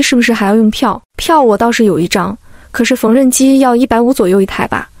纫机是不是还要用票？票我倒是有一张，可是缝纫机要150左右一台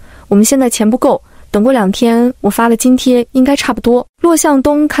吧。我们现在钱不够，等过2天我发了津贴，应该差不多。骆向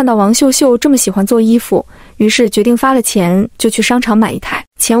东看到王秀秀这么喜欢做衣服，于是决定发了钱就去商场买一台。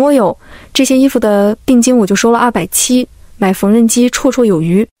钱我有，这些衣服的定金我就收了270，买缝纫机绰绰有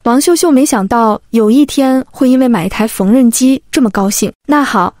余。王秀秀没想到有一天会因为买一台缝纫机这么高兴。那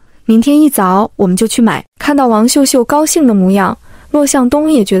好，明天一早我们就去买。看到王秀秀高兴的模样，骆向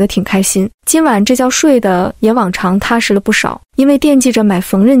东也觉得挺开心。今晚这觉睡得也往常踏实了不少，因为惦记着买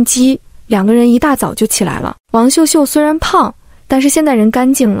缝纫机，2个人一大早就起来了。王秀秀虽然胖，但是现在人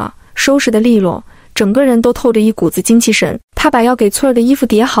干净了，收拾得利落，整个人都透着一股子精气神。她把要给翠儿的衣服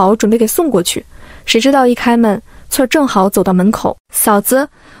叠好，准备给送过去，谁知道一开门，翠儿正好走到门口。嫂子，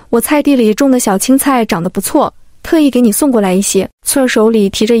我菜地里种的小青菜长得不错，特意给你送过来一些。翠儿手里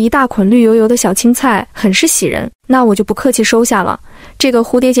提着一大捆绿油油的小青菜，很是喜人。那我就不客气收下了，这个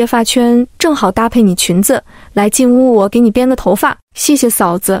蝴蝶结发圈正好搭配你裙子，来进屋我给你编个头发。谢谢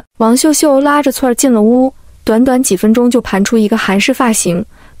嫂子。王秀秀拉着翠儿进了屋，短短几分钟就盘出一个韩式发型，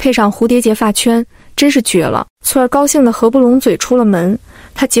配上蝴蝶结发圈，真是绝了。翠儿高兴得合不拢嘴出了门，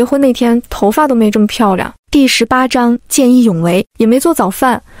她结婚那天头发都没这么漂亮。第18章见义勇为。也没做早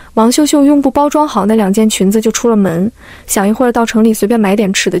饭，王秀秀用布包装好那2件裙子就出了门，想一会儿到城里随便买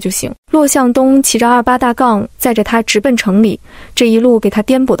点吃的就行。骆向东骑着28大杠载着她直奔城里，这一路给她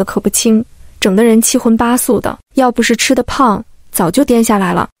颠簸的可不轻，整得人七荤八素的，要不是吃得胖，早就颠下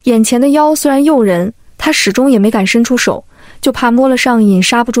来了。眼前的腰虽然诱人，她始终也没敢伸出手，就怕摸了上瘾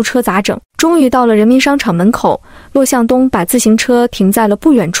刹不住车咋整。终于到了人民商场门口，骆向东把自行车停在了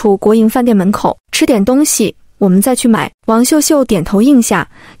不远处国营饭店门口。吃点东西，我们再去买。王秀秀点头应下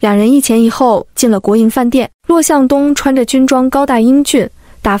，2人一前一后进了国营饭店。骆向东穿着军装，高大英俊，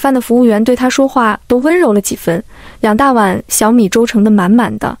打饭的服务员对他说话都温柔了几分。2大碗小米粥盛得满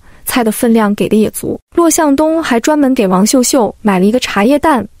满的，菜的分量给的也足。骆向东还专门给王秀秀买了一个茶叶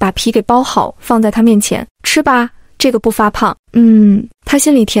蛋，把皮给包好放在她面前。吃吧，这个不发胖。他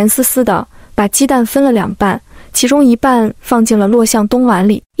心里甜丝丝的，把鸡蛋分了2半，其中1半放进了骆向东碗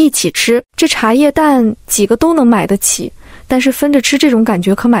里一起吃。这茶叶蛋几个都能买得起，但是分着吃这种感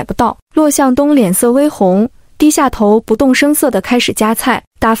觉可买不到。骆向东脸色微红，低下头不动声色地开始夹菜。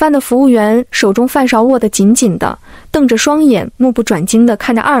打饭的服务员手中饭勺握得紧紧的，瞪着双眼，目不转睛地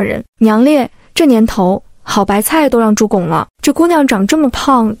看着2人。娘咧，这年头好白菜都让猪拱了，这姑娘长这么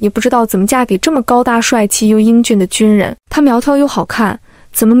胖，也不知道怎么嫁给这么高大帅气又英俊的军人。她苗条又好看，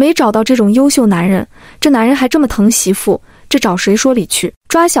怎么没找到这种优秀男人？这男人还这么疼媳妇，这找谁说理去？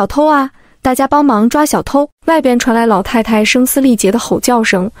抓小偷啊！大家帮忙抓小偷！外边传来老太太声嘶力竭的吼叫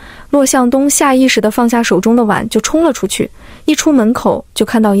声。骆向东下意识地放下手中的碗，就冲了出去。一出门口就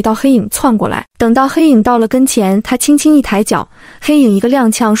看到一道黑影窜过来，等到黑影到了跟前，他轻轻一抬脚，黑影一个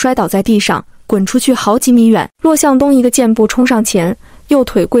踉跄摔倒在地上，滚出去好几米远。骆向东一个箭步冲上前，右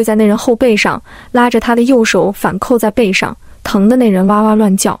腿跪在那人后背上，拉着他的右手反扣在背上，疼的那人哇哇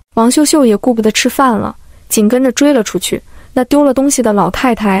乱叫。王秀秀也顾不得吃饭了，紧跟着追了出去。那丢了东西的老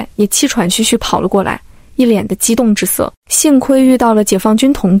太太也气喘吁吁跑了过来，一脸的激动之色。幸亏遇到了解放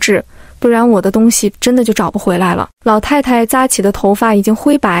军同志，不然我的东西真的就找不回来了。老太太扎起的头发已经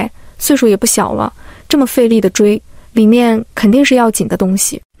灰白，岁数也不小了，这么费力的追，里面肯定是要紧的东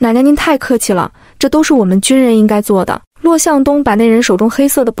西。奶奶您太客气了，这都是我们军人应该做的。骆向东把那人手中黑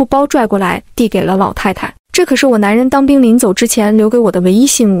色的布包拽过来，递给了老太太。这可是我男人当兵临走之前留给我的唯一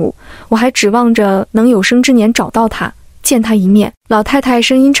信物，我还指望着能有生之年找到他，见他一面。老太太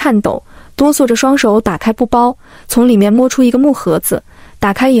声音颤抖，哆嗦着双手打开布包，从里面摸出一个木盒子。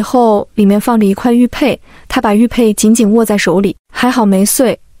打开以后，里面放着一块玉佩，她把玉佩紧紧握在手里，还好没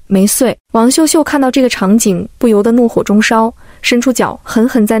碎，没碎。王秀秀看到这个场景，不由得怒火中烧，伸出脚狠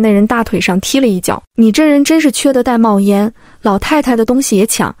狠在那人大腿上踢了一脚。你这人真是缺德带冒烟，老太太的东西也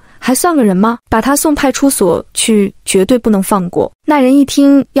抢，还算个人吗？把他送派出所去，绝对不能放过。那人一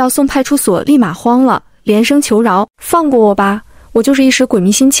听要送派出所，立马慌了，连声求饶：放过我吧，我就是一时鬼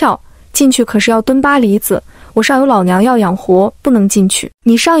迷心窍，进去可是要蹲8里子，我上有老娘要养活，不能进去。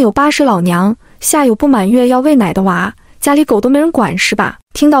你上有80老娘，下有不满月要喂奶的娃，家里狗都没人管是吧？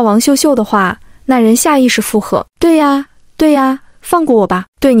听到王秀秀的话，那人下意识附和：对呀，对呀，放过我吧。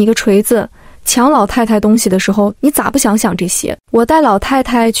对你个锤子，抢老太太东西的时候，你咋不想想这些？我带老太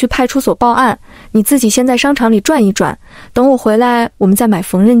太去派出所报案，你自己先在商场里转一转，等我回来，我们再买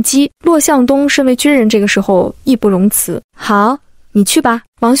缝纫机。骆向东身为军人，这个时候义不容辞。好，你去吧。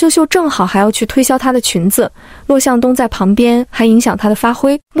王秀秀正好还要去推销她的裙子，骆向东在旁边还影响她的发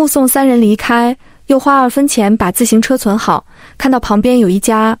挥。目送3人离开，又花2分钱把自行车存好，看到旁边有一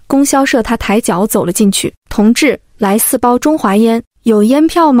家供销社，他抬脚走了进去。同志，来4包中华烟，有烟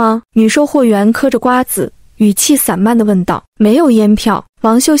票吗？女售货员嗑着瓜子，语气散漫地问道。没有烟票。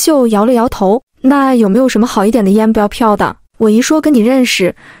王秀秀摇了摇头。那有没有什么好一点的烟不要票的？我一说跟你认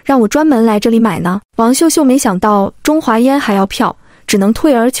识，让我专门来这里买呢。王秀秀没想到中华烟还要票，只能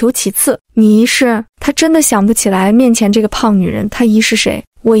退而求其次。你姨是？她真的想不起来面前这个胖女人，她姨是谁？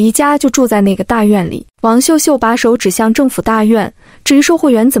我姨家就住在那个大院里。王秀秀把手指向政府大院，至于售货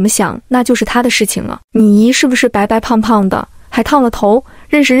员怎么想，那就是她的事情了。你姨是不是白白胖胖的，还烫了头？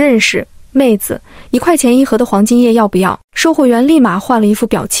认识认识，妹子，1块钱1盒的黄金叶要不要？售货员立马换了一副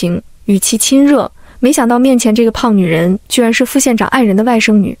表情，语气亲热。没想到面前这个胖女人居然是副县长爱人的外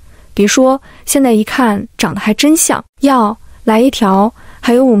甥女，别说，现在一看长得还真像。要来1条，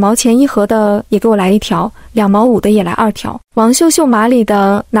还有5毛钱1盒的也给我来1条，2毛5的也来2条。王秀秀麻利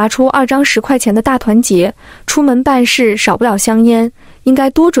的拿出2张10块钱的大团结，出门办事少不了香烟，应该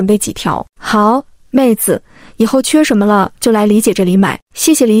多准备几条。好，妹子，以后缺什么了就来李姐这里买。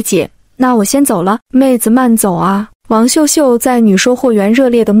谢谢李姐，那我先走了。妹子慢走啊。王秀秀在女售货员热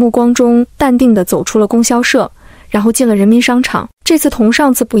烈的目光中淡定地走出了供销社，然后进了人民商场。这次同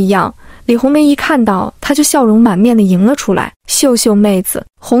上次不一样，李红梅一看到她就笑容满面地迎了出来。秀秀妹子，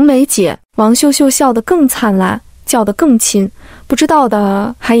红梅姐。王秀秀笑得更灿烂，叫得更亲，不知道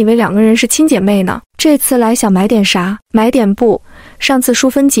的还以为2个人是亲姐妹呢。这次来想买点啥？买点布。上次淑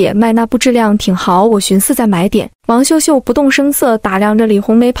芬姐卖那布质量挺好，我寻思再买点。王秀秀不动声色打量着李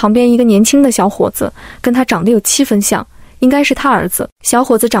红梅旁边一个年轻的小伙子，跟他长得有7分像，应该是他儿子。小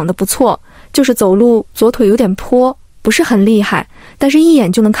伙子长得不错，就是走路左腿有点坡，不是很厉害，但是一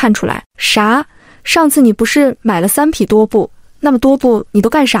眼就能看出来。啥？上次你不是买了3匹多布？那么多布你都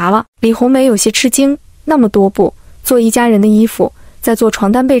干啥了？李红梅有些吃惊。那么多布，做一家人的衣服，再做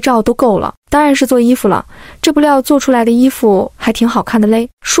床单被罩都够了，当然是做衣服了。这布料做出来的衣服还挺好看的嘞。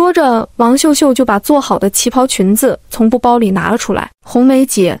说着，王秀秀就把做好的旗袍裙子从布包里拿了出来。红梅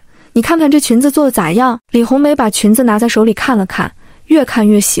姐，你看看这裙子做的咋样？李红梅把裙子拿在手里看了看，越看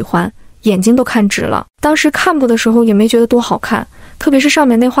越喜欢，眼睛都看直了。当时看布的时候也没觉得多好看，特别是上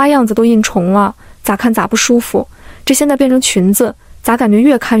面那花样子都印重了，咋看咋不舒服。这现在变成裙子，咋感觉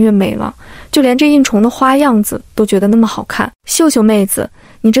越看越美了？就连这印重的花样子都觉得那么好看。秀秀妹子，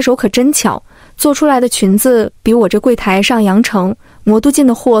你这手可真巧，做出来的裙子比我这柜台上羊城魔都进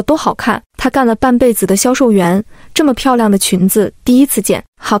的货都好看。她干了半辈子的销售员，这么漂亮的裙子第一次见。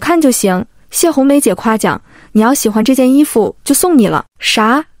好看就行，谢红梅姐夸奖，你要喜欢这件衣服就送你了。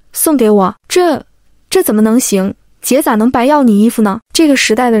啥？送给我？这怎么能行？姐咋能白要你衣服呢？这个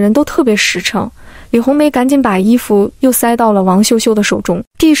时代的人都特别实诚。李红梅赶紧把衣服又塞到了王秀秀的手中。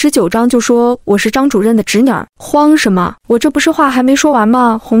第19章就说我是张主任的侄女儿，慌什么？我这不是话还没说完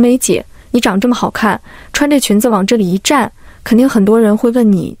吗？红梅姐，你长这么好看，穿这裙子往这里一站，肯定很多人会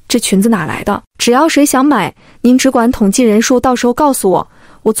问你这裙子哪来的。只要谁想买，您只管统计人数，到时候告诉我，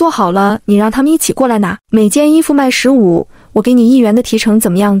我做好了，你让他们一起过来拿。每件衣服卖15，我给你1元的提成，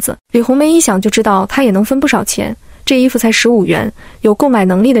怎么样子？李红梅一想就知道她也能分不少钱，这衣服才15元，有购买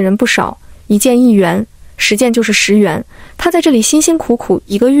能力的人不少。1件1元，10件就是10元。他在这里辛辛苦苦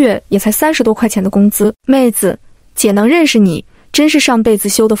1个月也才30多块钱的工资。妹子，姐能认识你，真是上辈子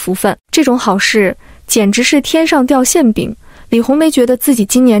修的福分。这种好事简直是天上掉馅饼。李红梅觉得自己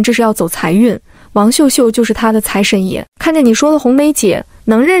今年这是要走财运，王秀秀就是她的财神爷。看见你说的红梅姐，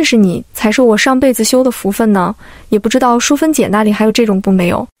能认识你才是我上辈子修的福分呢。也不知道淑芬姐那里还有这种布没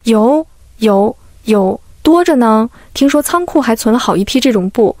有？有，多着呢。听说仓库还存了好一批这种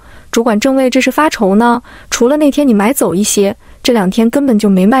布，主管正为这事发愁呢。除了那天你买走一些，这2天根本就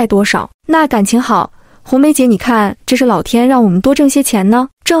没卖多少。那感情好，红梅姐，你看这是老天让我们多挣些钱呢。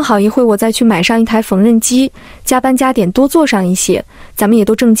正好一会我再去买上一台缝纫机，加班加点多做上一些，咱们也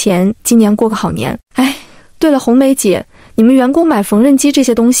都挣钱，今年过个好年。哎，对了，红梅姐，你们员工买缝纫机这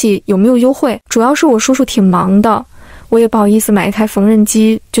些东西有没有优惠？主要是我叔叔挺忙的，我也不好意思买一台缝纫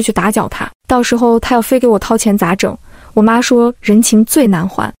机就去打搅他，到时候他要非给我掏钱咋整？我妈说人情最难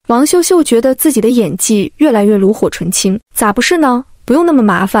还。王秀秀觉得自己的演技越来越炉火纯青，咋不是呢？不用那么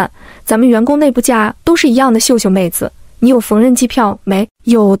麻烦，咱们员工内部价都是一样的。秀秀妹子，你有缝纫机票没？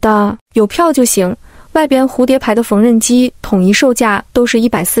有的，有票就行。外边蝴蝶牌的缝纫机统一售价都是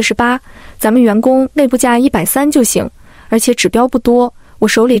148，咱们员工内部价130就行，而且指标不多，我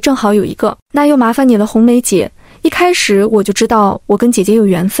手里正好有一个。那又麻烦你了，红梅姐，一开始我就知道我跟姐姐有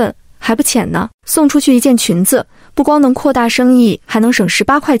缘分，还不浅呢。送出去一件裙子，不光能扩大生意，还能省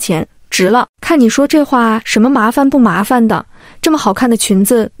18块钱，值了。看你说这话什么麻烦不麻烦的，这么好看的裙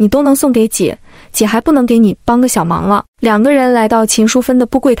子你都能送给姐，姐还不能给你帮个小忙了。2个人来到秦淑芬的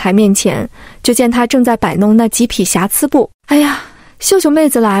布柜台面前，就见她正在摆弄那几匹瑕疵布。哎呀，秀秀妹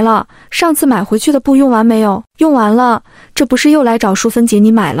子来了，上次买回去的布用完没有？用完了，这不是又来找淑芬姐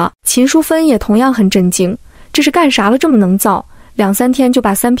你买了？秦淑芬也同样很震惊，这是干啥了这么能造？2、3天就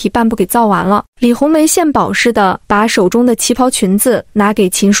把3匹半布给造完了。李红梅献宝似的把手中的旗袍裙子拿给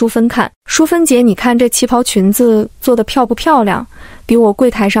秦淑芬看，淑芬姐，你看这旗袍裙子做的漂不漂亮？比我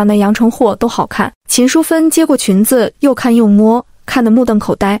柜台上那阳澄货都好看。秦淑芬接过裙子，又看又摸，看得目瞪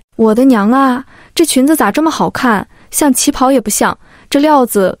口呆。我的娘啊，这裙子咋这么好看？像旗袍也不像，这料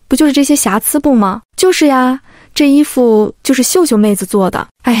子不就是这些瑕疵布吗？就是呀，这衣服就是秀秀妹子做的。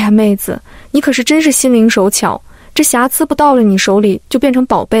哎呀，妹子，你可是真是心灵手巧，这瑕疵布到了你手里就变成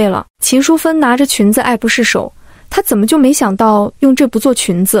宝贝了。秦淑芬拿着裙子爱不释手，她怎么就没想到用这不做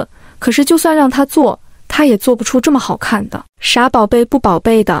裙子？可是就算让她做，她也做不出这么好看的。啥宝贝不宝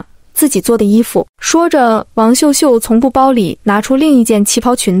贝的，自己做的衣服。说着，王秀秀从布包里拿出另一件旗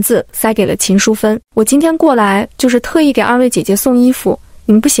袍裙子塞给了秦淑芬。我今天过来就是特意给2位姐姐送衣服，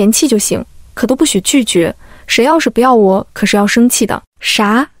你们不嫌弃就行，可都不许拒绝，谁要是不要我可是要生气的。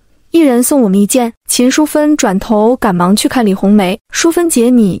啥？一人送我们一件？秦淑芬转头赶忙去看李红梅。淑芬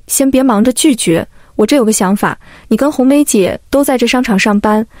姐，你先别忙着拒绝，我这有个想法，你跟红梅姐都在这商场上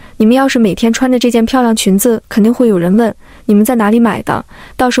班，你们要是每天穿着这件漂亮裙子，肯定会有人问你们在哪里买的，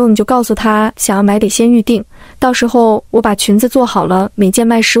到时候你就告诉她想要买得先预定，到时候我把裙子做好了，每件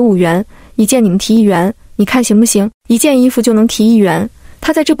卖15元，一件你们提1元，你看行不行？一件衣服就能提1元。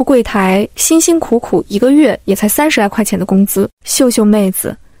她在这部柜台辛辛苦苦1个月也才30来块钱的工资。秀秀妹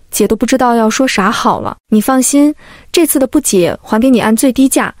子，姐都不知道要说啥好了。你放心，这次的布姐还给你按最低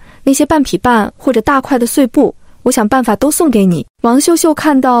价，那些半匹半或者大块的碎布，我想办法都送给你。王秀秀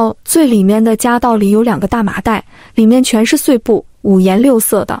看到最里面的夹道里有2个大麻袋，里面全是碎布，5颜6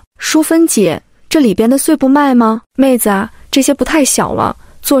色的。淑芬姐，这里边的碎布卖吗？妹子啊，这些不太小了，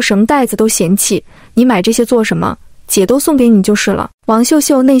做绳带子都嫌弃，你买这些做什么？姐都送给你就是了。王秀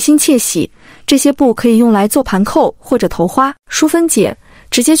秀内心窃喜，这些布可以用来做盘扣或者头花。淑芬姐，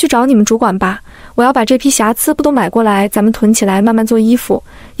直接去找你们主管吧，我要把这批瑕疵布都买过来，咱们囤起来慢慢做衣服，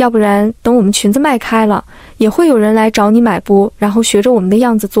要不然等我们裙子卖开了，也会有人来找你买布，然后学着我们的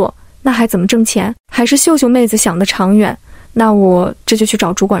样子做，那还怎么挣钱？还是秀秀妹子想得长远，那我这就去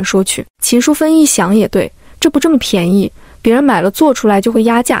找主管说去。秦淑芬一想也对，这不这么便宜，别人买了做出来就会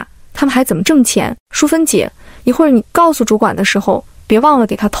压价，他们还怎么挣钱？淑芬姐，一会儿你告诉主管的时候，别忘了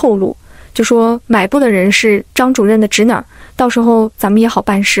给他透露，就说买布的人是张主任的侄女，到时候咱们也好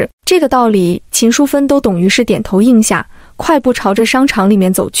办事。这个道理秦淑芬都懂，于是点头应下，快步朝着商场里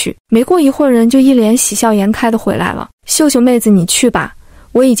面走去。没过一会儿，人就一脸喜笑颜开的回来了。秀秀妹子，你去吧，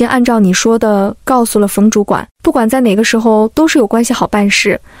我已经按照你说的告诉了冯主管，不管在哪个时候都是有关系好办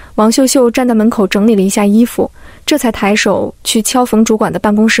事。王秀秀站在门口整理了一下衣服，这才抬手去敲冯主管的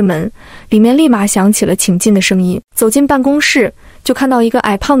办公室门，里面立马响起了请进的声音。走进办公室，就看到一个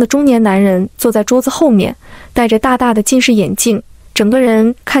矮胖的中年男人坐在桌子后面，戴着大大的近视眼镜，整个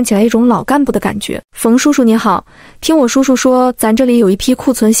人看起来一种老干部的感觉。冯叔叔您好，听我叔叔说咱这里有一批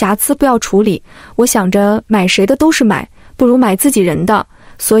库存瑕疵不要处理，我想着买谁的都是买，不如买自己人的，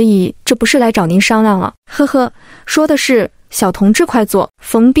所以这不是来找您商量了。呵呵，说的是，小同志快坐。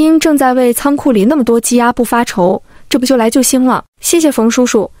冯斌正在为仓库里那么多积压布发愁，这不就来救星了。谢谢冯叔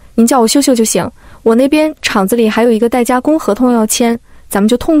叔，您叫我秀秀就行，我那边厂子里还有一个代加工合同要签，咱们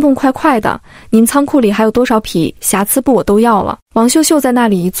就痛痛快快的，您仓库里还有多少匹瑕疵布我都要了。王秀秀在那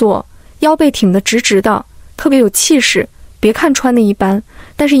里一坐，腰背挺得直直的，特别有气势，别看穿的一般，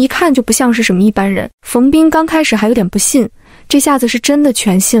但是一看就不像是什么一般人。冯斌刚开始还有点不信，这下子是真的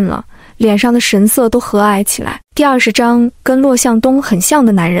全信了，脸上的神色都和蔼起来。第20章跟骆向东很像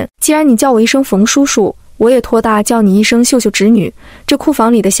的男人，既然你叫我一声冯叔叔，我也托大叫你一声秀秀侄女。这库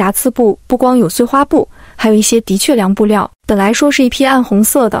房里的瑕疵布不光有碎花布，还有一些的确良布料，本来说是一批暗红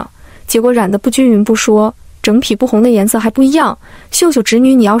色的，结果染得不均匀不说，整匹不红的颜色还不一样。秀秀侄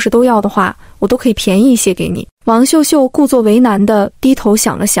女你要是都要的话，我都可以便宜一些给你。王秀秀故作为难地低头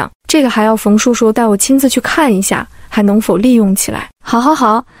想了想，这个还要冯叔叔带我亲自去看一下，还能否利用起来？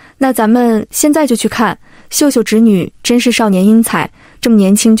好，那咱们现在就去看。秀秀侄女真是少年英才，这么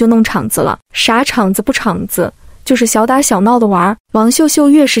年轻就弄场子了，啥场子不场子，就是小打小闹的玩。王秀秀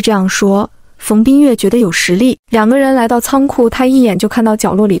越是这样说，冯斌越觉得有实力。两个人来到仓库，他一眼就看到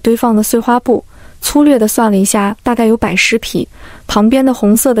角落里堆放的碎花布，粗略地算了一下，大概有110匹，旁边的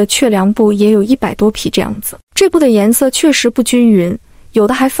红色的雀梁布也有100多匹这样子。这布的颜色确实不均匀，有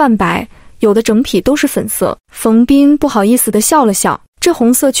的还泛白，有的整匹都是粉色。冯斌不好意思地笑了笑，这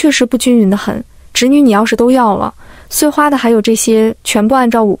红色确实不均匀得很，侄女你要是都要了，碎花的还有这些全部按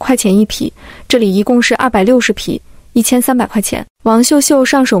照5块钱一匹，这里一共是260匹，1300块钱。王秀秀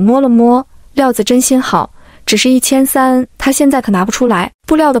上手摸了摸，料子真心好，只是1300，她现在可拿不出来。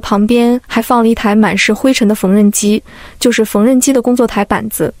布料的旁边还放了一台满是灰尘的缝纫机，就是缝纫机的工作台板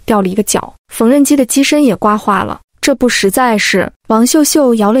子掉了一个角，缝纫机的机身也刮花了，这不实在是。王秀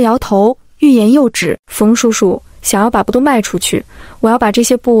秀摇了摇头，欲言又止。冯叔叔想要把布都卖出去，我要把这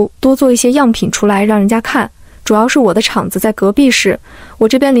些布多做一些样品出来让人家看，主要是我的厂子在隔壁市，我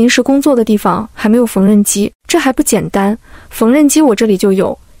这边临时工作的地方还没有缝纫机。这还不简单，缝纫机我这里就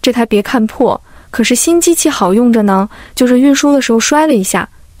有，这台别看破，可是新机器好用着呢，就是运输的时候摔了一下，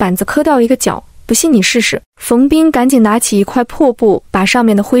板子磕掉一个角，不信你试试。冯斌赶紧拿起一块破布，把上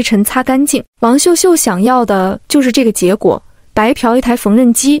面的灰尘擦干净。王秀秀想要的就是这个结果，白嫖一台缝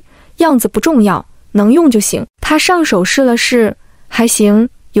纫机，样子不重要，能用就行。他上手试了试，还行，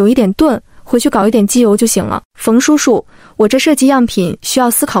有一点钝，回去搞一点机油就行了。冯叔叔，我这设计样品需要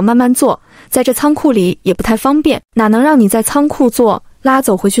思考慢慢做，在这仓库里也不太方便，哪能让你在仓库做，拉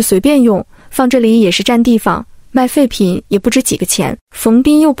走回去随便用，放这里也是占地方，卖废品也不值几个钱。冯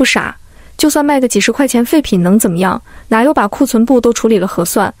斌又不傻，就算卖个几十块钱废品能怎么样，哪有把库存部都处理了核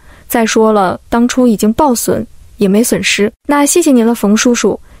算？再说了，当初已经报损，也没损失。那谢谢您了，冯叔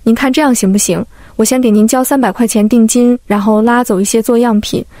叔，您看这样行不行？我先给您交300块钱定金，然后拉走一些做样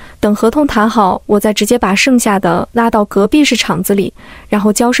品，等合同谈好，我再直接把剩下的拉到隔壁市厂子里，然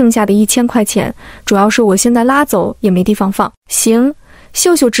后交剩下的1000块钱，主要是我现在拉走也没地方放。行，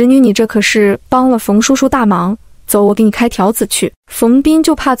秀秀侄女你这可是帮了冯叔叔大忙，走，我给你开条子去。冯斌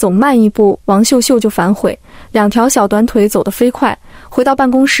就怕走慢一步，王秀秀就反悔，两条小短腿走得飞快，回到办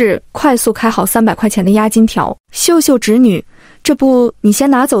公室快速开好300块钱的押金条。秀秀侄女，这不你先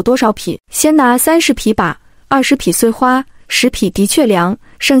拿走多少匹？先拿30匹吧，20匹碎花，10匹的确良，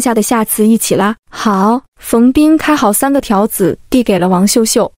剩下的下次一起拉。好。冯斌开好3个条子递给了王秀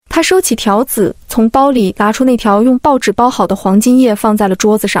秀，他收起条子，从包里拿出那条用报纸包好的黄金叶放在了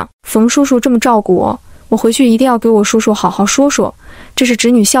桌子上。冯叔叔这么照顾我，我回去一定要给我叔叔好好说说，这是侄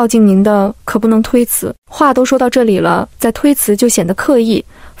女孝敬您的，可不能推辞。话都说到这里了，再推辞就显得刻意。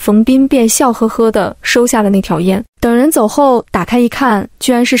冯斌便笑呵呵地收下了那条烟。等人走后，打开一看，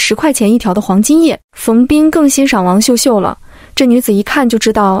居然是10块钱一条的黄金叶。冯斌更欣赏王秀秀了，这女子一看就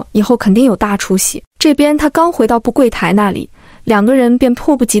知道以后肯定有大出息。这边他刚回到布柜台那里，两个人便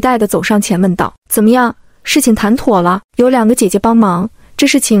迫不及待地走上前问道：怎么样，事情谈妥了？有2个姐姐帮忙，这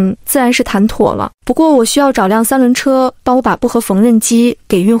事情自然是谈妥了，不过我需要找辆3轮车帮我把布和缝纫机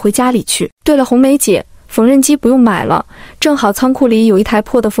给运回家里去。对了，红梅姐，缝纫机不用买了，正好仓库里有一台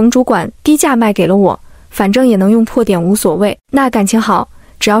破的，冯主管低价卖给了我，反正也能用破点无所谓。那感情好，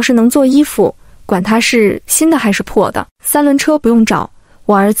只要是能做衣服，管它是新的还是破的。3轮车不用找，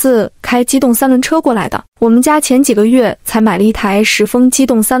我儿子开机动3轮车过来的，我们家前几个月才买了一台10风机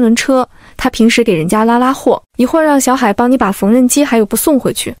动3轮车，他平时给人家拉货，一会儿让小海帮你把缝纫机还有布送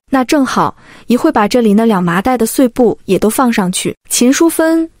回去，那正好，一会把这里那2麻袋的碎布也都放上去。秦淑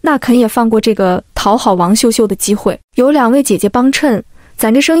芬那肯也放过这个讨好王秀秀的机会，有2位姐姐帮衬，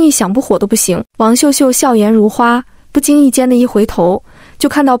咱这生意想不火都不行。王秀秀笑颜如花，不经意间的一回头，就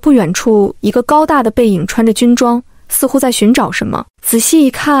看到不远处一个高大的背影穿着军装，似乎在寻找什么。仔细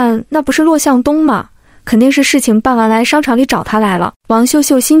一看，那不是骆向东吗？肯定是事情办完来商场里找他来了。王秀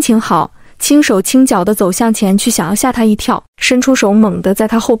秀心情好，轻手轻脚地走向前去，想要吓他一跳，伸出手猛地在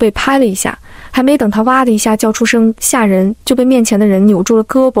他后背拍了一下，还没等他哇的一下叫出声吓人，就被面前的人扭住了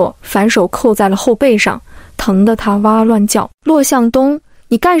胳膊，反手扣在了后背上，疼得他哇乱叫。骆向东，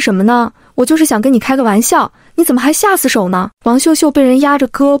你干什么呢？我就是想跟你开个玩笑，你怎么还下死手呢？王秀秀被人压着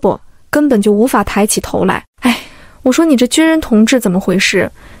胳膊，根本就无法抬起头来。哎，我说你这军人同志怎么回事？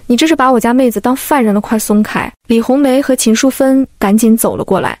你这是把我家妹子当犯人了，快松开！李红梅和秦淑芬赶紧走了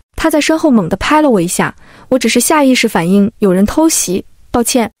过来，她在身后猛地拍了我一下，我只是下意识反应有人偷袭，抱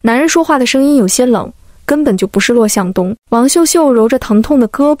歉。男人说话的声音有些冷，根本就不是骆向东。王秀秀揉着疼痛的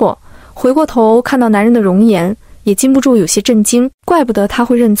胳膊，回过头看到男人的容颜，也禁不住有些震惊，怪不得他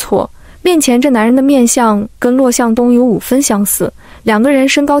会认错。面前这男人的面相跟骆向东有5分相似，两个人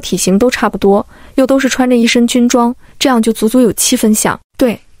身高体型都差不多，又都是穿着一身军装，这样就足足有7分像。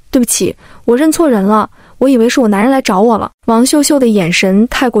对不起，我认错人了，我以为是我男人来找我了。王秀秀的眼神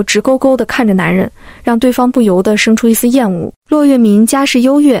太过直勾勾地看着男人，让对方不由得生出一丝厌恶。骆月民家世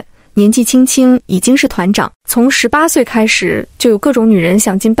优越，年纪轻轻已经是团长，从18岁开始就有各种女人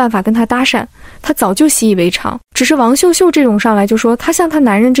想尽办法跟他搭讪，他早就习以为常。只是王秀秀这种上来就说他像他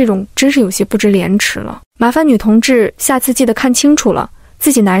男人这种，真是有些不知廉耻了。麻烦女同志下次记得看清楚了，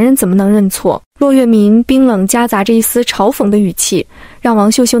自己男人怎么能认错？骆月民冰冷夹杂着一丝嘲讽的语气，让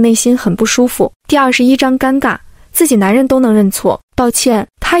王秀秀内心很不舒服。第21章尴尬，自己男人都能认错，抱歉。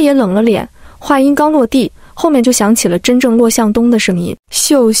他也冷了脸，话音刚落地，后面就响起了真正骆向东的声音：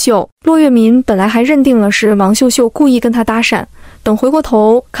秀秀。骆月民本来还认定了是王秀秀故意跟他搭讪，等回过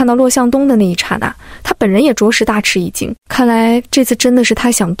头看到骆向东的那一刹那，他本人也着实大吃一惊。看来这次真的是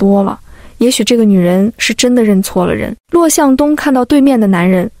他想多了，也许这个女人是真的认错了人。骆向东看到对面的男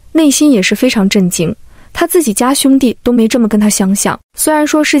人，内心也是非常震惊，他自己家兄弟都没这么跟他相像。虽然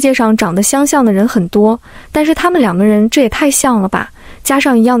说世界上长得相像的人很多，但是他们2个人这也太像了吧，加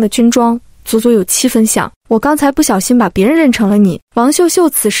上一样的军装，足足有7分像。我刚才不小心把别人认成了你。王秀秀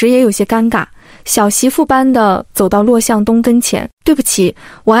此时也有些尴尬，小媳妇般的走到骆向东跟前，对不起，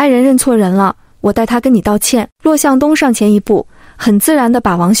我爱人认错人了，我代他跟你道歉。骆向东上前一步，很自然地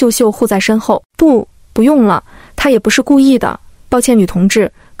把王秀秀护在身后。不用了，他也不是故意的，抱歉女同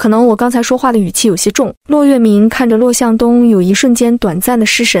志，可能我刚才说话的语气有些重。骆月民看着骆向东，有一瞬间短暂的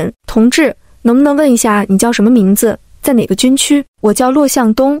失神。同志，能不能问一下你叫什么名字，在哪个军区？我叫骆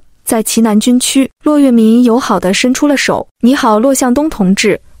向东，在齐南军区。骆月民友好地伸出了手。你好，骆向东同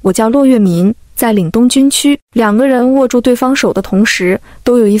志，我叫骆月民，在岭东军区。2个人握住对方手的同时，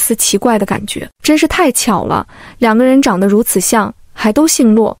都有一丝奇怪的感觉，真是太巧了，2个人长得如此像，还都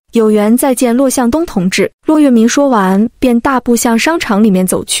姓骆，有缘再见骆向东同志。骆月民说完便大步向商场里面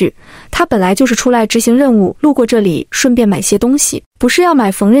走去，他本来就是出来执行任务，路过这里顺便买些东西。不是要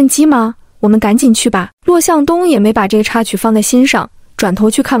买缝纫机吗？我们赶紧去吧。骆向东也没把这个插曲放在心上，转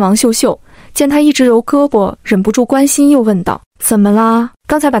头去看王秀秀，见他一直揉胳膊，忍不住关心又问道：怎么啦？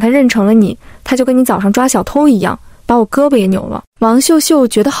刚才把他认成了你，他就跟你早上抓小偷一样，把我胳膊也扭了。王秀秀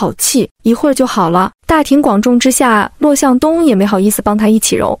觉得好气，一会儿就好了。大庭广众之下，骆向东也没好意思帮他一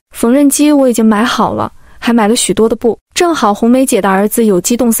起揉。缝纫机我已经买好了，还买了许多的布，正好红梅姐的儿子有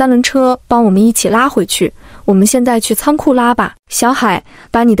机动3轮车，帮我们一起拉回去。我们现在去仓库拉吧。小海，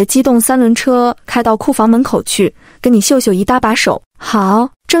把你的机动3轮车开到库房门口去，跟你秀秀姨搭把手。好。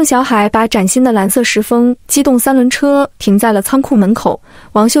郑小海把崭新的蓝色10风机动3轮车停在了仓库门口，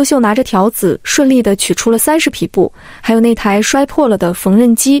王秀秀拿着条子顺利地取出了30匹布，还有那台摔破了的缝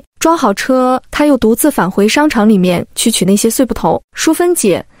纫机。装好车，他又独自返回商场里面去取那些碎布头。淑芬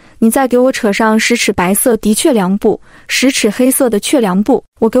姐，你再给我扯上10尺白色的雀凉布，10尺黑色的雀凉布，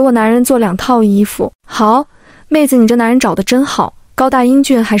我给我男人做2套衣服。好，妹子，你这男人找得真好，高大英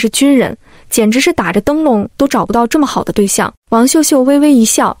俊还是军人，简直是打着灯笼都找不到这么好的对象。王秀秀微微一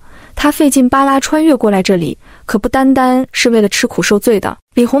笑，她费劲巴拉穿越过来这里，可不单单是为了吃苦受罪的。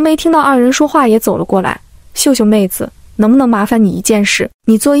李红梅听到2人说话也走了过来，秀秀妹子，能不能麻烦你一件事？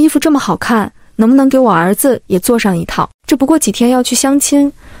你做衣服这么好看，能不能给我儿子也做上一套？这不过几天要去相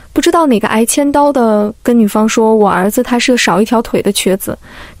亲，不知道哪个挨千刀的跟女方说我儿子他是个少一条腿的瘸子。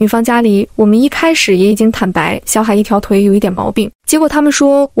女方家里我们一开始也已经坦白小海一条腿有一点毛病，结果他们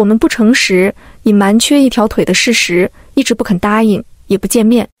说我们不诚实，隐瞒缺一条腿的事实，一直不肯答应，也不见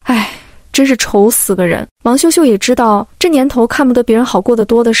面。唉，真是愁死个人。王秀秀也知道这年头看不得别人好过得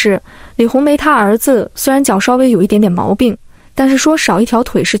多的是，李红梅她儿子虽然脚稍微有一点点毛病，但是说少一条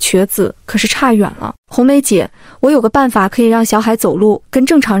腿是瘸子可是差远了。红梅姐，我有个办法可以让小海走路跟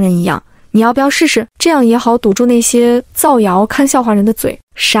正常人一样，你要不要试试？这样也好堵住那些造谣看笑话人的嘴。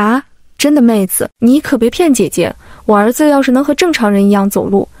啥？真的妹子，你可别骗姐姐，我儿子要是能和正常人一样走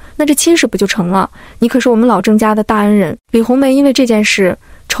路，那这亲事不就成了？你可是我们老郑家的大恩人。李红梅因为这件事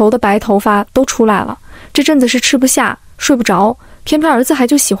愁的白头发都出来了。这阵子是吃不下睡不着，偏偏儿子还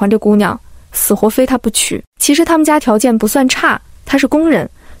就喜欢这姑娘，死活非他不娶。其实他们家条件不算差，他是工人，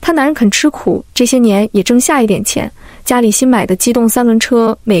他男人肯吃苦，这些年也挣下一点钱，家里新买的机动3轮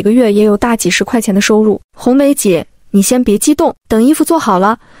车每个月也有大几十块钱的收入。红梅姐，你先别激动，等衣服做好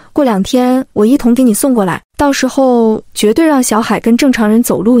了，过2天我一同给你送过来，到时候绝对让小海跟正常人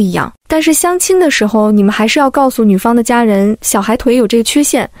走路一样。但是相亲的时候，你们还是要告诉女方的家人，小海腿有这个缺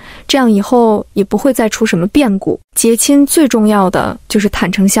陷，这样以后也不会再出什么变故。结亲最重要的就是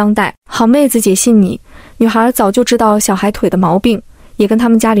坦诚相待。好妹子姐信你，女孩早就知道小海腿的毛病，也跟他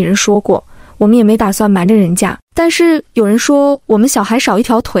们家里人说过，我们也没打算瞒着人家。但是有人说我们小孩少一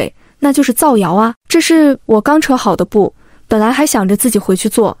条腿，那就是造谣啊！这是我刚扯好的布，本来还想着自己回去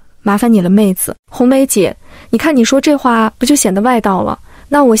做，麻烦你了妹子。红梅姐，你看你说这话不就显得外道了？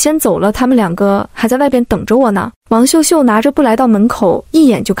那我先走了，他们2个还在外边等着我呢。王秀秀拿着布来到门口，一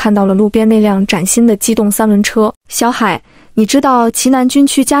眼就看到了路边那辆崭新的机动3轮车。小海，你知道齐南军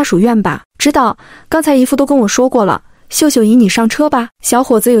区家属院吧？知道，刚才姨父都跟我说过了。秀秀姨，你上车吧。小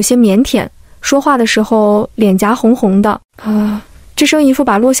伙子有些腼腆，说话的时候脸颊红红的。这声姨父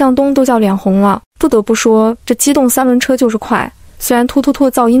把骆向东都叫脸红了。不得不说，这机动3轮车就是快，虽然突突突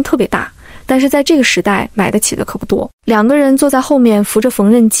噪音特别大，但是在这个时代买得起的可不多。2个人坐在后面扶着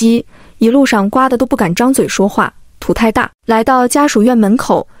缝纫机，一路上刮得都不敢张嘴说话，土太大。来到家属院门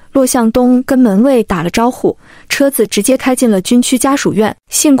口，骆向东跟门卫打了招呼，车子直接开进了军区家属院。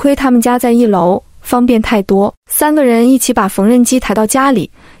幸亏他们家在1楼，方便太多。3个人一起把缝纫机抬到家里，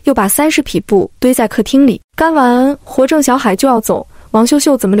又把30匹布堆在客厅里。干完活正小海就要走，王秀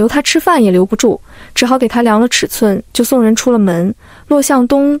秀怎么留他吃饭也留不住，只好给他量了尺寸，就送人出了门。骆向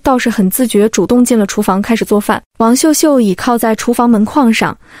东倒是很自觉，主动进了厨房开始做饭。王秀秀倚靠在厨房门框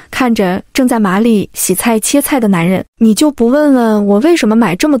上，看着正在麻里洗菜切菜的男人。你就不问问我为什么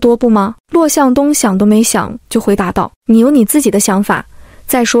买这么多布吗？骆向东想都没想就回答道，你有你自己的想法，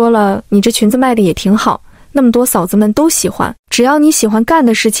再说了，你这裙子卖的也挺好，那么多嫂子们都喜欢，只要你喜欢干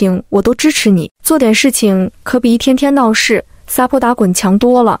的事情我都支持你。做点事情可比一天天闹事撒泼打滚强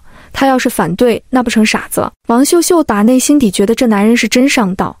多了，他要是反对，那不成傻子了。王秀秀打内心底觉得这男人是真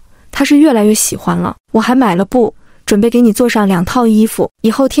上道，他是越来越喜欢了。我还买了布，准备给你做上2套衣服，以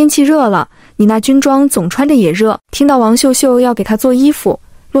后天气热了，你那军装总穿着也热。听到王秀秀要给他做衣服，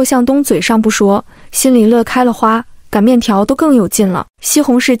骆向东嘴上不说，心里乐开了花。擀面条都更有劲了，西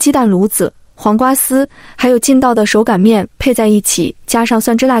红柿鸡蛋炉子、黄瓜丝还有劲道的手擀面配在一起，加上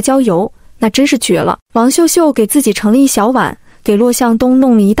蒜汁辣椒油，那真是绝了。王秀秀给自己盛了一小碗，给骆向东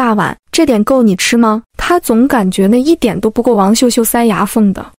弄了一大碗。这点够你吃吗？他总感觉那一点都不够王秀秀塞牙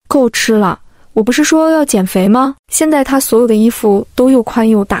缝的。够吃了，我不是说要减肥吗？现在他所有的衣服都又宽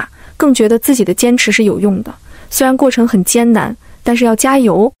又大，更觉得自己的坚持是有用的。虽然过程很艰难，但是要加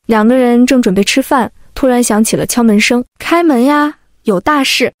油。2个人正准备吃饭，突然响起了敲门声。开门呀，有大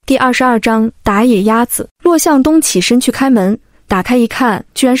事。第22章打野鸭子。骆向东起身去开门，打开一看，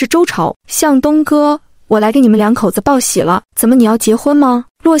居然是周朝。向东哥，我来给你们2口子报喜了。怎么你要结婚吗？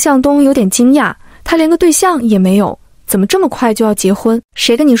骆向东有点惊讶，他连个对象也没有，怎么这么快就要结婚？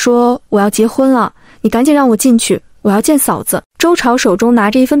谁跟你说我要结婚了？你赶紧让我进去，我要见嫂子。周朝手中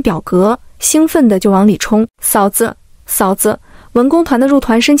拿着一份表格，兴奋的就往里冲。嫂子，文工团的入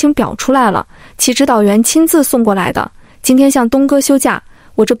团申请表出来了，其指导员亲自送过来的，今天向东哥休假，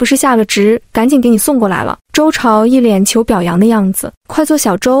我这不是下了职，赶紧给你送过来了。周朝一脸求表扬的样子。快做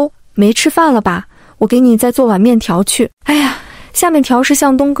小粥，没吃饭了吧？我给你再做碗面条去。哎呀，下面条是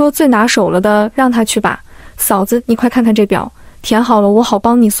向东哥最拿手了的，让他去吧。嫂子，你快看看这表，填好了我好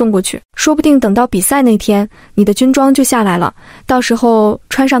帮你送过去，说不定等到比赛那天，你的军装就下来了，到时候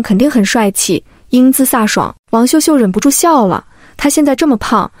穿上肯定很帅气，英姿飒爽。王秀秀忍不住笑了，他现在这么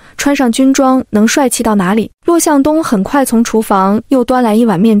胖，穿上军装能帅气到哪里？骆向东很快从厨房又端来一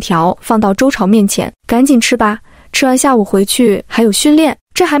碗面条，放到周朝面前，赶紧吃吧，吃完下午回去还有训练。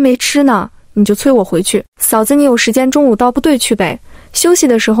这还没吃呢，你就催我回去。嫂子，你有时间中午到部队去呗，休息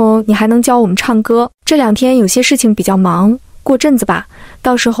的时候你还能教我们唱歌。这2天有些事情比较忙，过阵子吧，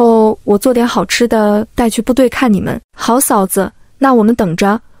到时候我做点好吃的带去部队看你们。好嫂子，那我们等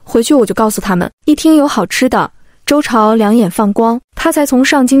着，回去我就告诉他们。一听有好吃的，周朝2眼放光。他才从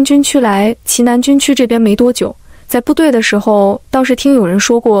上京军区来齐南军区这边没多久，在部队的时候倒是听有人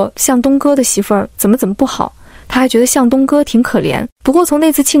说过向东哥的媳妇儿怎么不好，他还觉得向东哥挺可怜。不过从那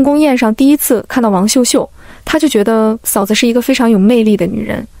次庆功宴上第一次看到王秀秀，他就觉得嫂子是一个非常有魅力的女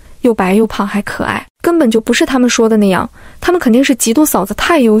人，又白又胖还可爱，根本就不是他们说的那样，他们肯定是嫉妒嫂子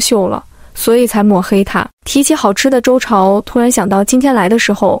太优秀了，所以才抹黑他。提起好吃的，周朝突然想到今天来的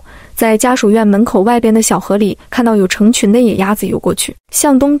时候，在家属院门口外边的小河里看到有成群的野鸭子游过去。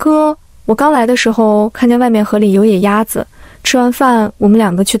向东哥，我刚来的时候看见外面河里有野鸭子，吃完饭我们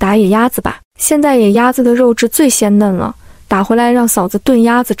2个去打野鸭子吧。现在野鸭子的肉质最鲜嫩了，打回来让嫂子炖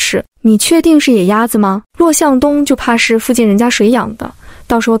鸭子吃。你确定是野鸭子吗？骆向东就怕是附近人家水养的，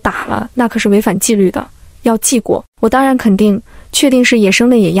到时候打了那可是违反纪律的，要记过。我当然肯定确定是野生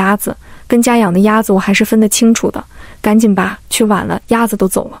的野鸭子，跟家养的鸭子我还是分得清楚的。赶紧吧，去晚了鸭子都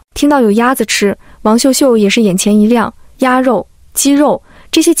走了。听到有鸭子吃，王秀秀也是眼前一亮，鸭肉、鸡肉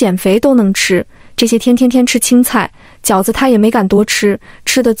这些减肥都能吃，这些天吃青菜饺子她也没敢多吃，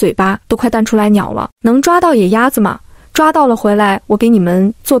吃的嘴巴都快淡出来鸟了。能抓到野鸭子吗？抓到了回来我给你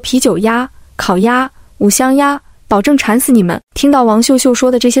们做啤酒鸭、烤鸭、五香鸭，保证馋死你们。听到王秀秀说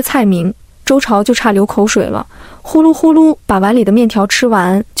的这些菜名，周朝就差流口水了，呼噜呼噜把碗里的面条吃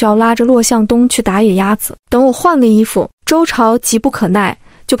完，就要拉着骆向东去打野鸭子。等我换个衣服。周朝急不可耐，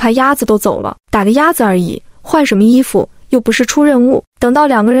就怕鸭子都走了，打个鸭子而已，换什么衣服又不是出任务。等到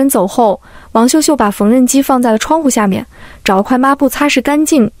2个人走后，王秀秀把缝纫机放在了窗户下面，找了块抹布擦拭干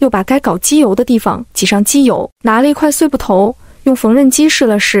净，又把该搞机油的地方挤上机油，拿了一块碎布头，用缝纫机试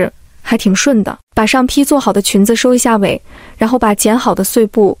了试，还挺顺的。把上批做好的裙子收一下尾，然后把剪好的碎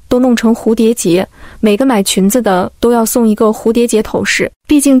布都弄成蝴蝶结，每个买裙子的都要送一个蝴蝶结头饰，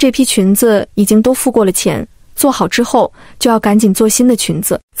毕竟这批裙子已经都付过了钱，做好之后就要赶紧做新的裙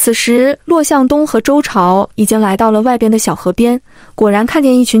子。此时骆向东和周朝已经来到了外边的小河边，果然看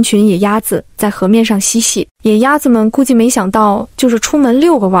见一群野鸭子在河面上嬉戏。野鸭子们估计没想到，就是出门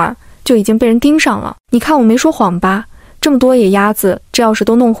遛个弯就已经被人盯上了。你看我没说谎吧？这么多野鸭子，这要是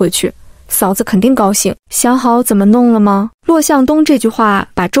都弄回去，嫂子肯定高兴。想好怎么弄了吗？骆向东这句话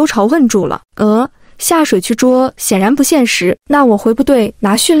把周朝问住了。下水去捉显然不现实，那我回部队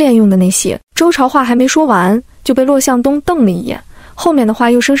拿训练用的那些。周朝话还没说完，就被骆向东瞪了一眼，后面的话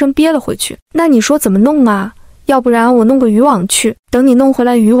又生生憋了回去。那你说怎么弄啊？要不然我弄个渔网去，等你弄回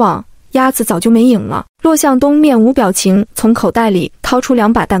来渔网，鸭子早就没影了。骆向东面无表情，从口袋里掏出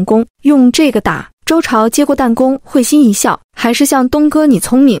2把弹弓，用这个打。周朝接过弹弓，会心一笑，还是向东哥你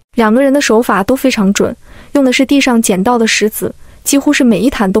聪明。2个人的手法都非常准，用的是地上捡到的石子，几乎是每一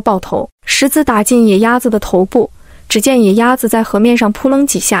弹都爆头，石子打进野鸭子的头部，只见野鸭子在河面上扑棱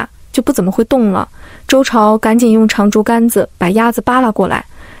几下就不怎么会动了。周朝赶紧用长竹竿子把鸭子扒拉过来，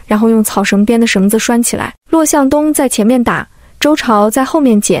然后用草绳编的绳子拴起来。骆向东在前面打，周朝在后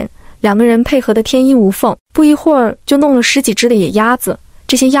面捡，2个人配合得天衣无缝，不一会儿就弄了10几只的野鸭子。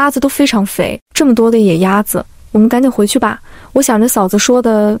这些鸭子都非常肥，这么多的野鸭子，我们赶紧回去吧。我想着嫂子说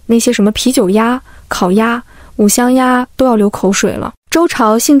的那些什么啤酒鸭、烤鸭、五香鸭都要流口水了。周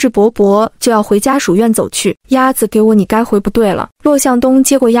朝兴致勃勃就要回家属院走去。鸭子给我，你该回部队了。骆向东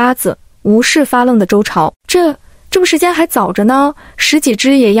接过鸭子，无视发愣的周朝。这不时间还早着呢，10几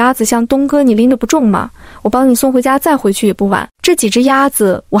只野鸭子向东哥你拎着不重吗？我帮你送回家再回去也不晚。这几只鸭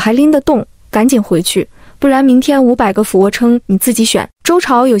子我还拎得动，赶紧回去，不然明天500个俯卧撑你自己选。周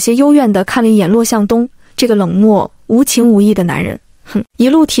朝有些幽怨地看了一眼骆向东，这个冷漠无情无义的男人。一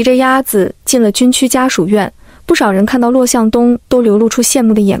路提着鸭子进了军区家属院，不少人看到骆向东都流露出羡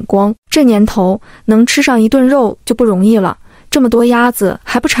慕的眼光。这年头能吃上一顿肉就不容易了，这么多鸭子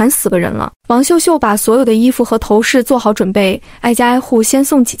还不馋死个人了。王秀秀把所有的衣服和头饰做好准备，挨家挨户先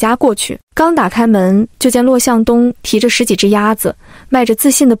送几家过去。刚打开门，就见骆向东提着10几只鸭子，迈着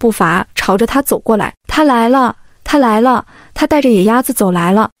自信的步伐朝着他走过来。他来了，他来了，他带着野鸭子走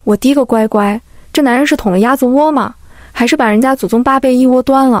来了。我滴个乖乖，这男人是捅了鸭子窝吗？还是把人家祖宗8辈一窝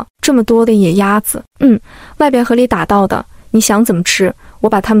端了？这么多的野鸭子，外边河里打到的，你想怎么吃？我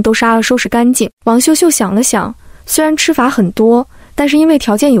把他们都杀了，收拾干净。王秀秀想了想，虽然吃法很多，但是因为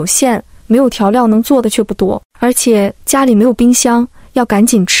条件有限，没有调料能做的却不多，而且家里没有冰箱，要赶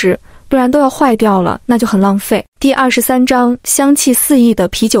紧吃，不然都要坏掉了，那就很浪费。第23章，香气四溢的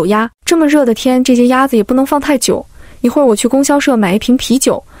啤酒鸭。这么热的天，这些鸭子也不能放太久，一会儿我去供销社买一瓶啤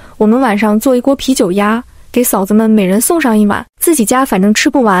酒，我们晚上做一锅啤酒鸭，给嫂子们每人送上1碗，自己家反正吃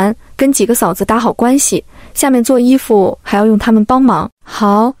不完，跟几个嫂子打好关系，下面做衣服还要用他们帮忙。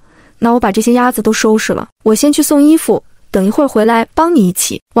好，那我把这些鸭子都收拾了，我先去送衣服，等一会儿回来帮你一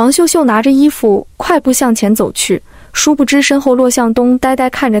起。王秀秀拿着衣服快步向前走去，殊不知身后骆向东呆呆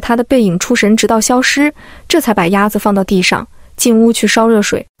看着他的背影出神，直到消失，这才把鸭子放到地上，进屋去烧热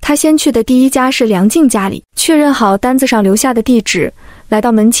水。他先去的第一家是梁静家里，确认好单子上留下的地址，来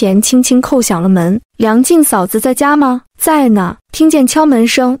到门前轻轻叩响了门。梁静嫂子在家吗？在呢。听见敲门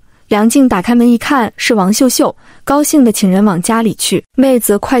声，梁静打开门一看是王秀秀，高兴地请人往家里去。妹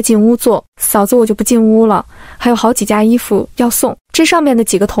子快进屋坐。嫂子我就不进屋了，还有好几件衣服要送，这上面的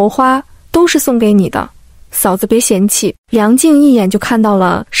几个头花都是送给你的，嫂子别嫌弃。梁静一眼就看到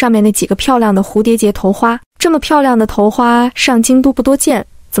了上面那几个漂亮的蝴蝶结头花，这么漂亮的头花上京都不多见，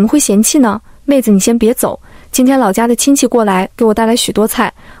怎么会嫌弃呢？妹子你先别走，今天老家的亲戚过来给我带来许多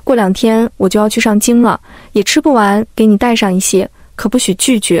菜，过2天我就要去上京了，也吃不完，给你带上一些，可不许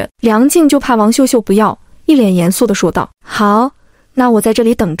拒绝。梁静就怕王秀秀不要，一脸严肃地说道：好，那我在这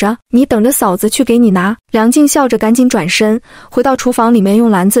里等着，你等着嫂子去给你拿。梁静笑着赶紧转身回到厨房里面，用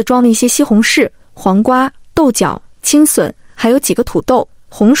篮子装了一些西红柿、黄瓜、豆角、青笋，还有几个土豆、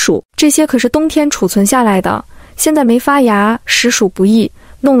红薯，这些可是冬天储存下来的，现在没发芽，实属不易，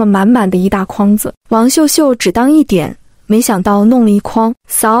弄了满满的一大筐子。王秀秀只当一点，没想到弄了一筐。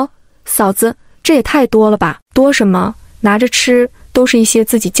嫂子，这也太多了吧？多什么？拿着吃，都是一些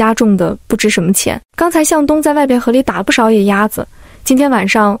自己家种的，不值什么钱。刚才向东在外边河里打了不少野鸭子，今天晚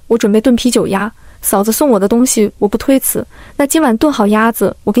上我准备炖啤酒鸭，嫂子送我的东西我不推辞，那今晚炖好鸭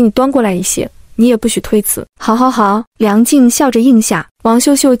子，我给你端过来一些，你也不许推辞。好，梁静笑着应下。王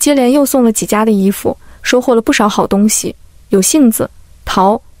秀秀接连又送了几家的衣服，收获了不少好东西，有杏子、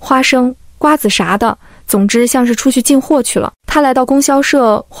桃、花生、瓜子啥的，总之像是出去进货去了。她来到供销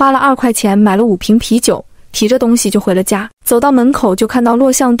社，花了2块钱买了5瓶啤酒，提着东西就回了家。走到门口就看到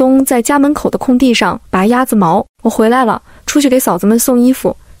骆向东在家门口的空地上拔鸭子毛。我回来了，出去给嫂子们送衣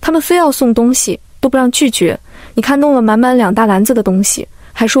服，他们非要送东西，都不让拒绝。你看弄了满满2大篮子的东西，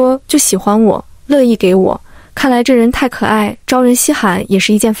还说就喜欢我，乐意给我。看来这人太可爱，招人稀罕也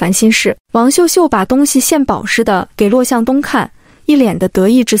是一件烦心事。王秀秀把东西献宝似的给骆向东看，一脸的得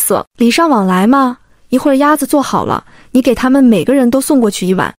意之色。礼尚往来嘛，一会儿鸭子做好了，你给他们每个人都送过去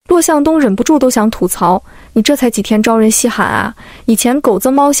1碗。骆向东忍不住都想吐槽，你这才几天招人稀罕啊，以前狗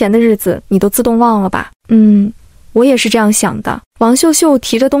增猫嫌的日子你都自动忘了吧？我也是这样想的。王秀秀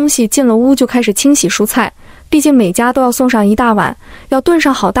提着东西进了屋，就开始清洗蔬菜，毕竟每家都要送上1大碗，要炖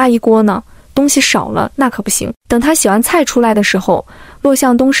上好大一锅呢，东西少了那可不行。等他洗完菜出来的时候，骆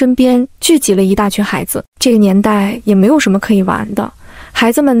向东身边聚集了一大群孩子。这个年代也没有什么可以玩的，孩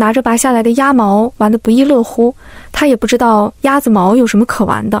子们拿着拔下来的鸭毛玩得不亦乐乎，他也不知道鸭子毛有什么可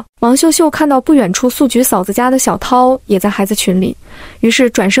玩的。王秀秀看到不远处素菊嫂子家的小涛也在孩子群里，于是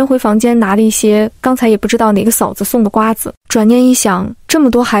转身回房间拿了一些刚才也不知道哪个嫂子送的瓜子。转念一想，这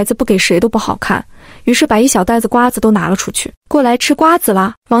么多孩子不给谁都不好看，于是把一小袋子瓜子都拿了出去。过来吃瓜子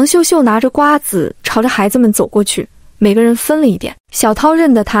啦！王秀秀拿着瓜子朝着孩子们走过去，每个人分了一点。小涛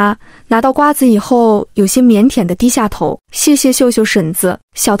认得他，拿到瓜子以后有些腼腆地低下头，谢谢秀秀婶子。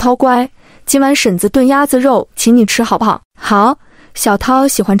小涛乖，今晚婶子炖鸭子肉请你吃好不好？好。小涛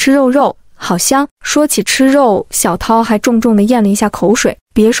喜欢吃肉，好香。说起吃肉，小涛还重重地咽了一下口水。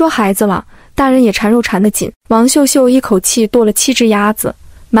别说孩子了，大人也馋肉馋得紧。王秀秀一口气剁了7只鸭子，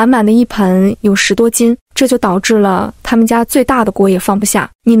满满的一盆有10多斤，这就导致了他们家最大的锅也放不下。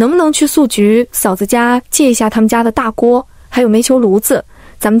你能不能去素菊嫂子家借一下他们家的大锅，还有煤球炉子，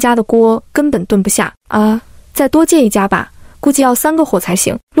咱们家的锅根本炖不下啊！再多借一家吧，估计要3个火才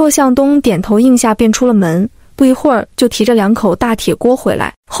行。骆向东点头应下，便出了门。不一会儿就提着2口大铁锅回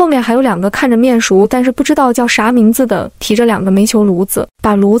来，后面还有2个看着面熟但是不知道叫啥名字的，提着2个煤球炉子，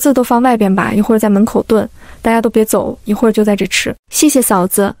把炉子都放外边吧，一会儿在门口炖，大家都别走，一会儿就在这吃。谢谢嫂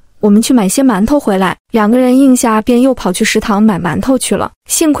子，我们去买些馒头回来。2个人应下，便又跑去食堂买馒头去了。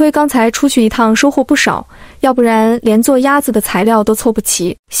幸亏刚才出去一趟收获不少，要不然连做鸭子的材料都凑不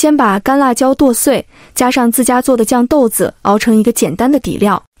齐。先把干辣椒剁碎，加上自家做的酱豆子，熬成一个简单的底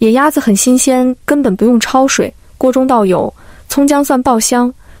料。野鸭子很新鲜，根本不用焯水，锅中倒油，葱姜蒜爆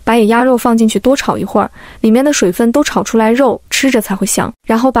香，把野鸭肉放进去多炒一会儿，里面的水分都炒出来，肉吃着才会香。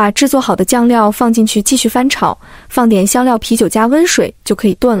然后把制作好的酱料放进去继续翻炒，放点香料、啤酒加温水就可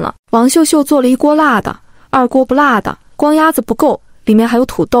以炖了。王秀秀做了1锅辣的，2锅不辣的，光鸭子不够，里面还有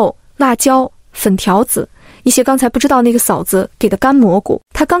土豆、辣椒、粉条子，一些刚才不知道那个嫂子给的干蘑菇。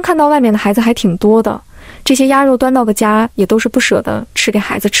她刚看到外面的孩子还挺多的，这些鸭肉端到个家也都是不舍得吃给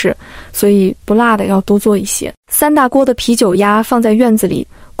孩子吃，所以不辣的要多做一些。3大锅的啤酒鸭放在院子里，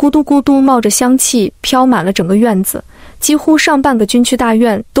咕嘟咕嘟冒着香气，飘满了整个院子，几乎上半个军区大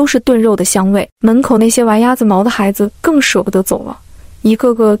院都是炖肉的香味。门口那些玩鸭子毛的孩子更舍不得走了，一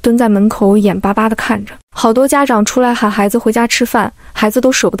个个蹲在门口眼巴巴地看着。好多家长出来喊孩子回家吃饭，孩子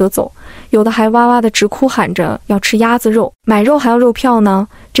都舍不得走，有的还哇哇地直哭喊着要吃鸭子肉。买肉还要肉票呢，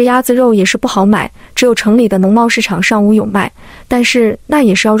这鸭子肉也是不好买，只有城里的农贸市场上午有卖，但是那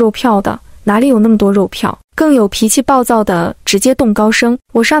也是要肉票的，哪里有那么多肉票？更有脾气暴躁的直接动高声，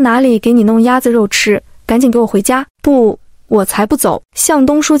我上哪里给你弄鸭子肉吃，赶紧给我回家！不，我才不走，向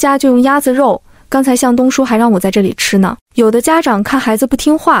东叔家就用鸭子肉，刚才向东叔还让我在这里吃呢。有的家长看孩子不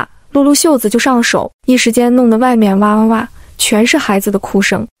听话，撸撸袖子就上手，一时间弄得外面哇哇哇，全是孩子的哭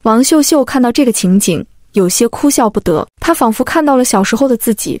声。王秀秀看到这个情景，有些哭笑不得。她仿佛看到了小时候的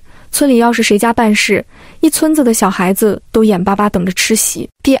自己，村里要是谁家办事，一村子的小孩子都眼巴巴等着吃席。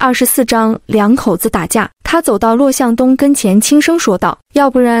第24章，两口子打架。他走到骆向东跟前，轻声说道：“要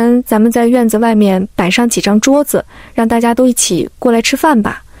不然咱们在院子外面摆上几张桌子，让大家都一起过来吃饭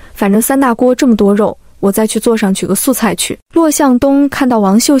吧。反正3大锅这么多肉，我再去做上取个素菜去。”骆向东看到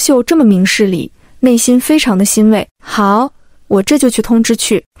王秀秀这么明事理，内心非常的欣慰。好，我这就去通知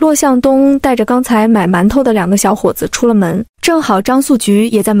去。骆向东带着刚才买馒头的2个小伙子出了门，正好张素菊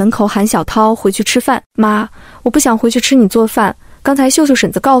也在门口喊小涛回去吃饭。妈，我不想回去吃你做饭，刚才秀秀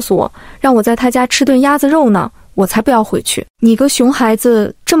婶子告诉我，让我在她家吃顿鸭子肉呢，我才不要回去。你个熊孩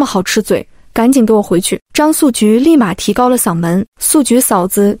子，这么好吃嘴，赶紧给我回去！张素菊立马提高了嗓门：“素菊嫂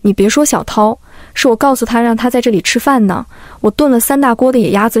子，你别说小涛，是我告诉他让他在这里吃饭呢。我炖了3大锅的野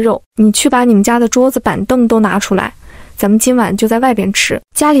鸭子肉，你去把你们家的桌子板凳都拿出来，咱们今晚就在外边吃。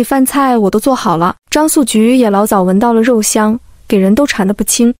家里饭菜我都做好了。”张素菊也老早闻到了肉香，给人都馋得不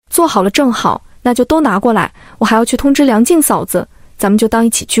轻。做好了正好，那就都拿过来，我还要去通知梁静嫂子，咱们就当一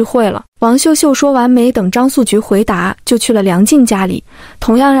起聚会了。王秀秀说完，没等张素菊回答，就去了梁静家里，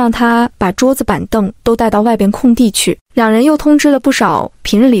同样让她把桌子板凳都带到外边空地去。两人又通知了不少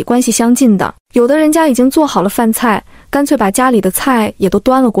平日里关系相近的，有的人家已经做好了饭菜，干脆把家里的菜也都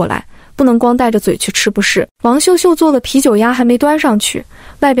端了过来，不能光带着嘴去吃不是。王秀秀做的啤酒鸭还没端上去，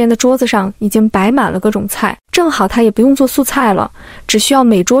外边的桌子上已经摆满了各种菜，正好她也不用做素菜了，只需要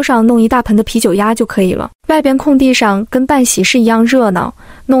每桌上弄1大盆的啤酒鸭就可以了。外边空地上跟办喜事一样热闹，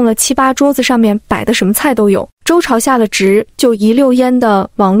弄了7、8桌子，上面摆的什么菜都有。周朝下了职，就一溜烟的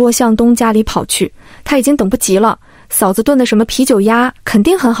往骆向东家里跑去，他已经等不及了，嫂子炖的什么啤酒鸭肯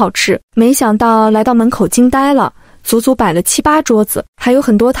定很好吃。没想到来到门口惊呆了，足足摆了7、8桌子，还有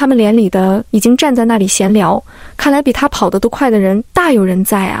很多他们连里的已经站在那里闲聊，看来比他跑得都快的人大有人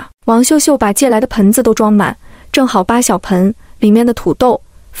在啊。王秀秀把借来的盆子都装满，正好8小盆，里面的土豆、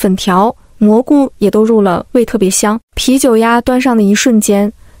粉条、蘑菇也都入了味，特别香。啤酒鸭端上的一瞬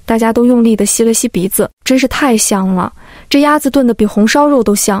间，大家都用力地吸了吸鼻子，真是太香了，这鸭子炖得比红烧肉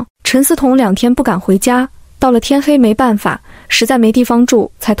都香。陈思彤2天不敢回家，到了天黑没办法，实在没地方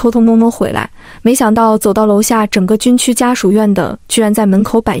住，才偷偷摸摸回来。没想到走到楼下，整个军区家属院的居然在门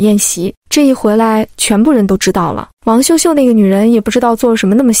口摆宴席。这一回来，全部人都知道了。王秀秀那个女人也不知道做了什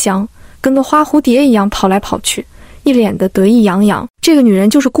么那么香，跟个花蝴蝶一样跑来跑去，一脸的得意洋洋。这个女人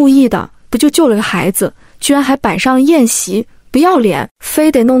就是故意的，不就救了个孩子，居然还摆上了宴席，不要脸，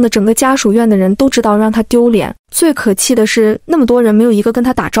非得弄得整个家属院的人都知道，让她丢脸。最可气的是，那么多人没有一个跟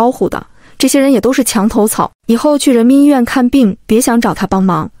她打招呼的，这些人也都是墙头草，以后去人民医院看病，别想找她帮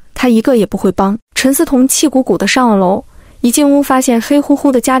忙，她一个也不会帮。陈思彤气鼓鼓地上了楼，一进屋发现黑乎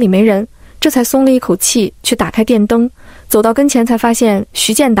乎的，家里没人，这才松了一口气，去打开电灯，走到跟前才发现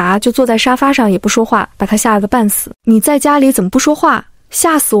徐建达就坐在沙发上也不说话，把他吓了个半死。你在家里怎么不说话？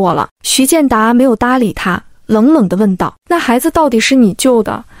吓死我了！徐建达没有搭理他，冷冷地问道：“那孩子到底是你救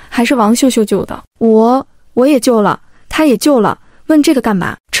的，还是王秀秀救的？”我也救了，他也救了，问这个干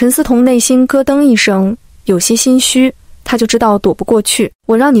嘛？陈思彤内心咯噔一声，有些心虚，他就知道躲不过去。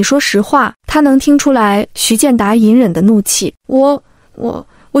我让你说实话。他能听出来徐建达隐忍的怒气。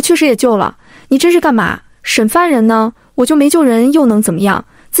我确实也救了，你这是干嘛？审犯人呢？我就没救人又能怎么样？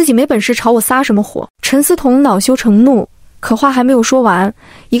自己没本事朝我撒什么火？陈思彤恼羞成怒，可话还没有说完，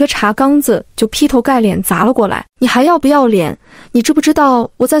一个茶缸子就劈头盖脸砸了过来。你还要不要脸？你知不知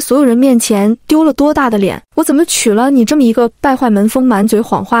道我在所有人面前丢了多大的脸？我怎么娶了你这么一个败坏门风、满嘴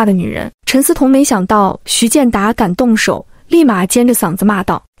谎话的女人？陈思彤没想到徐建达敢动手，立马尖着嗓子骂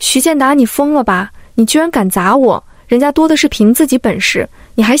道：“徐建达，你疯了吧？你居然敢砸我！人家多的是凭自己本事，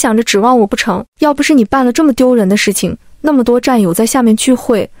你还想着指望我不成？要不是你办了这么丢人的事情，那么多战友在下面聚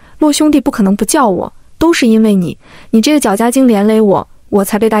会，骆兄弟不可能不叫我，都是因为你这个绞家精连累我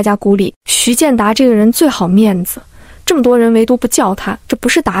才被大家孤立。徐建达这个人最好面子，这么多人唯独不叫他，这不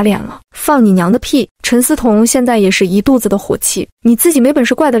是打脸了？放你娘的屁！”陈思彤现在也是一肚子的火气，你自己没本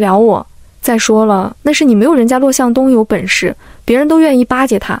事怪得了我？再说了，那是你没有人家骆向东有本事，别人都愿意巴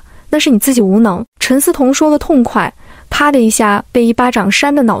结他，那是你自己无能。陈思彤说得痛快，啪的一下被一巴掌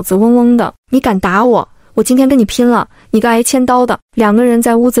扇得脑子嗡嗡的。你敢打我，我今天跟你拼了，你个挨千刀的！两个人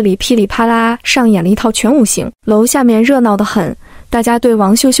在屋子里噼里啪啦上演了一套全武行。楼下面热闹得很，大家对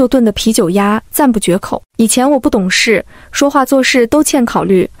王秀秀炖的啤酒鸭赞不绝口。以前我不懂事，说话做事都欠考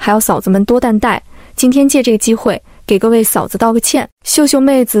虑，还要嫂子们多担待，今天借这个机会给各位嫂子道个歉。秀秀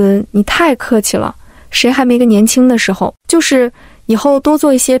妹子，你太客气了，谁还没个年轻的时候？就是以后多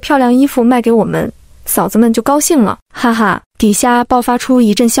做一些漂亮衣服卖给我们，嫂子们就高兴了，哈哈。底下爆发出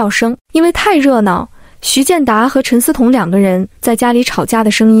一阵笑声，因为太热闹，徐建达和陈思彤两个人在家里吵架的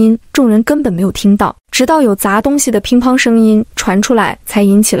声音，众人根本没有听到，直到有砸东西的乒乓声音传出来，才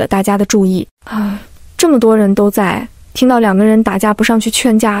引起了大家的注意。这么多人都在，听到两个人打架不上去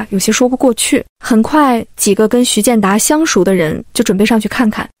劝架，有些说不过去。很快，几个跟徐建达相熟的人就准备上去看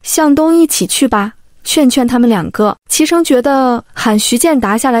看。向东一起去吧，劝劝他们两个。齐成觉得喊徐建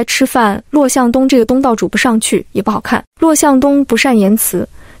达下来吃饭，骆向东这个东道主不上去也不好看。骆向东不善言辞，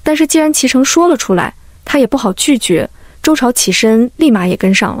但是既然齐成说了出来，他也不好拒绝。周朝起身立马也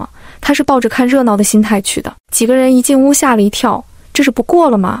跟上了，他是抱着看热闹的心态去的。几个人一进屋吓了一跳，这是不过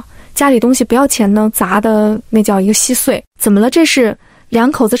了吗？家里东西不要钱呢，砸的那叫一个稀碎。怎么了？这是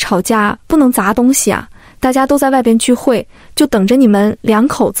两口子吵架不能砸东西啊，大家都在外边聚会，就等着你们两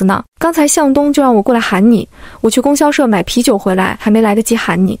口子呢。刚才向东就让我过来喊你，我去供销社买啤酒回来，还没来得及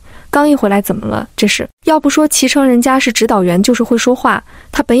喊你，刚一回来怎么了？这是要不说齐成人家是指导员就是会说话，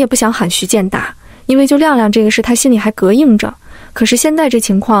他本也不想喊徐建达，因为就亮亮这个事他心里还膈应着，可是现在这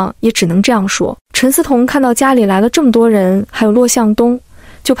情况也只能这样说。陈思彤看到家里来了这么多人，还有骆向东，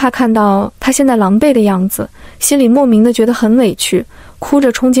就怕看到他现在狼狈的样子，心里莫名的觉得很委屈，哭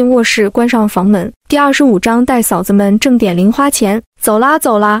着冲进卧室，关上房门。第25章带嫂子们正点零花钱，走啦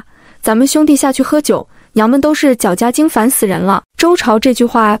走啦，咱们兄弟下去喝酒，娘们都是绞家精，烦死人了。周朝这句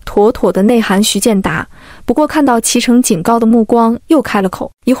话妥妥的内涵徐建达，不过看到齐成警告的目光，又开了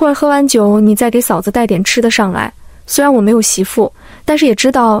口。一会儿喝完酒，你再给嫂子带点吃的上来。虽然我没有媳妇，但是也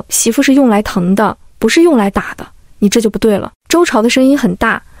知道媳妇是用来疼的，不是用来打的，你这就不对了。周朝的声音很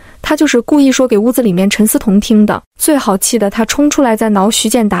大，他就是故意说给屋子里面陈思彤听的。最好气的他冲出来再挠徐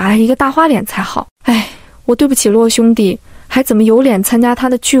建达一个大花脸才好。我对不起骆兄弟，还怎么有脸参加他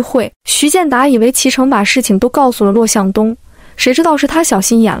的聚会？徐建达以为齐成把事情都告诉了骆向东，谁知道是他小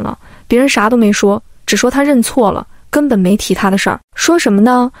心眼了，别人啥都没说，只说他认错了，根本没提他的事儿。说什么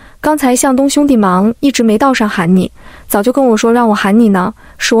呢？刚才向东兄弟忙，一直没到上喊你，早就跟我说让我喊你呢，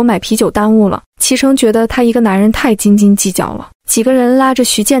是我买啤酒耽误了。齐成觉得他一个男人太斤斤计较了。几个人拉着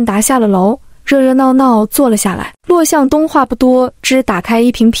徐建达下了楼，热热闹闹坐了下来。骆向东话不多，只打开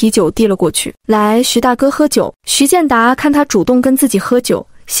一瓶啤酒递了过去，来，徐大哥喝酒。徐建达看他主动跟自己喝酒，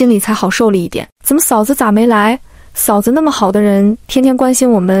心里才好受了一点。怎么嫂子咋没来？嫂子那么好的人，天天关心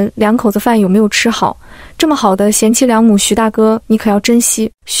我们两口子饭有没有吃好，这么好的贤妻良母，徐大哥你可要珍惜。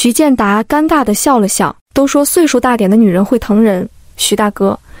徐建达尴尬地笑了笑，都说岁数大点的女人会疼人，徐大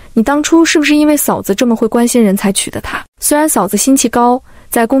哥你当初是不是因为嫂子这么会关心人才娶的她？虽然嫂子心气高，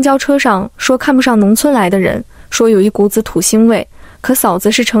在公交车上说看不上农村来的人，说有一股子土腥味，可嫂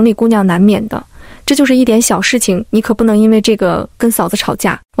子是城里姑娘难免的，这就是一点小事情，你可不能因为这个跟嫂子吵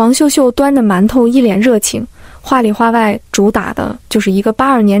架。王秀秀端着馒头一脸热情，话里话外主打的就是一个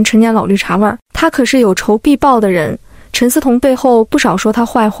82年陈年老绿茶味儿。她可是有仇必报的人，陈思彤背后不少说她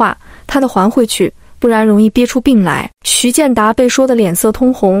坏话，她得还回去，不然容易憋出病来。徐建达被说的脸色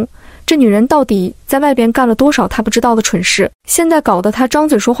通红，这女人到底在外边干了多少她不知道的蠢事，现在搞得她张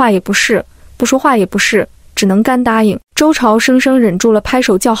嘴说话也不是，不说话也不是，只能干答应。周朝生生忍住了拍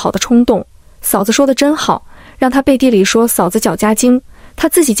手叫好的冲动，嫂子说的真好，让她背地里说嫂子绞家精，她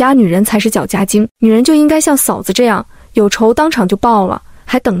自己家女人才是绞家精，女人就应该像嫂子这样，有仇当场就报了，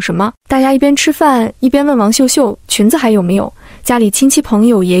还等什么？大家一边吃饭一边问王秀秀裙子还有没有，家里亲戚朋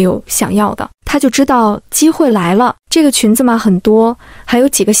友也有想要的，她就知道机会来了。这个裙子嘛很多，还有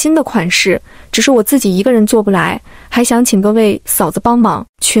几个新的款式，只是我自己一个人做不来，还想请各位嫂子帮忙。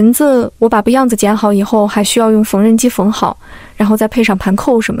裙子我把样子剪好以后，还需要用缝纫机缝好，然后再配上盘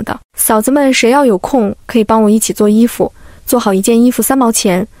扣什么的。嫂子们谁要有空可以帮我一起做衣服，做好一件衣服3毛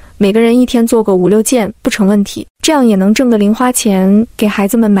钱，每个人一天做个5、6件不成问题，这样也能挣个零花钱给孩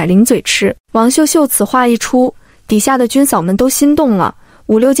子们买零嘴吃。王秀秀此话一出，底下的军嫂们都心动了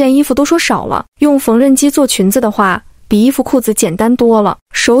，5、6件衣服都说少了，用缝纫机做裙子的话，比衣服裤子简单多了，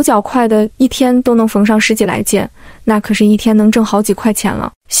手脚快的一天都能缝上10几来件，那可是一天能挣好几块钱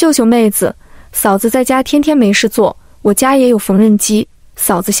了。秀秀妹子，嫂子在家天天没事做，我家也有缝纫机，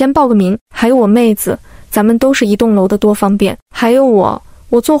嫂子先报个名。还有我妹子，咱们都是一栋楼的，多方便。还有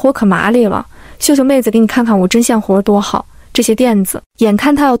我做活可麻利了，秀秀妹子给你看看我针线活多好。这些垫子，眼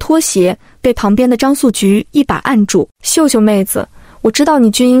看她要脱鞋，被旁边的张素菊一把按住。秀秀妹子，我知道你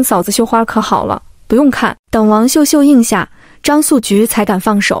军英嫂子绣花可好了，不用看。等王秀秀应下，张素菊才敢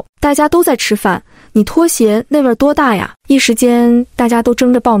放手。大家都在吃饭，你脱鞋那味儿多大呀？一时间大家都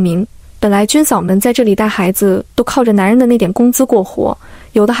争着报名。本来军嫂们在这里带孩子都靠着男人的那点工资过活，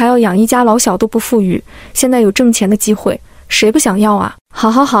有的还要养一家老小都不富裕，现在有挣钱的机会，谁不想要啊？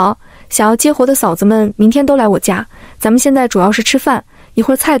好，想要接活的嫂子们明天都来我家，咱们现在主要是吃饭，一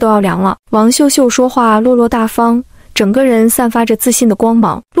会儿菜都要凉了。王秀秀说话落落大方，整个人散发着自信的光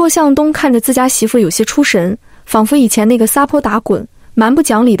芒。骆向东看着自家媳妇有些出神，仿佛以前那个撒泼打滚、蛮不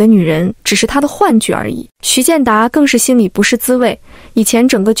讲理的女人只是他的幻觉而已。徐建达更是心里不是滋味，以前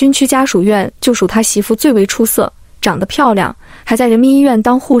整个军区家属院就属他媳妇最为出色，长得漂亮，还在人民医院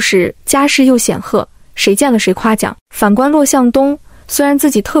当护士，家世又显赫，谁见了谁夸奖。反观骆向东，虽然自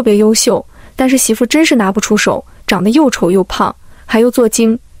己特别优秀，但是媳妇真是拿不出手，长得又丑又胖，还又作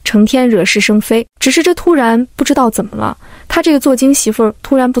精，成天惹是生非。只是这突然不知道怎么了，他这个作精媳妇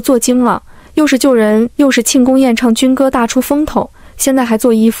突然不作精了，又是救人，又是庆功宴唱军歌大出风头，现在还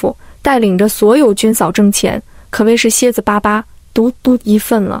做衣服，带领着所有军嫂挣钱，可谓是蝎子巴巴嘟嘟一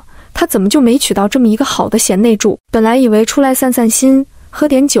份了。他怎么就没娶到这么一个好的贤内助？本来以为出来散散心，喝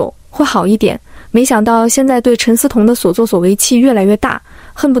点酒会好一点，没想到现在对陈思彤的所作所为气越来越大，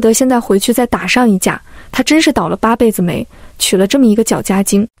恨不得现在回去再打上一架。他真是倒了8辈子霉，娶了这么一个搅家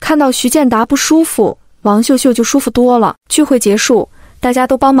精。看到徐建达不舒服，王秀秀就舒服多了。聚会结束，大家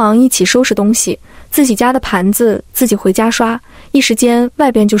都帮忙一起收拾东西，自己家的盘子自己回家刷，一时间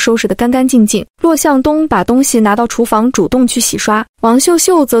外边就收拾得干干净净。骆向东把东西拿到厨房主动去洗刷，王秀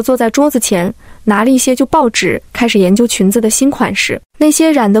秀则坐在桌子前，拿了一些旧报纸开始研究裙子的新款式。那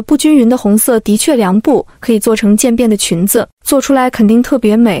些染得不均匀的红色的确良布可以做成渐变的裙子，做出来肯定特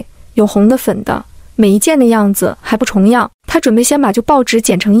别美，有红的粉的，每一件的样子还不重样。他准备先把旧报纸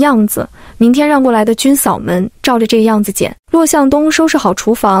剪成样子，明天让过来的军嫂们照着这个样子剪。骆向东收拾好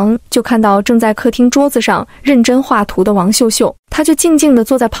厨房，就看到正在客厅桌子上认真画图的王秀秀，他就静静地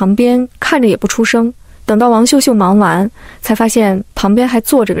坐在旁边看着也不出声。等到王秀秀忙完，才发现旁边还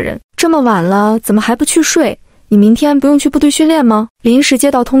坐着个人。这么晚了，怎么还不去睡？你明天不用去部队训练吗？临时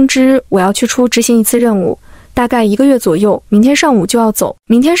接到通知，我要去执行一次任务，大概1个月左右，明天上午就要走。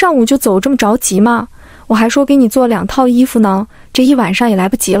明天上午就走，这么着急吗？我还说给你做2套衣服呢，这一晚上也来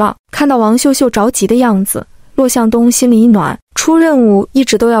不及了。看到王秀秀着急的样子，骆向东心里一暖，出任务一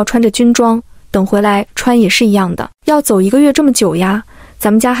直都要穿着军装，等回来穿也是一样的。要走1个月这么久呀，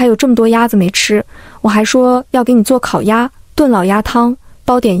咱们家还有这么多鸭子没吃，我还说要给你做烤鸭、炖老鸭汤，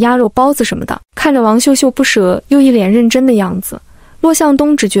包点鸭肉包子什么的。看着王秀秀不舍又一脸认真的样子，骆向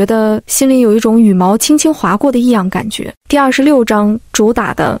东只觉得心里有一种羽毛轻轻划过的异样感觉。第26章主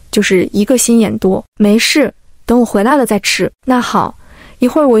打的就是一个心眼多。没事，等我回来了再吃。那好，一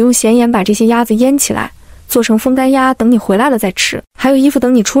会儿我用咸盐把这些鸭子腌起来，做成风干鸭，等你回来了再吃。还有衣服，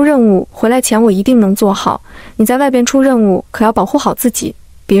等你出任务回来前我一定能做好。你在外边出任务可要保护好自己，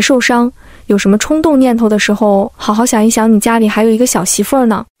别受伤。有什么冲动念头的时候，好好想一想，你家里还有一个小媳妇儿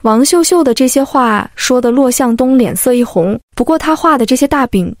呢。王秀秀的这些话说得骆向东脸色一红，不过他画的这些大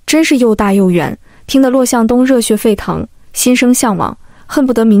饼真是又大又圆，听得骆向东热血沸腾，心生向往，恨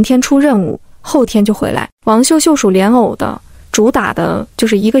不得明天出任务，后天就回来。王秀秀属莲藕的，主打的就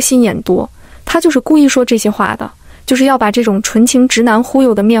是一个心眼多，他就是故意说这些话的，就是要把这种纯情直男忽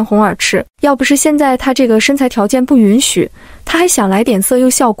悠得面红耳赤。要不是现在他这个身材条件不允许，他还想来点色诱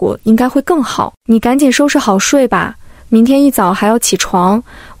效果应该会更好。你赶紧收拾好睡吧，明天一早还要起床，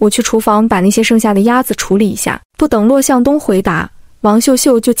我去厨房把那些剩下的鸭子处理一下。不等骆向东回答，王秀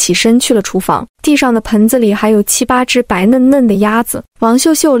秀就起身去了厨房。地上的盆子里还有7、8只白嫩嫩的鸭子，王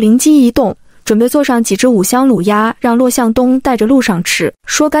秀秀灵机一动，准备做上几只5香卤鸭，让骆向东带着路上吃。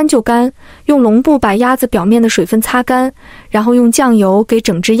说干就干，用笼布把鸭子表面的水分擦干，然后用酱油给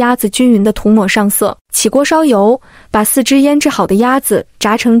整只鸭子均匀地涂抹上色。起锅烧油，把4只腌制好的鸭子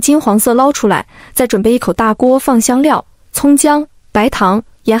炸成金黄色捞出来，再准备一口大锅，放香料、葱姜、白糖、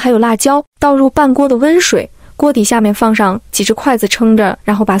盐还有辣椒，倒入半锅的温水，锅底下面放上几只筷子撑着，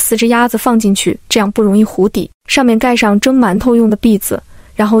然后把4只鸭子放进去，这样不容易糊底。上面盖上蒸馒头用的篦子，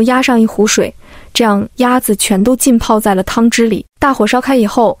然后压上一壶水，这样鸭子全都浸泡在了汤汁里。大火烧开以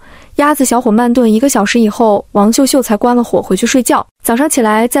后，鸭子小火慢炖1个小时以后，王秀秀才关了火回去睡觉。早上起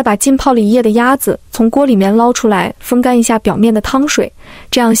来再把浸泡了1夜的鸭子从锅里面捞出来，风干一下表面的汤水，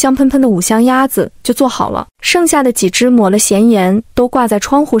这样香喷喷的5香鸭子就做好了。剩下的几只抹了咸盐都挂在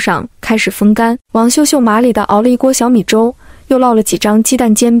窗户上开始风干。王秀秀麻利地熬了一锅小米粥，又烙了几张鸡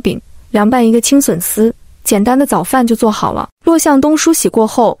蛋煎饼，凉拌一个青笋丝，简单的早饭就做好了。骆向东梳洗过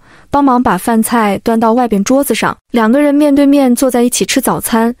后，帮忙把饭菜端到外边桌子上，2个人面对面坐在一起吃早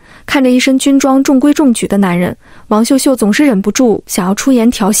餐。看着一身军装中规中矩的男人，王秀秀总是忍不住想要出言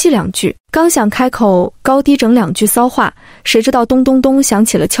调戏2句。刚想开口高低整2句骚话，谁知道咚咚咚响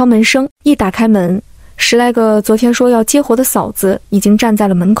起了敲门声。一打开门，10来个昨天说要接活的嫂子已经站在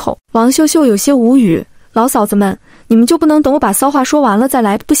了门口。王秀秀有些无语，老嫂子们，你们就不能等我把骚话说完了再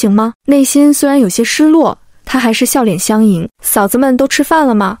来不行吗？内心虽然有些失落，她还是笑脸相迎。嫂子们都吃饭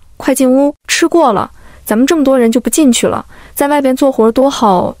了吗？快进屋。吃过了。咱们这么多人就不进去了，在外边做活多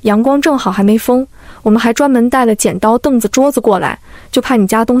好，阳光正好还没风，我们还专门带了剪刀、凳子、桌子过来，就怕你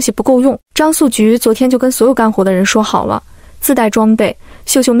家东西不够用。张素菊昨天就跟所有干活的人说好了，自带装备，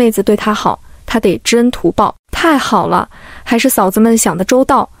秀秀妹子对她好，她得知恩图报。太好了，还是嫂子们想得周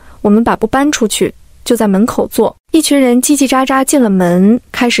到。我们把布搬出去，就在门口坐。一群人叽叽喳喳进了门，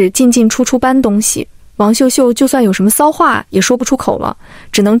开始进进出出搬东西。王秀秀就算有什么骚话也说不出口了，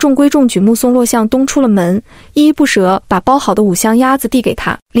只能中规中矩目送骆向东出了门，依依不舍把包好的5箱鸭子递给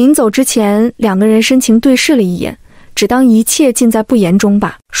他。临走之前，两个人深情对视了一眼，只当一切尽在不言中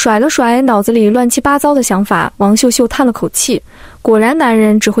吧。甩了甩脑子里乱七八糟的想法，王秀秀叹了口气，果然男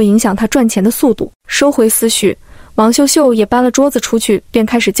人只会影响她赚钱的速度。收回思绪，王秀秀也搬了桌子出去，便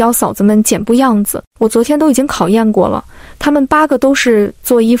开始教嫂子们剪布样子。我昨天都已经考验过了，他们8个都是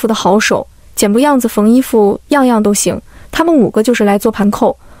做衣服的好手，剪布样子、缝衣服样样都行。他们5个就是来做盘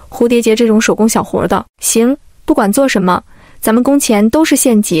扣、蝴蝶结这种手工小活的。行，不管做什么，咱们工钱都是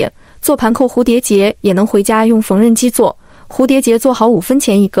现结。做盘扣、蝴蝶结也能回家用缝纫机做，蝴蝶结做好5分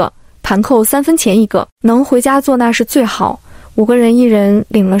钱一个，盘扣3分钱一个，能回家做那是最好。5个人一人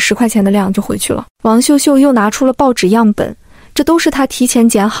领了10块钱的量就回去了。王秀秀又拿出了报纸样本，这都是她提前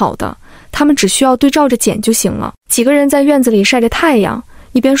剪好的，他们只需要对照着剪就行了。几个人在院子里晒着太阳，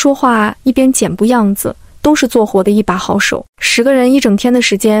一边说话一边剪布样子，都是做活的一把好手。10个人一整天的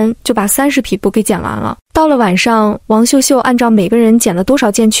时间就把30匹布给剪完了。到了晚上，王秀秀按照每个人剪了多少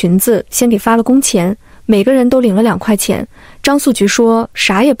件裙子，先给发了工钱，每个人都领了2块钱。张素菊说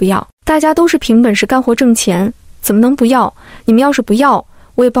啥也不要，大家都是凭本事干活挣钱，怎么能不要？你们要是不要，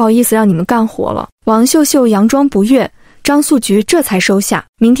我也不好意思让你们干活了。王秀秀佯装不悦，张素菊这才收下。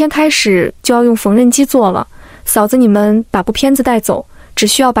明天开始就要用缝纫机做了，嫂子你们把布片子带走，只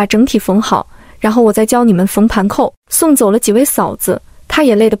需要把整体缝好，然后我再教你们缝盘扣。送走了几位嫂子，她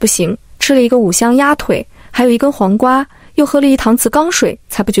也累得不行，吃了一个5香鸭腿，还有一根黄瓜，又喝了一搪瓷缸水，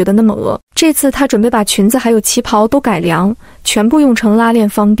才不觉得那么饿。这次她准备把裙子还有旗袍都改良，全部用成拉链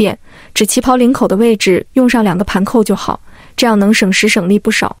方便，只旗袍领口的位置用上2个盘扣就好，这样能省时省力不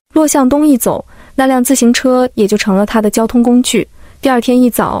少。骆向东一走，那辆自行车也就成了他的交通工具。第二天一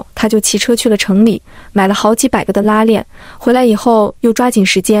早，他就骑车去了城里，买了好几百个的拉链，回来以后又抓紧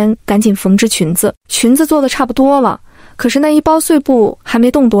时间赶紧缝制裙子。裙子做得差不多了，可是那一包碎布还没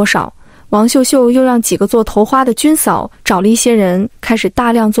动多少。王秀秀又让几个做头花的军嫂找了一些人，开始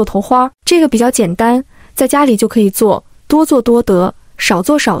大量做头花。这个比较简单，在家里就可以做，多做多得，少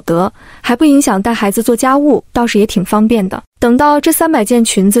做少得，还不影响带孩子做家务，倒是也挺方便的。等到这300件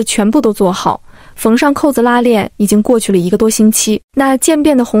裙子全部都做好，缝上扣子拉链，已经过去了1个多星期。那渐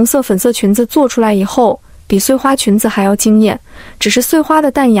变的红色粉色裙子做出来以后，比碎花裙子还要惊艳，只是碎花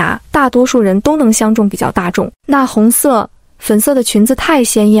的淡雅大多数人都能相中比较大众，那红色粉色的裙子太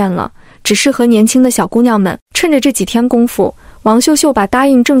鲜艳了，只适合年轻的小姑娘们。趁着这几天功夫，王秀秀把答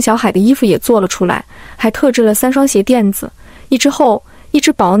应郑小海的衣服也做了出来，还特制了3双鞋垫子，一只厚一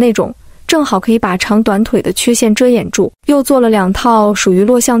只薄那种，正好可以把长短腿的缺陷遮掩住。又做了2套属于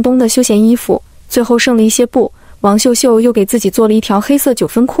骆向东的休闲衣服，最后剩了一些布，王秀秀又给自己做了一条黑色9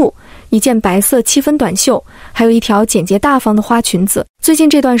分裤，一件白色7分短袖，还有一条简洁大方的花裙子。最近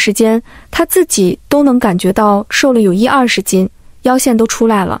这段时间，她自己都能感觉到瘦了有1-20斤，腰线都出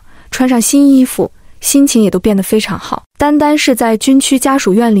来了，穿上新衣服，心情也都变得非常好。单单是在军区家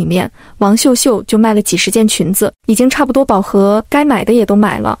属院里面，王秀秀就卖了几十件裙子，已经差不多饱和，该买的也都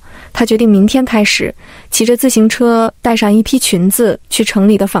买了。她决定明天开始骑着自行车带上一批裙子去城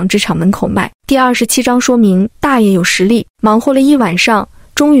里的纺织厂门口卖。第27章说明大爷有实力。忙活了一晚上，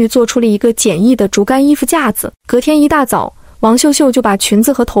终于做出了一个简易的竹竿衣服架子。隔天一大早，王秀秀就把裙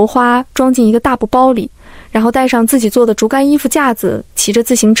子和头花装进一个大布包里，然后带上自己做的竹竿衣服架子，骑着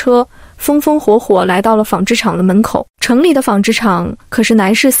自行车风风火火来到了纺织厂的门口。城里的纺织厂可是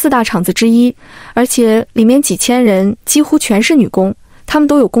南市4大厂子之一，而且里面几千人几乎全是女工，她们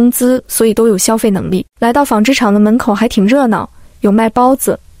都有工资，所以都有消费能力。来到纺织厂的门口还挺热闹，有卖包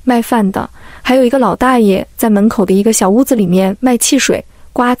子卖饭的，还有一个老大爷在门口的一个小屋子里面卖汽水、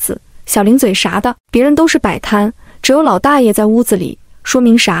瓜子、小零嘴啥的，别人都是摆摊，只有老大爷在屋子里。说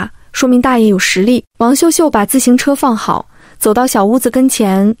明啥？说明大爷有实力。王秀秀把自行车放好，走到小屋子跟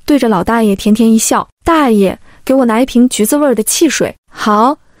前，对着老大爷甜甜一笑：大爷，给我拿一瓶橘子味的汽水。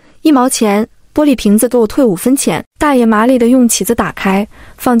好，1毛钱，玻璃瓶子给我退5分钱。大爷麻利地用起子打开，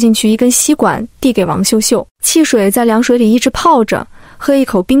放进去一根吸管，递给王秀秀。汽水在凉水里一直泡着，喝一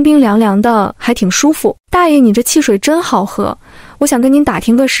口冰冰凉凉的，还挺舒服。大爷，你这汽水真好喝，我想跟您打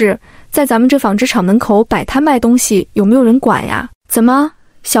听个事，在咱们这纺织厂门口摆摊卖东西，有没有人管呀？怎么，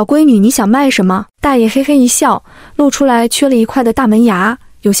小闺女，你想卖什么？大爷嘿嘿一笑，露出来缺了一块的大门牙，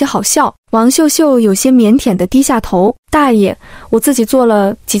有些好笑。王秀秀有些腼腆地低下头，大爷，我自己做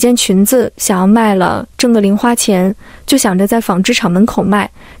了几件裙子，想要卖了挣个零花钱，就想着在纺织厂门口卖，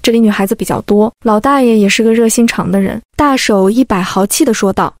这里女孩子比较多。老大爷也是个热心肠的人，大手一摆豪气地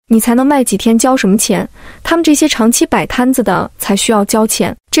说道，你才能卖几天交什么钱？他们这些长期摆摊子的才需要交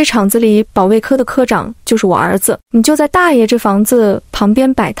钱，这厂子里保卫科的科长就是我儿子，你就在大爷这房子旁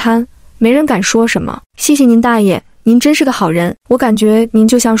边摆摊，没人敢说什么。谢谢您大爷，您真是个好人，我感觉您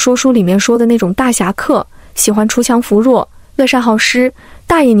就像说书里面说的那种大侠客，喜欢锄强扶弱，乐善好施。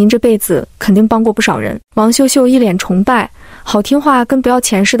大爷您这辈子肯定帮过不少人。王秀秀一脸崇拜，好听话跟不要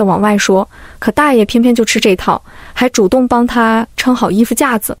钱似的往外说，可大爷偏偏就吃这套，还主动帮他撑好衣服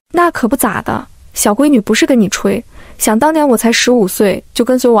架子。那可不咋的，小闺女不是跟你吹，想当年我才15岁，就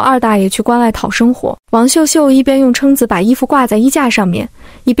跟随我二大爷去关外讨生活。王秀秀一边用撑子把衣服挂在衣架上面，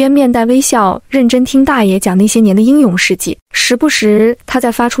一边面带微笑认真听大爷讲那些年的英勇事迹，时不时他再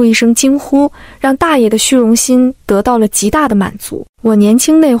发出一声惊呼，让大爷的虚荣心得到了极大的满足。我年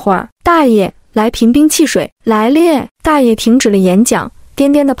轻那会儿，大爷来瓶冰汽水，来咧！大爷停止了演讲，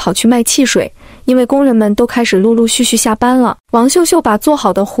颠颠地跑去卖汽水，因为工人们都开始陆陆续续下班了。王秀秀把做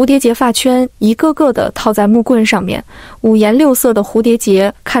好的蝴蝶结发圈一个个地套在木棍上面，五颜六色的蝴蝶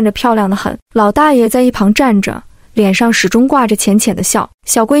结看着漂亮得很。老大爷在一旁站着，脸上始终挂着浅浅的笑。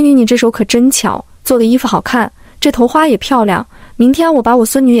小闺女，你这手可真巧，做的衣服好看，这头花也漂亮，明天我把我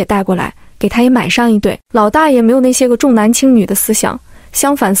孙女也带过来，给她也买上一对。老大爷没有那些个重男轻女的思想，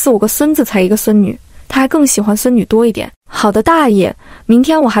相反4、5个孙子才一个孙女，他还更喜欢孙女多一点。好的大爷，明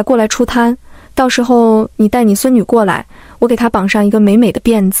天我还过来出摊，到时候你带你孙女过来，我给她绑上一个美美的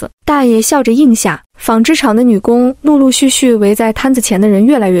辫子。大爷笑着应下。纺织厂的女工陆陆续续围在摊子前的人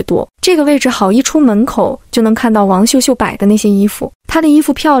越来越多，这个位置好，一出门口就能看到王秀秀摆的那些衣服，她的衣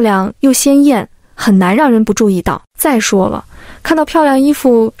服漂亮又鲜艳，很难让人不注意到。再说了，看到漂亮衣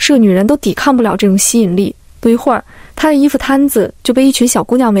服是个女人都抵抗不了这种吸引力。不一会儿，她的衣服摊子就被一群小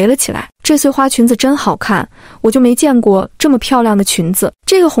姑娘围了起来。这碎花裙子真好看，我就没见过这么漂亮的裙子，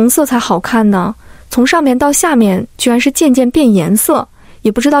这个红色才好看呢，从上面到下面居然是渐渐变颜色，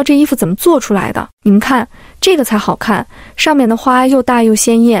也不知道这衣服怎么做出来的。你们看，这个才好看，上面的花又大又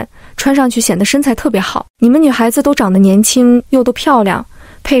鲜艳，穿上去显得身材特别好。你们女孩子都长得年轻又都漂亮，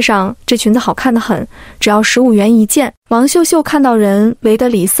配上这裙子好看得很，只要15元一件。王秀秀看到人围得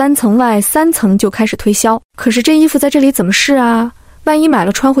里3层外3层，就开始推销。可是这衣服在这里怎么试啊？万一买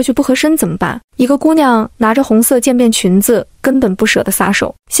了穿回去不合身怎么办？一个姑娘拿着红色渐变裙子，根本不舍得撒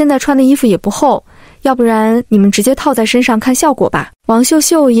手。现在穿的衣服也不厚，要不然你们直接套在身上看效果吧。王秀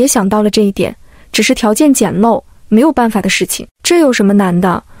秀也想到了这一点，只是条件简陋，没有办法的事情。这有什么难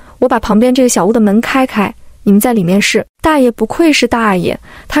的？我把旁边这个小屋的门开开，你们在里面试。大爷不愧是大爷，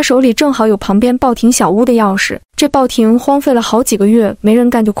他手里正好有旁边报亭小屋的钥匙，这报亭荒废了好几个月，没人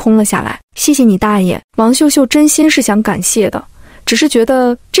干就空了下来。谢谢你大爷。王秀秀真心是想感谢的，只是觉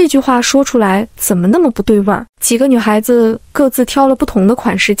得这句话说出来怎么那么不对味儿。几个女孩子各自挑了不同的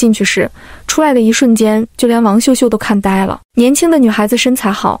款式进去时，出来的一瞬间，就连王秀秀都看呆了。年轻的女孩子身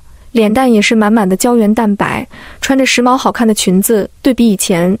材好，脸蛋也是满满的胶原蛋白，穿着时髦好看的裙子，对比以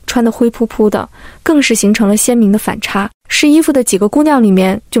前穿的灰扑扑的，更是形成了鲜明的反差。试衣服的几个姑娘里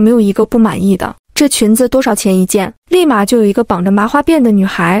面就没有一个不满意的。这裙子多少钱一件？立马就有一个绑着麻花辫的女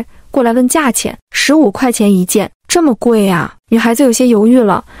孩过来问价钱。15块钱一件，这么贵啊？女孩子有些犹豫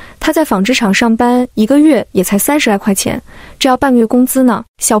了，她在纺织厂上班1个月也才30来块钱，这要半个月工资呢。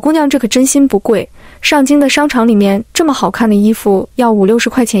小姑娘这可真心不贵，上京的商场里面这么好看的衣服要50、60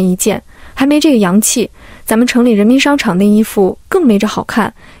块钱一件，还没这个洋气。咱们城里人民商场那衣服更没这好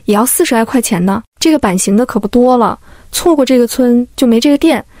看，也要40来块钱呢。这个版型的可不多了，错过这个村就没这个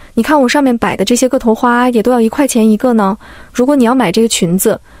店。你看我上面摆的这些个头花也都要1块钱一个呢。如果你要买这个裙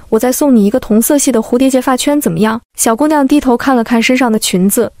子，我再送你一个同色系的蝴蝶结发圈怎么样？小姑娘低头看了看身上的裙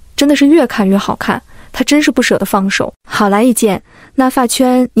子，真的是越看越好看，她真是不舍得放手。好来一件，那发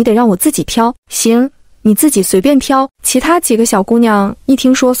圈你得让我自己挑。行，你自己随便挑。其他几个小姑娘一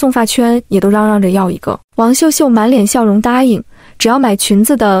听说送发圈，也都嚷嚷着要一个。王秀秀满脸笑容答应，只要买裙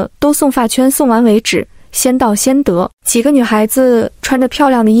子的都送发圈，送完为止，先到先得。几个女孩子穿着漂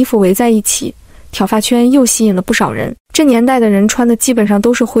亮的衣服围在一起，挑发圈又吸引了不少人。这年代的人穿的基本上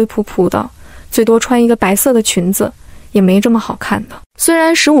都是灰扑扑的，最多穿一个白色的裙子，也没这么好看的。虽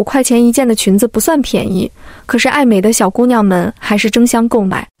然15块钱一件的裙子不算便宜，可是爱美的小姑娘们还是争相购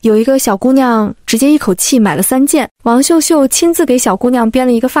买。有一个小姑娘直接一口气买了3件，王秀秀亲自给小姑娘编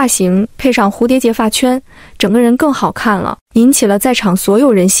了一个发型，配上蝴蝶结发圈，整个人更好看了，引起了在场所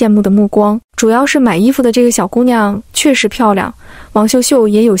有人羡慕的目光。主要是买衣服的这个小姑娘确实漂亮，王秀秀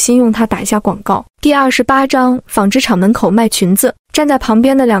也有心用她打一下广告。第28章，纺织厂门口卖裙子。站在旁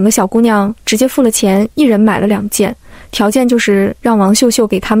边的2个小姑娘直接付了钱，一人买了2件，条件就是让王秀秀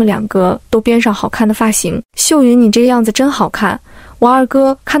给他们2个都编上好看的发型。秀云，你这个样子真好看，我二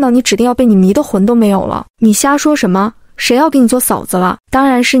哥看到你指定要被你迷得魂都没有了。你瞎说什么？谁要给你做嫂子了？当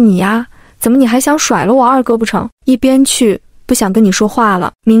然是你呀，怎么你还想甩了我二哥不成？一边去，不想跟你说话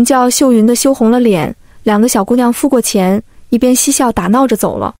了。名叫秀云的羞红了脸，2个小姑娘付过钱，一边嬉笑打闹着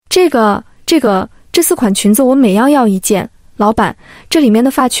走了。这4款裙子我每样要1件。老板，这里面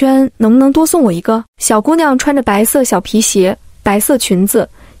的发圈能不能多送我1个？小姑娘穿着白色小皮鞋，白色裙子，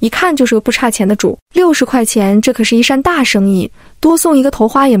一看就是个不差钱的主。60块钱，这可是一扇大生意，多送1个头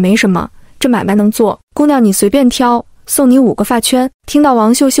花也没什么，这买卖能做。姑娘你随便挑，送你5个发圈。听到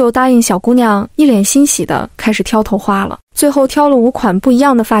王秀秀答应，小姑娘一脸欣喜的开始挑头花了，最后挑了5款不一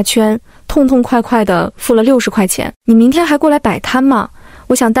样的发圈，痛痛快快的付了60块钱。你明天还过来摆摊吗？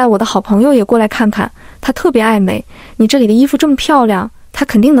我想带我的好朋友也过来看看，他特别爱美，你这里的衣服这么漂亮，他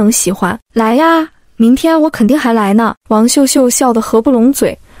肯定能喜欢。来呀，明天我肯定还来呢。王秀秀笑得合不拢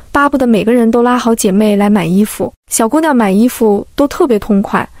嘴，巴不得每个人都拉好姐妹来买衣服。小姑娘买衣服都特别痛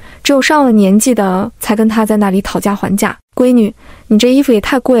快，只有上了年纪的才跟她在那里讨价还价。闺女，你这衣服也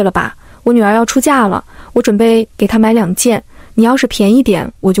太贵了吧，我女儿要出嫁了，我准备给她买2件，你要是便宜点，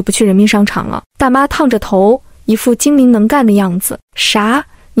我就不去人民商场了。大妈烫着头，一副精明能干的样子。啥？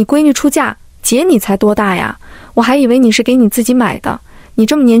你闺女出嫁？姐你才多大呀？我还以为你是给你自己买的，你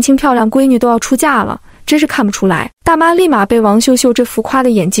这么年轻漂亮，闺女都要出嫁了，真是看不出来。大妈立马被王秀秀这浮夸的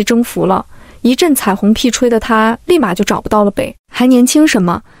演技征服了，一阵彩虹屁吹的她立马就找不到了北。还年轻什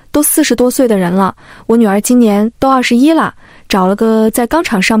么？都40多岁的人了，我女儿今年都21了，找了个在钢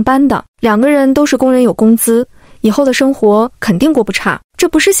厂上班的，2个人都是工人，有工资，以后的生活肯定过不差。这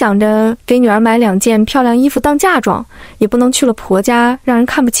不是想着给女儿买2件漂亮衣服当嫁妆，也不能去了婆家让人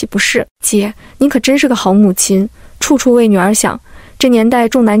看不起不是？姐，你可真是个好母亲，处处为女儿想。这年代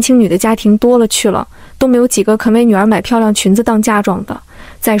重男轻女的家庭多了去了，都没有几个肯为女儿买漂亮裙子当嫁妆的。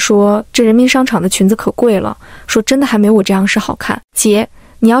再说这人民商场的裙子可贵了，说真的还没我这样式好看。姐，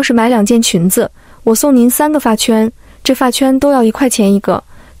你要是买2件裙子，我送您3个发圈，这发圈都要1块钱1个，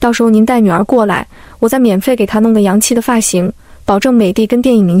到时候您带女儿过来，我再免费给她弄个洋气的发型，保证美的跟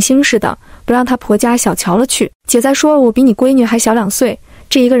电影明星似的，不让她婆家小瞧了去。姐再说了，我比你闺女还小2岁，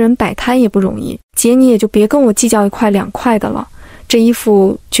这一个人摆摊也不容易。姐你也就别跟我计较1块2块的了，这衣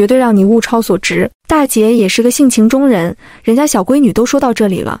服绝对让你物超所值。大姐也是个性情中人，人家小闺女都说到这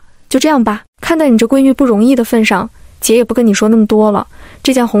里了，就这样吧，看在你这闺女不容易的份上，姐也不跟你说那么多了。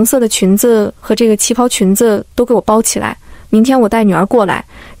这件红色的裙子和这个旗袍裙子都给我包起来，明天我带女儿过来，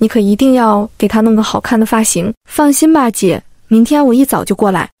你可一定要给她弄个好看的发型。放心吧姐，明天我一早就过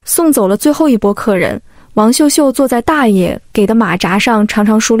来。送走了最后一波客人，王秀秀坐在大爷给的马扎上，长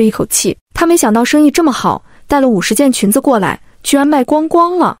长舒了一口气。她没想到生意这么好，带了50件裙子过来，居然卖光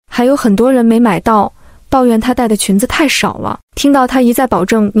光了，还有很多人没买到，抱怨她带的裙子太少了。听到她一再保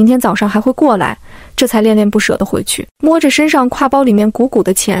证明天早上还会过来，这才恋恋不舍地回去。摸着身上挎包里面鼓鼓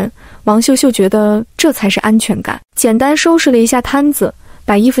的钱，王秀秀觉得这才是安全感。简单收拾了一下摊子，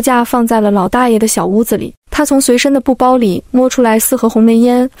把衣服架放在了老大爷的小屋子里。她从随身的布包里摸出来4盒红梅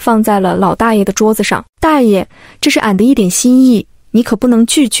烟，放在了老大爷的桌子上。大爷，这是俺的一点心意，你可不能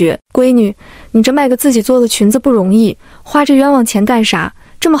拒绝。闺女，你这卖个自己做的裙子不容易，花这冤枉钱干啥？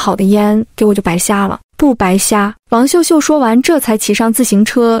这么好的烟给我就白瞎了。不白瞎。王秀秀说完，这才骑上自行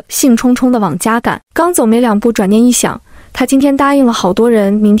车，兴冲冲地往家赶。刚走没2步，转念一想，她今天答应了好多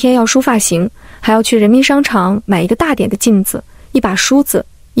人，明天要梳发型，还要去人民商场买一个大点的镜子、一把梳子、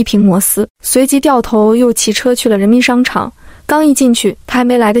1瓶摩丝。随即掉头又骑车去了人民商场。刚一进去，她还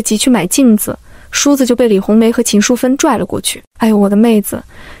没来得及去买镜子，梳子就被李红梅和秦淑芬拽了过去。哎呦，我的妹子，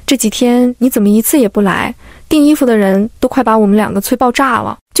这几天你怎么一次也不来？订衣服的人都快把我们2个催爆炸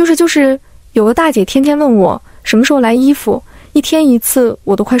了。就是有个大姐天天问我什么时候来衣服，一天一次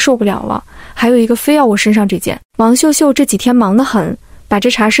我都快受不了了，还有一个非要我身上这件。王秀秀这几天忙得很，把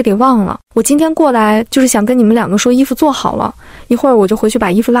这茬事给忘了。我今天过来就是想跟你们2个说衣服做好了，一会儿我就回去把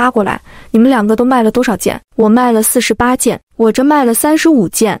衣服拉过来。你们2个都卖了多少件？我卖了48件，我这卖了35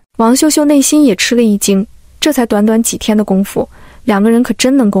件。王秀秀内心也吃了一惊，这才短短几天的功夫，2个人可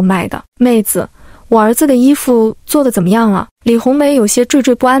真能够卖的。妹子，我儿子的衣服做得怎么样了？李红梅有些惴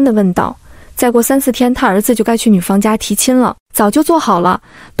惴不安地问道。再过3、4天，他儿子就该去女方家提亲了，早就做好了。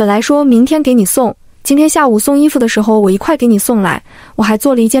本来说明天给你送，今天下午送衣服的时候，我一块给你送来，我还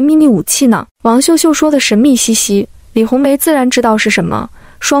做了一件秘密武器呢。王秀秀说的神秘兮兮，李红梅自然知道是什么，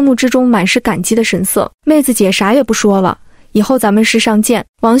双目之中满是感激的神色。妹子姐啥也不说了，以后咱们时尚见。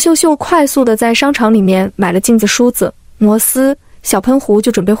王秀秀快速的在商场里面买了镜子、梳子、摩丝、小喷壶，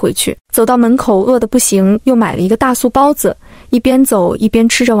就准备回去。走到门口，饿得不行，又买了一个大素包子，一边走一边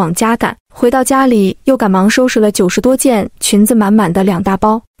吃着往家赶。回到家里又赶忙收拾了90多件裙子，满满的2大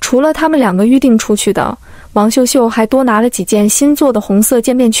包。除了他们2个预定出去的，王秀秀还多拿了几件新做的红色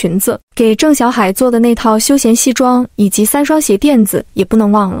渐变裙子，给郑小海做的那套休闲西装以及3双鞋垫子也不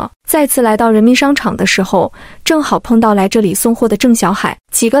能忘了。再次来到人民商场的时候，正好碰到来这里送货的郑小海。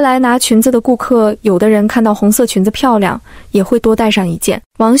几个来拿裙子的顾客，有的人看到红色裙子漂亮，也会多带上一件。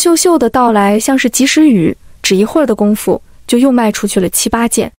王秀秀的到来像是及时雨，只一会儿的功夫就又卖出去了7、8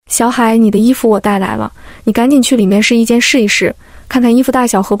件。小海，你的衣服我带来了，你赶紧去里面试衣间试一试，看看衣服大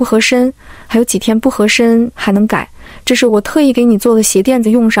小合不合身，还有几天不合身还能改。这是我特意给你做的鞋垫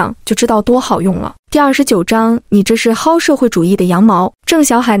子，用上就知道多好用了。第29章，你这是薅社会主义的羊毛。郑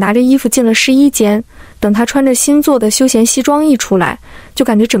小海拿着衣服进了试衣间，等他穿着新做的休闲西装一出来，就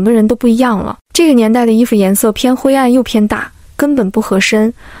感觉整个人都不一样了。这个年代的衣服颜色偏灰暗又偏大，根本不合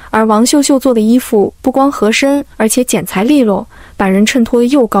身，而王秀秀做的衣服不光合身，而且剪裁利落，把人衬托得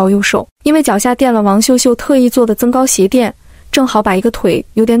又高又瘦。因为脚下垫了王秀秀特意做的增高鞋垫，正好把一个腿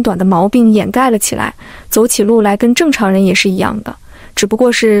有点短的毛病掩盖了起来，走起路来跟正常人也是一样的，只不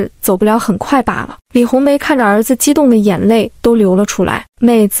过是走不了很快罢了。李红梅看着儿子激动的眼泪都流了出来，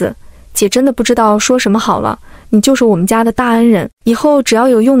妹子，姐真的不知道说什么好了，你就是我们家的大恩人，以后只要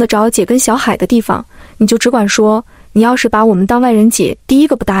有用得着姐跟小海的地方，你就只管说，你要是把我们当外人，姐第一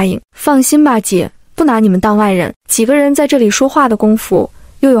个不答应。放心吧姐，不拿你们当外人。几个人在这里说话的功夫，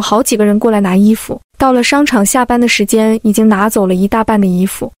又有好几个人过来拿衣服。到了商场下班的时间，已经拿走了1大半的衣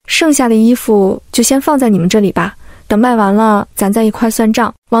服，剩下的衣服就先放在你们这里吧，等卖完了咱再一块算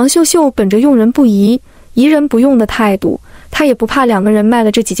账。王秀秀本着用人不疑，疑人不用的态度，她也不怕2个人卖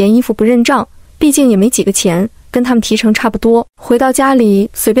了这几件衣服不认账，毕竟也没几个钱，跟他们提成差不多。回到家里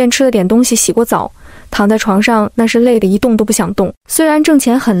随便吃了点东西，洗过澡，躺在床上那是累得一动都不想动。虽然挣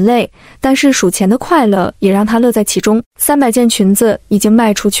钱很累，但是数钱的快乐也让他乐在其中。300件裙子已经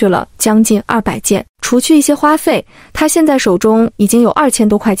卖出去了将近200件，除去一些花费，他现在手中已经有2000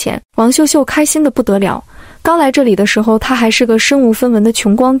多块钱。王秀秀开心得不得了。刚来这里的时候，他还是个身无分文的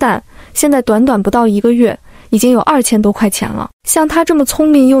穷光蛋，现在短短不到1个月，已经有2000多块钱了。像她这么聪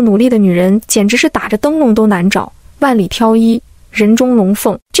明又努力的女人，简直是打着灯笼都难找，万里挑一，人中龙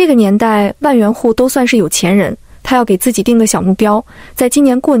凤。这个年代万元户都算是有钱人，他要给自己定个小目标，在今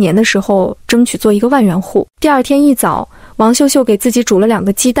年过年的时候争取做一个万元户。第二天一早，王秀秀给自己煮了2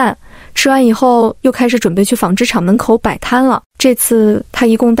个鸡蛋，吃完以后又开始准备去纺织厂门口摆摊了。这次她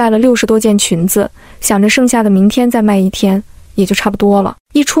一共带了60多件裙子，想着剩下的明天再卖1天也就差不多了。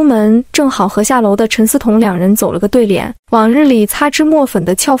一出门正好和下楼的陈思彤2人走了个对脸。往日里擦脂抹粉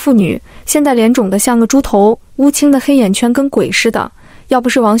的俏妇女，现在脸肿得像个猪头，乌青的黑眼圈跟鬼似的，要不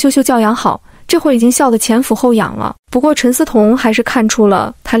是王秀秀教养好，这会儿已经笑得前俯后仰了。不过陈思彤还是看出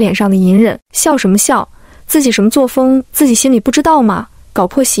了她脸上的隐忍，笑什么笑，自己什么作风自己心里不知道吗？搞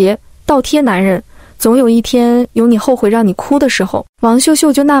破鞋倒贴男人，总有一天有你后悔让你哭的时候。王秀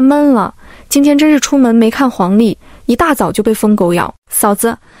秀就纳闷了，今天真是出门没看黄历，一大早就被疯狗咬。嫂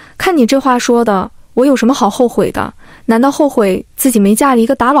子，看你这话说的，我有什么好后悔的？难道后悔自己没嫁了一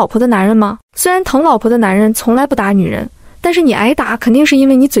个打老婆的男人吗？虽然疼老婆的男人从来不打女人，但是你挨打肯定是因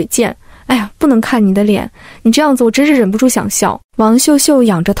为你嘴贱。哎呀，不能看你的脸，你这样子我真是忍不住想笑。王秀秀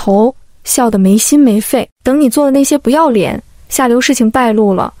仰着头，笑得没心没肺。等你做的那些不要脸下流事情败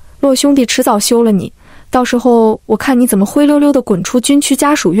露了，洛兄弟迟早休了你，到时候我看你怎么灰溜溜地滚出军区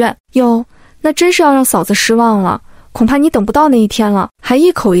家属院。哟，那真是要让嫂子失望了，恐怕你等不到那一天了。还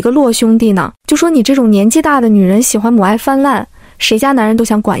一口一个洛兄弟呢，就说你这种年纪大的女人喜欢母爱泛滥，谁家男人都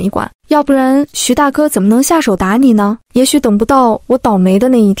想管一管，要不然徐大哥怎么能下手打你呢？也许等不到我倒霉的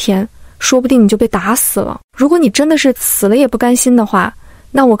那一天，说不定你就被打死了。如果你真的是死了也不甘心的话，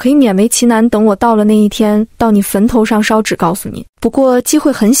那我可以勉为其难，等我到了那一天，到你坟头上烧纸告诉你。不过机会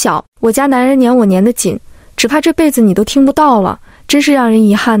很小，我家男人撵我撵得紧，只怕这辈子你都听不到了，真是让人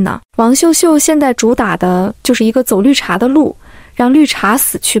遗憾呐。王秀秀现在主打的就是一个走绿茶的路，让绿茶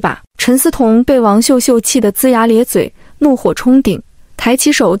死去吧。陈思彤被王秀秀气得龇牙咧嘴，怒火冲顶，抬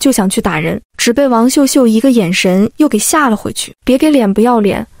起手就想去打人，只被王秀秀一个眼神又给吓了回去。别给脸不要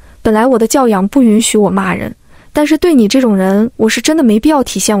脸，本来我的教养不允许我骂人，但是对你这种人，我是真的没必要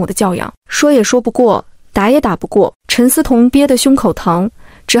体现我的教养。说也说不过，打也打不过，陈思彤憋得胸口疼，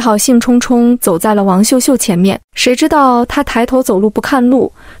只好兴冲冲走在了王秀秀前面。谁知道他抬头走路不看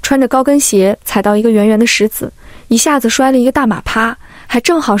路，穿着高跟鞋踩到一个圆圆的石子，一下子摔了一个大马趴，还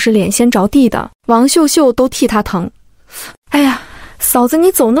正好是脸先着地的。王秀秀都替他疼。哎呀，嫂子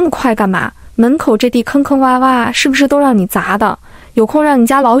你走那么快干嘛？门口这地坑坑洼洼是不是都让你砸的？有空让你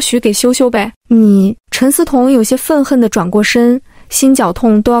家老许给修修呗。你，陈思彤有些愤恨地转过身，心绞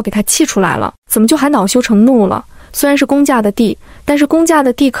痛都要给他气出来了，怎么就还恼羞成怒了？虽然是公家的地，但是公家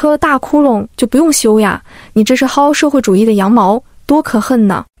的地磕大窟窿就不用修呀，你这是薅社会主义的羊毛，多可恨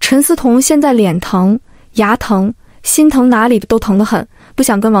呢！陈思彤现在脸疼、牙疼、心疼，哪里都疼得很，不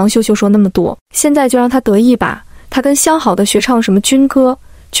想跟王秀秀说那么多，现在就让他得意吧。他跟相好的学唱什么军歌，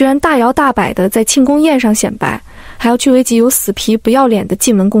居然大摇大摆的在庆功宴上显摆，还要据为己有死皮不要脸的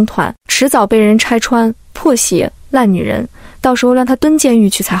进门公团，迟早被人拆穿，破鞋烂女人，到时候让他蹲监狱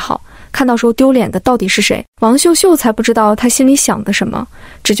去才好。看到时候丢脸的到底是谁？王秀秀才不知道他心里想的什么，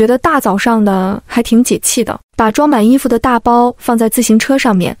只觉得大早上的还挺解气的，把装满衣服的大包放在自行车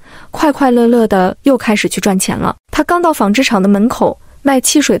上面，快快乐乐的又开始去赚钱了。他刚到纺织厂的门口，卖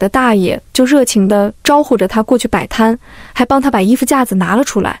汽水的大爷就热情地招呼着他过去摆摊，还帮他把衣服架子拿了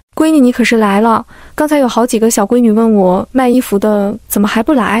出来。闺女，你可是来了，刚才有好几个小闺女问我卖衣服的怎么还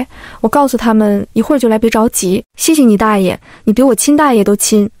不来，我告诉他们一会儿就来，别着急。谢谢你大爷，你比我亲大爷都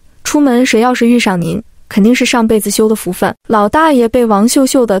亲，出门谁要是遇上您，肯定是上辈子修的福分。老大爷被王秀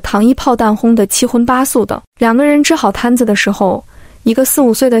秀的糖衣炮弹轰得七荤八素的。两个人支好摊子的时候，一个4、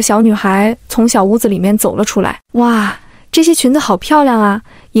5岁的小女孩从小屋子里面走了出来。哇，这些裙子好漂亮啊，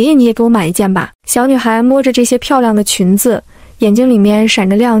爷爷你也给我买一件吧。小女孩摸着这些漂亮的裙子，眼睛里面闪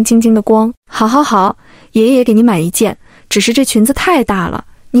着亮晶晶的光。好好好，爷爷也给你买一件，只是这裙子太大了，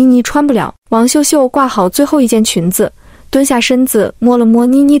妮妮穿不了。王秀秀挂好最后一件裙子，蹲下身子摸了摸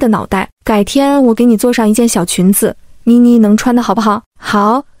妮妮的脑袋，改天我给你做上一件小裙子，妮妮能穿的好不好？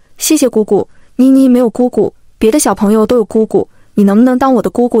好，谢谢姑姑。妮妮没有姑姑，别的小朋友都有姑姑，你能不能当我的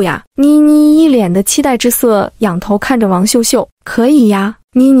姑姑呀？妮妮一脸的期待之色，仰头看着王秀秀。可以呀。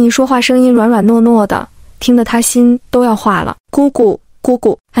妮妮说话声音软软糯糯的，听得她心都要化了。姑姑，姑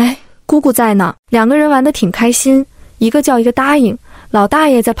姑，哎，姑姑在呢。两个人玩得挺开心，一个叫一个答应。老大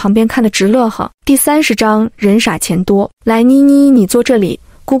爷在旁边看得直乐呵。第30章，人傻钱多。来，妮妮，你坐这里，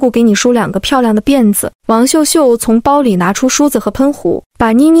姑姑给你梳2个漂亮的辫子。王秀秀从包里拿出梳子和喷壶，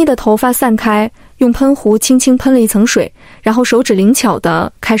把妮妮的头发散开，用喷壶轻轻喷了一层水，然后手指灵巧的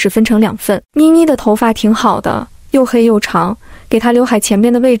开始分成2份。妮妮的头发挺好的，又黑又长，给她刘海前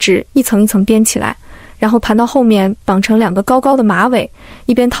边的位置一层一层编起来，然后盘到后面绑成2个高高的马尾，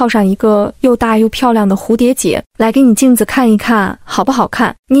一边套上一个又大又漂亮的蝴蝶结。来，给你镜子看一看，好不好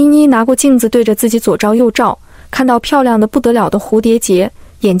看？妮妮拿过镜子对着自己左照右照，看到漂亮的不得了的蝴蝶结，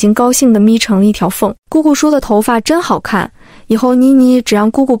眼睛高兴地眯成了一条缝。姑姑梳的头发真好看，以后妮妮只让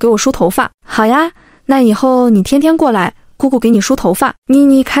姑姑给我梳头发。好呀，那以后你天天过来，姑姑给你梳头发。妮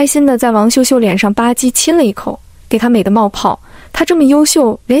妮开心地在王秀秀脸上吧唧亲了一口，给她美得冒泡。她这么优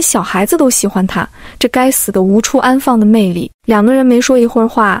秀，连小孩子都喜欢她，这该死的无处安放的魅力。两个人没说一会儿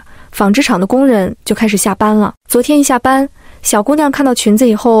话，纺织厂的工人就开始下班了。昨天一下班，小姑娘看到裙子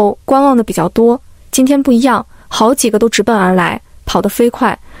以后观望的比较多，今天不一样，好几个都直奔而来，跑得飞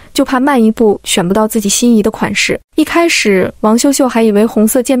快，就怕慢一步选不到自己心仪的款式。一开始王秀秀还以为红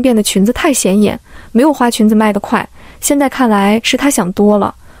色渐变的裙子太显眼，没有花裙子卖得快，现在看来是她想多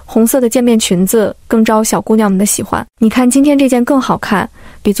了，红色的渐变裙子更招小姑娘们的喜欢。你看今天这件更好看，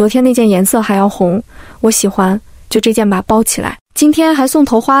比昨天那件颜色还要红，我喜欢，就这件吧，包起来。今天还送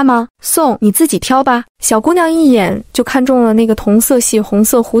头花吗？送，你自己挑吧。小姑娘一眼就看中了那个同色系红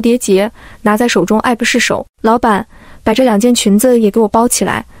色蝴蝶结，拿在手中爱不释手。老板，把这2件裙子也给我包起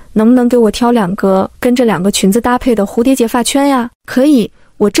来，能不能给我挑2个跟这2个裙子搭配的蝴蝶结发圈呀？可以，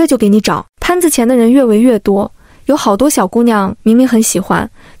我这就给你找。摊子前的人越围越多，有好多小姑娘明明很喜欢，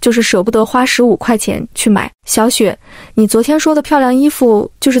就是舍不得花15块钱去买。小雪，你昨天说的漂亮衣服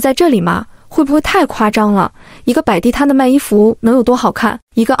就是在这里吗？会不会太夸张了？一个摆地摊的卖衣服能有多好看？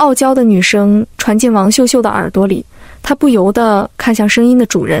一个傲娇的女声传进王秀秀的耳朵里，她不由得看向声音的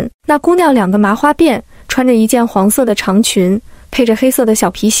主人。那姑娘2个麻花辫，穿着一件黄色的长裙，配着黑色的小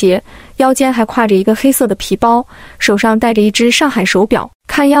皮鞋，腰间还挎着一个黑色的皮包，手上戴着一只上海手表，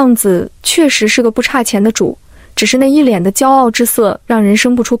看样子确实是个不差钱的主，只是那一脸的骄傲之色让人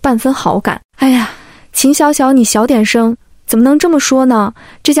生不出半分好感。哎呀，秦小小，你小点声，怎么能这么说呢？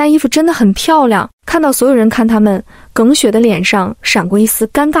这件衣服真的很漂亮。看到所有人看他们，耿雪的脸上闪过一丝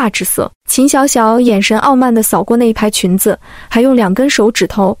尴尬之色。秦小小眼神傲慢地扫过那一排裙子，还用2根手指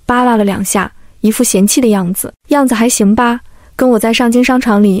头扒拉了2下，一副嫌弃的样子。样子还行吧，跟我在上京商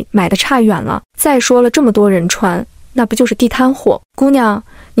场里买的差远了。再说了，这么多人穿，那不就是地摊货？姑娘，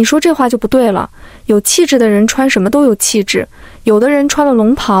你说这话就不对了。有气质的人穿什么都有气质，有的人穿了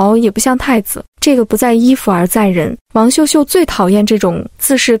龙袍也不像太子。这个不在衣服而在人。王秀秀最讨厌这种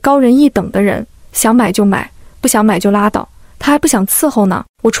自视高人一等的人，想买就买，不想买就拉倒，她还不想伺候呢。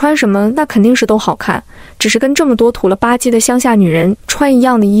我穿什么那肯定是都好看，只是跟这么多土了吧唧的乡下女人穿一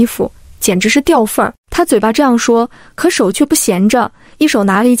样的衣服，简直是掉份儿。她嘴巴这样说，可手却不闲着，一手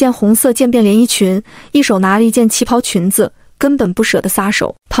拿了一件红色渐变连衣裙，一手拿了一件旗袍裙子，根本不舍得撒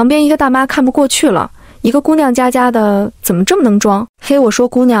手。旁边一个大妈看不过去了，一个姑娘家家的怎么这么能装？嘿，我说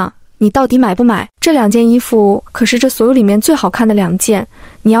姑娘，你到底买不买？这2件衣服可是这所有里面最好看的2件，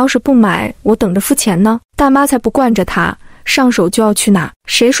你要是不买，我等着付钱呢。大妈才不惯着她，上手就要去拿。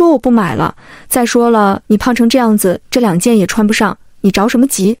谁说我不买了？再说了，你胖成这样子，这2件也穿不上，你着什么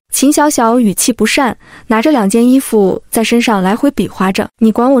急？秦小小语气不善，拿着2件衣服在身上来回比划着，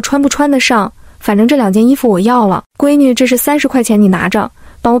你管我穿不穿得上？反正这2件衣服我要了。闺女，这是30块钱，你拿着，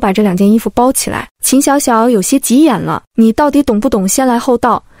帮我把这2件衣服包起来。秦小小有些急眼了，你到底懂不懂先来后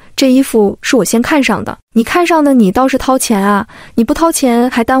到？这衣服是我先看上的，你看上的你倒是掏钱啊，你不掏钱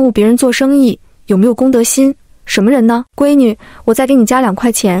还耽误别人做生意，有没有公德心？什么人呢？闺女，我再给你加2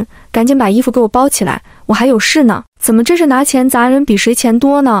块钱，赶紧把衣服给我包起来，我还有事呢。怎么这是拿钱砸人，比谁钱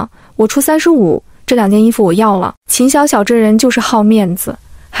多呢？我出35，这2件衣服我要了。秦小小这人就是好面子，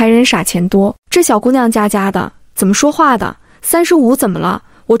还人傻钱多。这小姑娘家家的怎么说话的？35怎么了？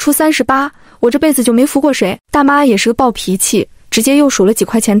我出38，我这辈子就没服过谁。大妈也是个暴脾气，直接又数了几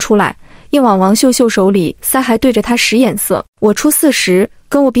块钱出来，硬往王秀秀手里塞，还对着她使眼色。我出40，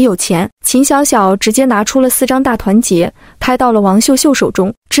跟我比有钱。秦小小直接拿出了4张大团结，拍到了王秀秀手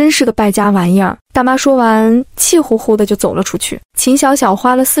中，真是个败家玩意儿。大妈说完，气呼呼的就走了出去。秦小小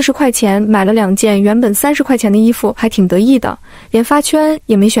花了40块钱买了2件原本30块钱的衣服，还挺得意的，连发圈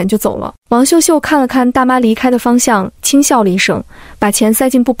也没选就走了。王秀秀看了看大妈离开的方向，轻笑了一声，把钱塞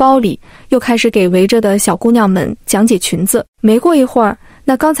进布包里，又开始给围着的小姑娘们讲解裙子。没过一会儿，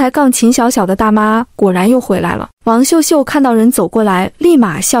那刚才杠秦小小的大妈果然又回来了。王秀秀看到人走过来，立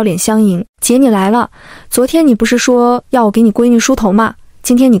马笑脸相迎。姐，你来了，昨天你不是说要我给你闺女梳头吗？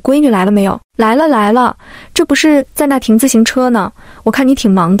今天你闺女来了没有？来了来了，这不是在那停自行车呢，我看你挺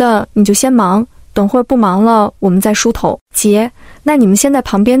忙的，你就先忙，等会儿不忙了我们再梳头。姐，那你们先在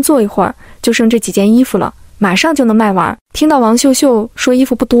旁边坐一会儿，就剩这几件衣服了，马上就能卖完。听到王秀秀说衣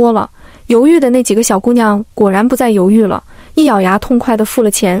服不多了，犹豫的那几个小姑娘果然不再犹豫了，一咬牙痛快地付了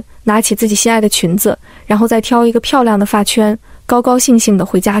钱，拿起自己心爱的裙子，然后再挑一个漂亮的发圈，高高兴兴地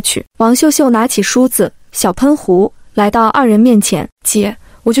回家去。王秀秀拿起梳子、小喷壶，来到2人面前。姐，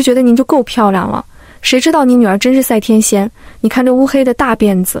我就觉得您就够漂亮了，谁知道你女儿真是赛天仙，你看这乌黑的大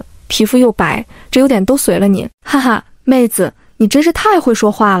辫子，皮肤又白，这有点都随了你。哈哈，妹子，你真是太会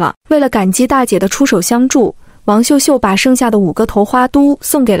说话了。为了感激大姐的出手相助，王秀秀把剩下的5个头花都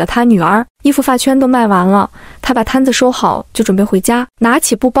送给了她女儿。衣服发圈都卖完了，她把摊子收好，就准备回家。拿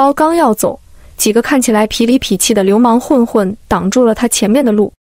起布包刚要走，几个看起来痞里痞气的流氓混混挡住了她前面的路。